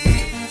me.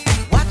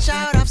 Watch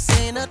out, I've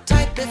seen a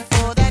type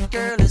before. That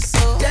girl is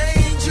so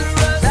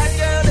dangerous. That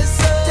girl is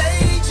so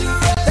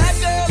dangerous. That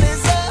girl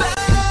is a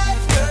bad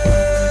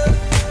girl.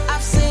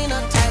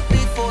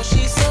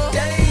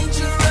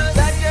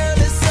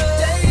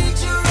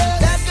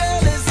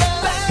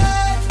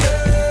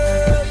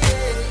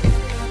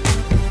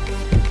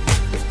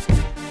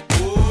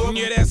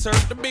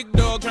 big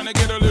dog trying to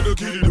get a little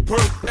kitty to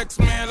perk.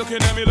 X-Man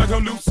looking at me like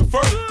I'm Lucifer,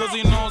 cause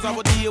he knows I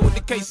would deal with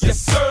the case, yes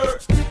sir.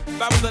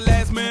 If I was the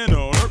last man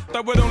on earth,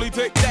 I would only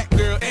take that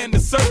girl and the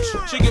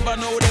search. She give out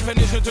no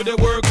definition to the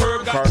word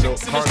curve. Got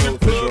chicks in the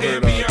strip club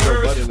and being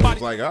heard.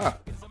 Was like, I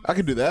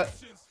can do that.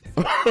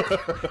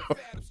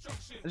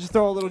 Just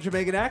throw a little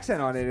Jamaican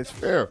accent on it. It's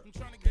fair.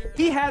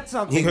 He had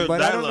something,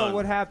 but I don't know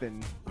what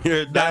happened.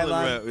 You're a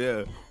dialogue rap,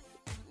 yeah.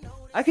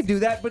 I could do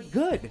that, but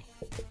good.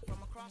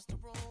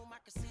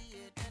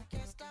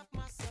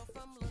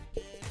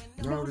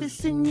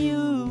 Noticing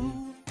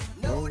you.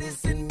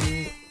 Noticing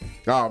me.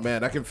 Oh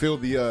man, I can feel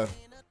the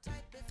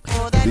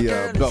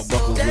belt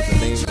buckles with the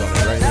names on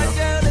it right now.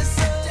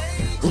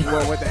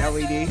 What, with the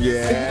LED?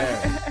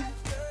 Yeah.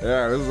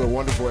 Yeah, this is a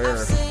wonderful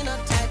era.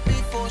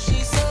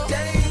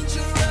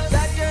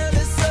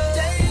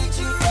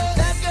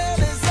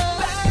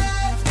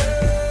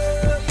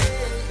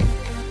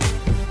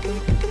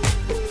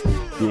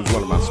 It was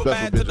one of my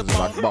special bitches.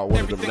 I bought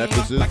one of them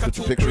necklaces with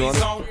your picture on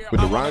it,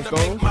 with the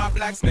rhinestones.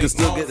 You can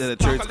still get that at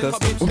Church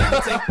Customs.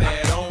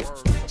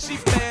 She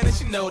bad and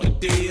she know the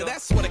deal.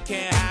 That's what I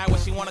can't hide. What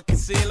she wanna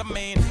conceal. I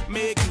mean,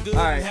 making good.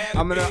 All right,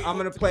 I'm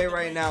gonna play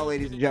right now,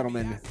 ladies and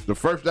gentlemen. The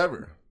first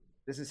ever.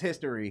 This is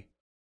history.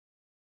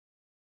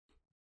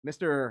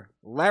 Mr.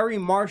 Larry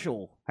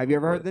Marshall. Have you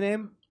ever heard the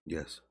name?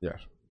 Yes. Yes.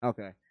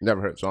 Okay.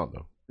 Never heard the song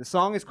though. The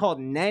song is called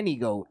Nanny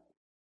Goat.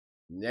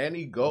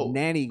 Nanny Goat.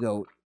 Nanny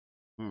Goat.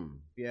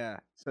 Yeah.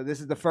 So this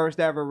is the first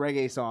ever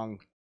reggae song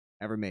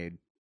ever made.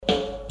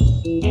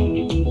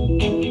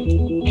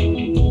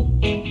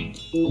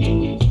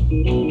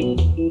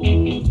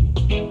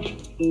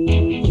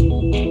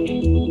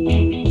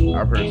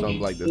 I've heard something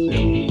like this, yeah.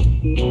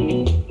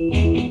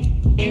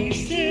 You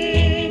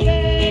say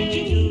that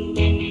you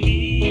don't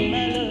need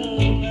my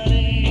love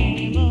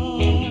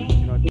anymore.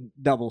 You know,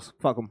 doubles.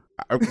 Fuck them.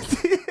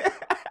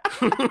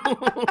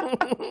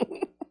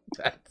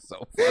 That's so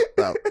fucked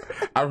up.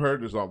 I've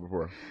heard this song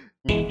before.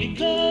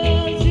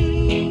 Because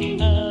you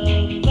are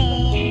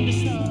found the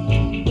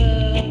song.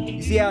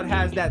 You see how it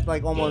has that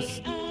like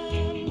almost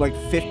like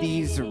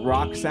 50s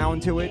rock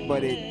sound to it,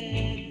 but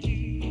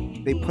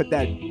they put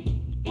that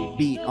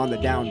beat on the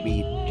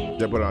downbeat.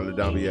 They put it on the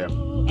downbeat, yeah.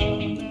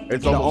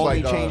 It's the almost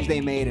only like change they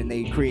made, and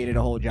they created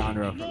a whole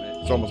genre from it.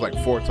 It's almost like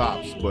Four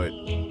Tops, but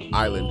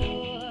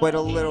island. But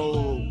a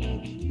little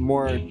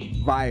more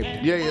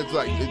vibed. Yeah, it's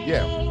like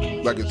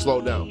like it's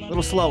slowed down. A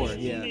little slower,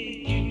 yeah.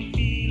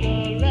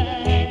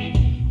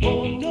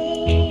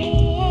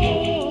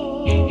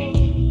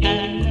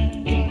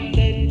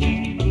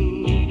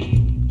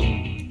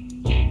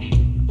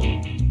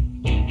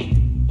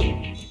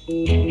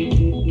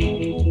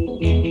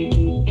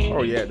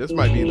 Oh yeah, this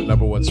might be the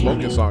 #1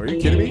 smoking song. Are you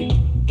kidding me?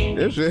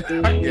 This shit, I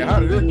can get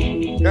out of this.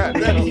 God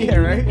damn. Yeah,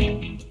 right?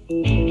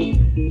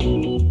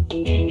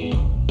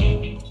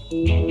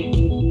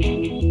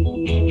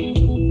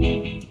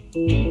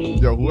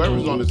 Yo,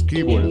 whoever's on this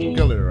keyboard is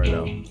killing it right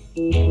now.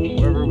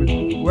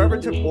 Whoever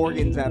took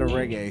organs out of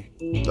reggae.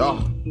 Oh,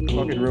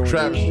 fucking ruined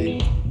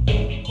travesty.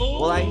 It.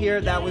 Well, I hear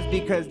that was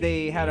because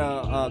they had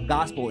a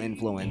gospel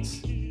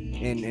influence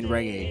in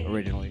reggae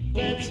originally.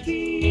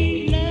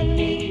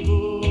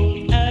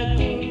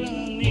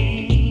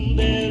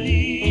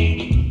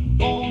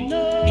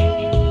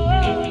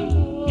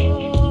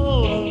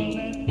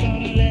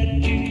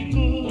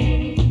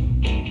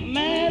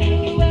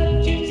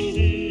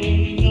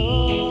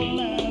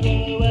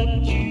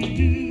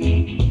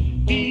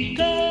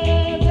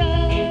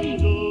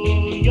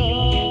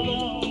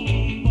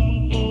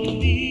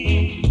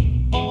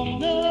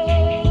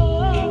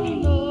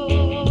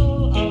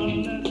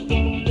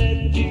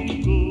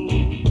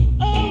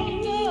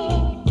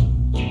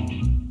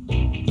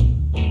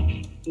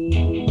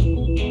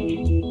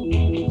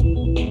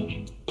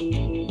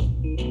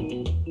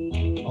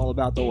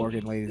 About the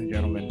organ, ladies and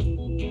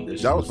gentlemen.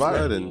 That was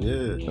fire.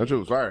 Yeah, that shit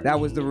was fire. That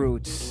was the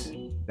roots.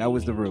 That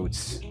was the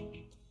roots.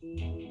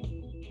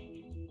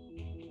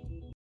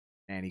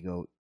 Nanny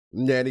Goat.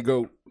 Nanny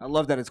Goat. I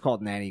love that it's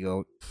called Nanny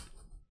Goat.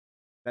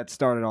 That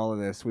started all of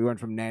this. We went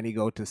from Nanny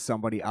Goat to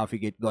somebody off you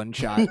get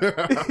gunshot.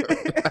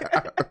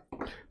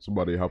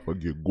 Somebody have to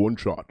get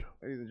gunshot.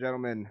 Ladies and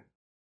gentlemen,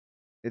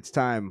 it's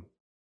time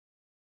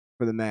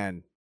for the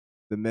man,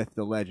 the myth,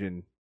 the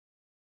legend,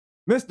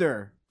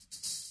 Mr.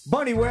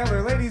 Bunny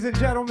Wailer, ladies and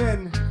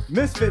gentlemen,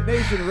 Misfit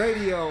Nation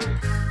Radio.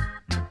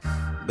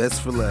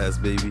 Best for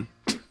last, baby.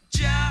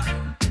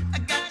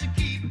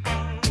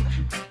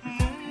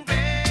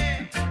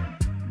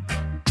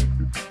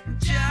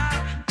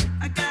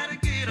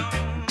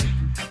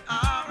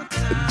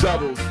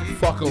 Double,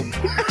 fuck them.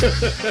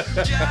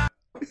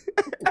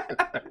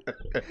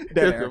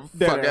 Dead air. Get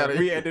the fuck out of here.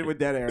 We ended with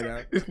dead air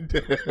now.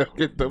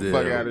 Get the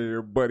fuck out of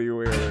here, Bunny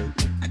Wailer.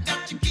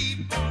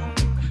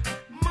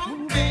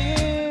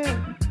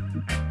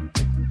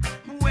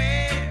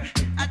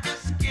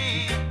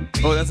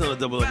 Oh, that's not a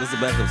double. That's the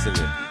backup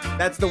singer.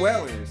 That's the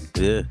Wailers.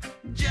 Yeah.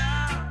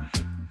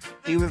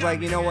 He was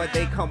like, you know what?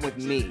 They come with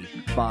me,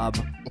 Bob.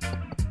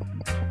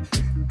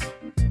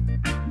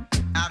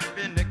 I've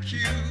been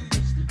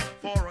accused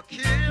for a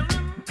kill.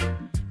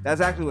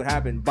 That's actually what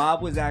happened.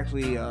 Bob was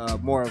actually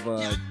more of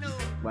a,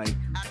 like,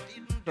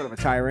 sort of a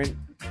tyrant.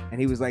 And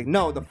he was like,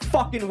 no, the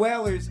fucking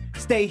Wailers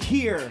stay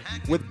here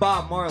with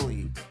Bob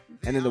Marley.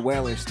 And then the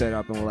Wailers stood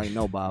up and were like,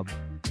 no, Bob,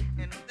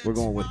 we're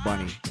going with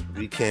Bunny.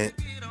 We can't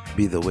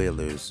be the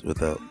Wailers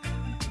without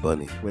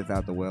Bunny.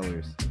 Without the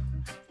Wailers.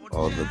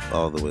 All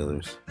the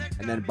Wailers.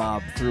 And then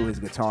Bob threw his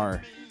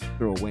guitar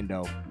through a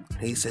window.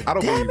 He said, I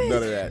don't damn believe it.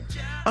 none of that.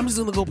 I'm just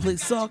going to go play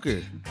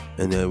soccer.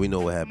 And then we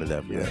know what happened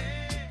after that.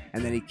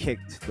 And then he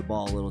kicked the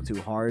ball a little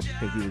too hard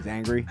because he was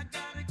angry.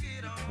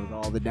 It was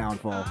all the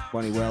downfall.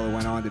 Bunny Wailer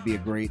went on to be a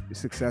great,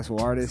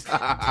 successful artist.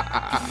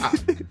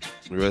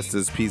 Rest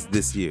his peace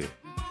this year.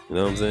 You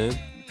know what I'm saying?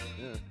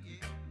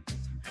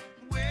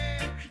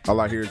 All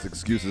I hear is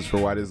excuses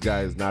for why this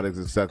guy is not as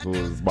successful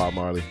as Bob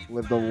Marley.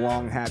 Lived a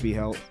long, happy,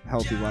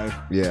 healthy life.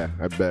 Yeah,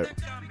 I bet.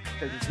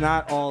 Because it's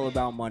not all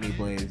about money,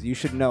 Blaze. You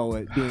should know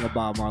it, being a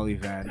Bob Marley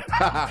fan.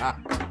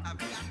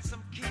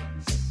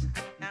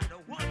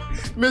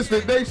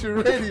 Misfit Nation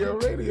Radio.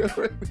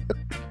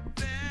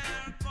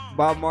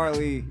 Bob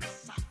Marley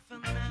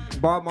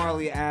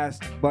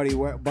asked Bunny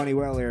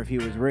Wailer if he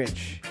was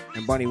rich,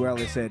 and Bunny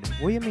Wailer said,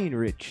 "What do you mean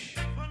rich?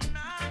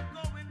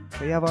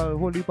 You have a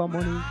whole heap of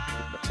money."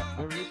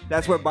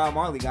 That's where Bob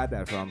Marley got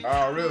that from.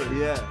 Oh, really?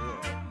 Yeah.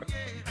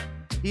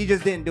 He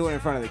just didn't do it in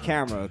front of the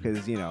camera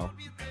because, you know,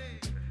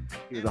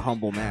 he was a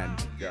humble man.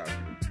 Yeah.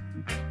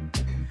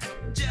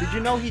 Did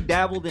you know he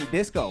dabbled in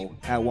disco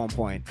at one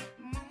point?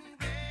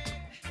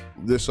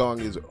 This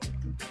song is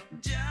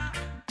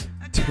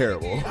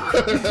terrible.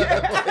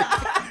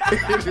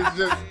 It is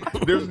just,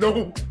 there's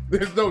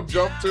no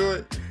jump to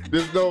it.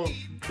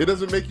 It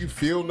doesn't make you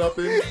feel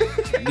nothing.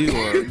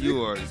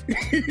 You are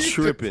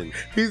tripping.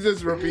 He's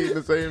just repeating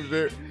the same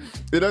shit.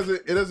 It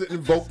doesn't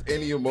invoke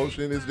any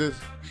emotion. It's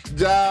just,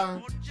 Ja,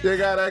 you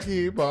gotta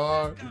keep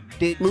on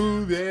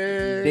moving.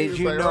 Did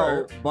you like,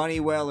 know right.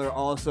 Bunny Wailer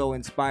also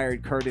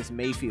inspired Curtis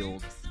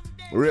Mayfield?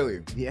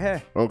 Really?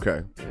 Yeah.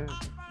 Okay. Yeah.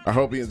 I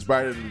hope he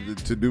inspired him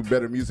to do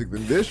better music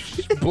than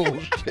this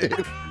bullshit.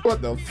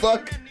 What the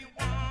fuck?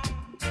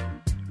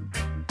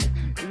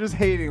 You're just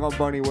hating on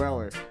Bunny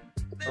Wailer.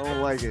 I don't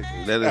like it.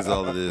 That is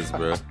all it is,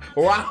 bro.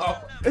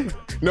 Wow.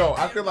 No,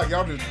 I feel like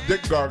y'all just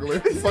dick gargling.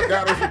 Fuck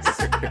out of here.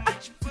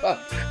 Fuck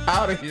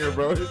out of here,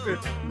 bro.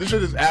 This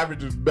shit is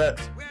average at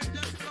best.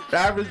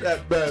 Average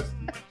at best.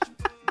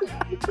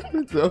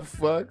 The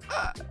fuck?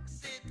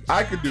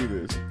 I could do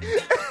this.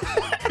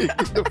 Get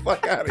the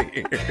fuck out of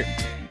here.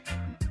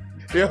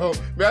 Yo,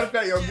 matter of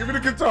fact, give me the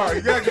guitar.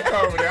 You got a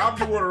guitar over there. I'm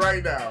doing it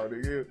right now,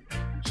 nigga.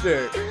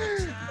 Shit.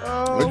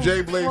 Oh,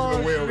 Jay Blaze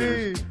and the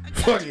Wailers.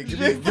 Fuck it.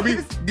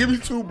 Give me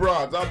two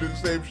broads. I'll do the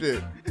same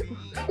shit.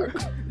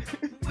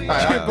 All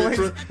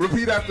right,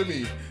 repeat after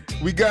me.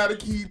 We gotta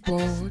keep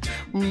on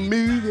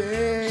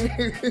moving.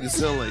 You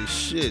sound like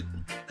shit.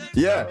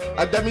 Yeah,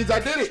 that means I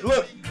did it.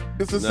 Look,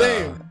 it's the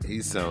same.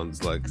 He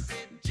sounds like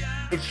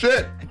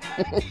shit.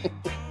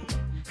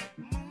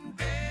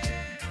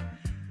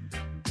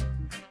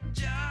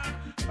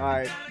 All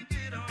right.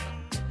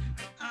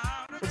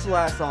 What's the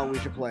last song we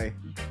should play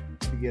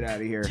to get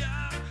out of here?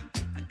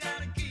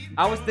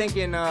 I was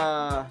thinking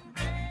little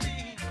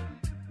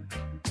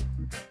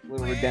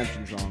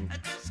redemption song.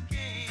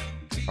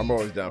 I'm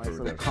always down for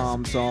Little redemption.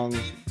 calm song.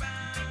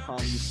 Calm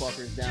you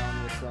fuckers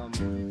down with some.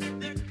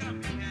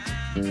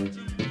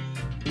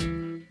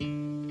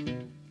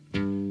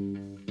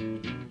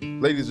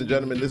 Ladies and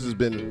gentlemen, this has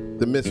been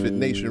the Misfit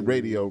Nation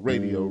Radio.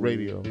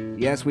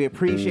 Yes, we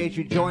appreciate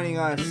you joining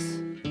us.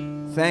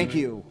 Thank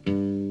you.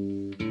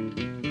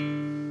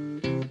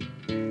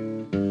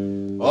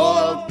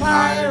 All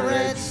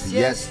pirates,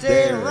 yes,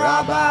 they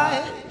rob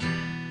I,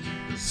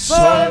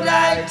 sold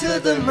I to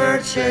the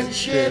merchant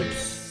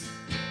ships.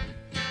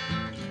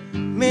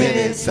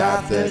 Minutes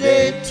after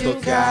they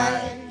took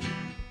I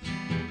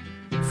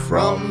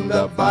from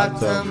the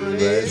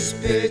bottomless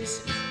pit,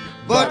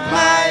 but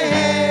my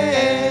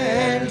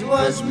hand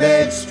was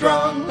made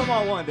strong. Come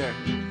on, Wonder.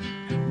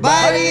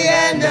 By the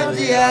hand of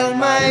the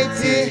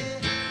Almighty,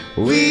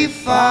 we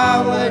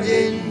forward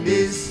in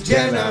this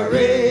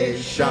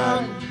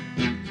generation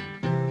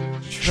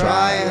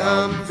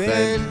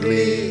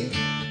triumphantly.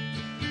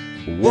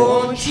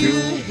 Won't you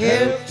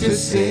help to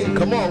sing?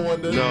 Come on,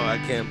 Wonder. No, I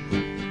can't.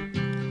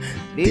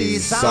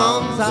 These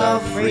songs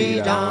of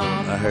freedom.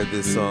 I heard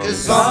this song.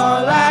 Is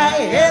all I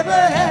ever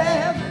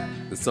have.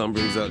 This song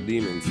brings out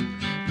demons.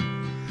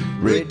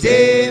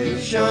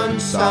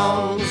 Redemption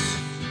songs.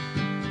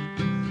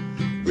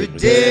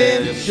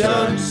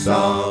 Redemption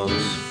songs.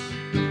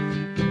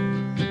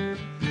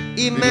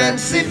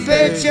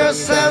 Emancipate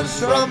yourselves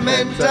from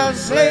mental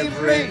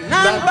slavery.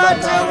 None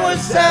but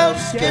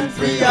ourselves can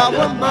free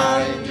our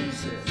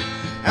minds.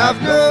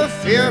 Have no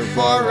fear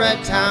for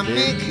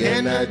atomic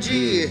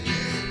energy,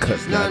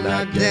 'cause none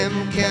of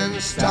them can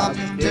stop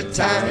the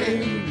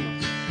time.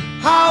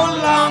 How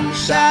long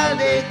shall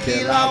they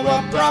kill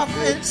our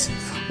prophets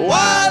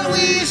while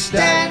we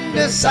stand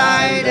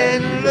aside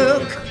and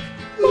look?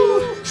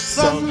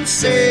 Some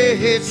say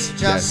it's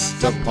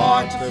just a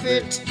part of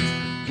it.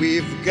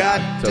 We've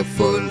got to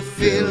fulfill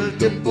fulfill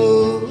the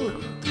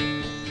book.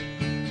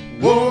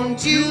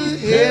 Won't you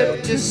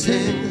help to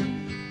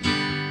sing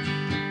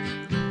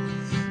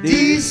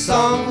these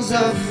songs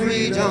of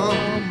freedom?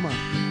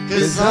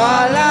 'Cause all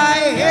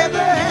I ever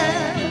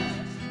had,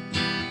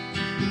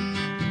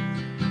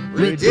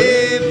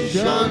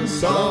 redemption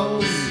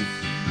songs,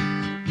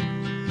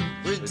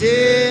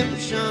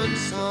 redemption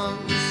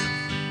songs,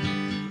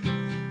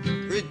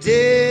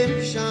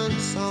 redemption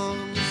songs.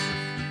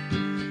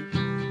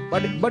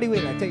 Buddy,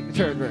 wait, I take the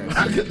turn verse.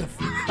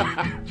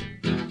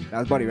 That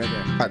was Buddy right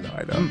there. I know.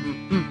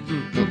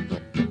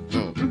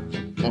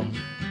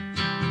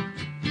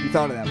 You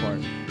thought of that part.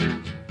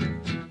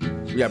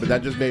 Yeah, but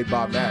that just made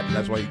Bob mad.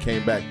 That's why he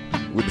came back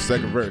with the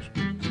second verse.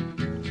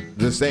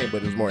 The same,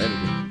 but there's more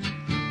energy.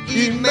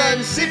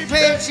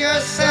 Emancipate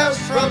yourselves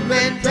from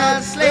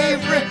mental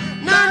slavery.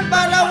 None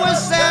but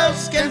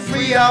ourselves can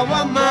free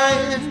our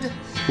mind.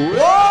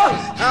 Whoa!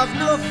 Have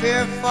no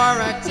fear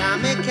for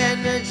atomic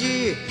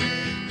energy,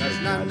 'cause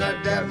none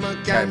of them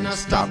can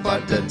stop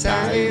at the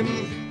time.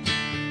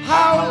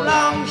 How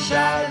long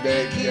shall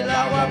they kill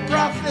our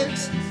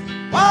prophets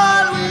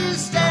while we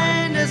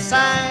stand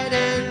aside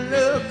and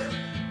look?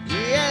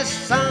 Yes,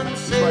 some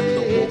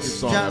say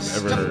it's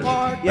just a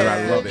part. And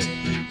I love it.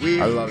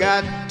 We've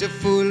got to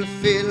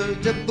fulfill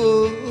the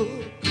book.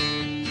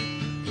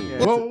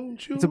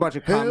 It's a bunch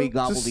of commie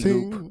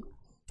gobbledygook.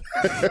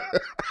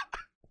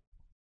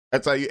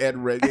 That's how you end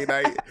reggae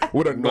night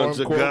with a bunch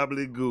of quote.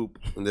 gobbledygook.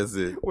 And that's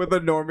it. With a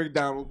Norm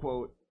Macdonald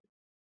quote.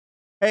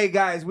 Hey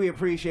guys, we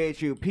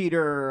appreciate you.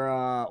 Peter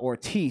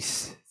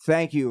Ortiz,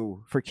 thank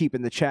you for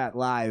keeping the chat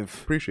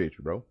live. Appreciate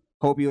you, bro.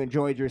 Hope you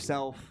enjoyed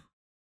yourself.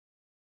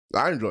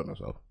 I enjoyed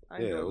myself.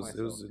 It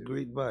was a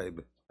great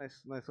vibe.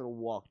 Nice little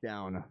walk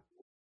down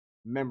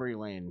memory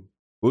lane.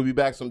 We'll be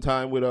back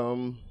sometime with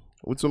some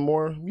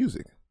more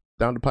music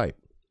down the pipe.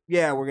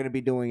 Yeah, we're gonna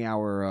be doing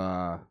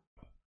our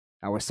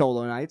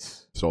solo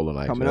nights. Solo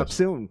nights coming up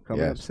soon.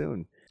 Up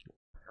soon.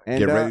 And,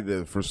 get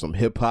ready for some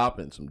hip hop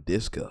and some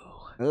disco.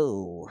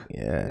 Oh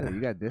yeah, you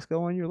got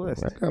disco on your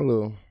list. I got a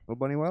little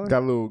Bunny Weller.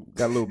 Got a little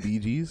Bee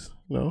Gees.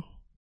 No,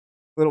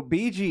 little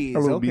Bee Gees.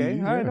 Okay, Bee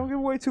Gees, all right. Don't give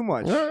away too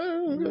much.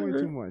 Don't give away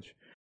too much.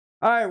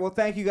 All right. Well,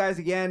 thank you guys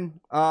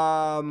again.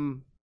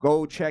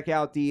 Go check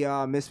out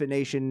the Misfit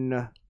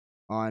Nation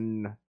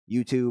on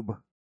YouTube.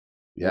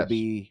 Yes.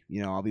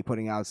 I'll be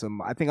putting out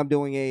some. I think I'm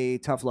doing a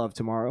Tough Love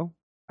tomorrow.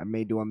 I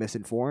may do a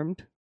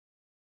Misinformed,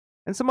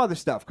 and some other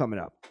stuff coming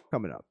up.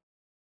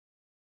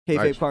 Kayfabe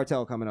Nice.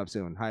 Cartel coming up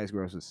soon. Highest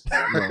grosses.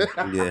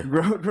 Yeah.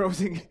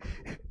 Grossing.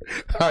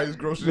 Highest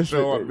grossing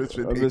show on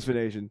Misfit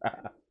Nation.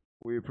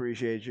 We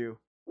appreciate you.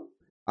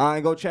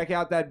 And go check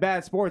out that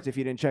Bad Sports if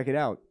you didn't check it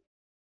out.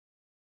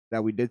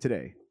 That we did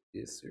today.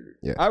 Yes, sir.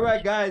 Yeah. All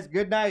right, guys.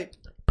 Good night.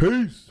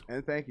 Peace.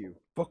 And thank you.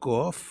 Fuck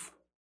off.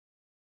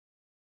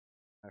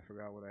 I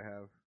forgot what I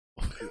have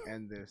to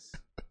end this.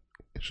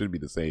 It should be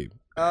the same.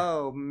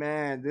 Oh,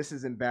 man. This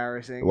is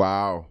embarrassing.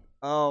 Wow.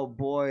 Oh,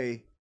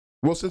 boy.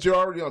 Well, since you're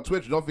already on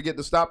Twitch, don't forget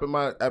to stop at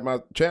my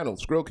channel,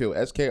 Skrillkill,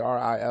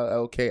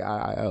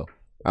 SKRILLKIIL.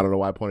 I don't know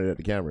why I pointed at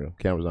the camera.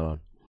 The camera's not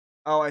on.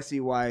 Oh, I see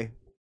why.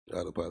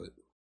 Autopilot.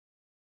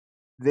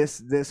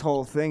 This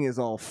whole thing is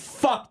all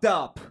fucked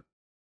up.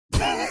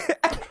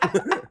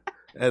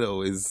 That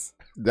always.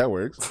 That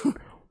works. All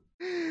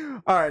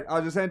right,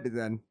 I'll just end it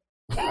then.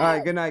 All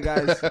right, good night,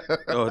 guys.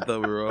 Oh, I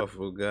thought we were off.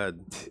 Oh,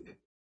 God.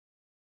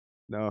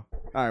 No.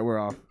 All right, we're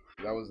off.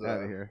 That was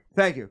out of here.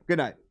 Thank you. Good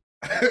night.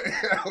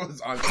 That was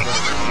on.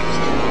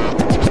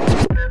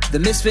 The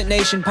Misfit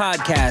Nation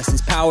podcast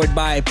is powered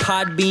by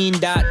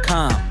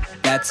Podbean.com.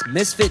 That's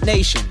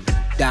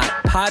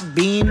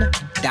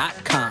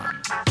misfitnation.podbean.com.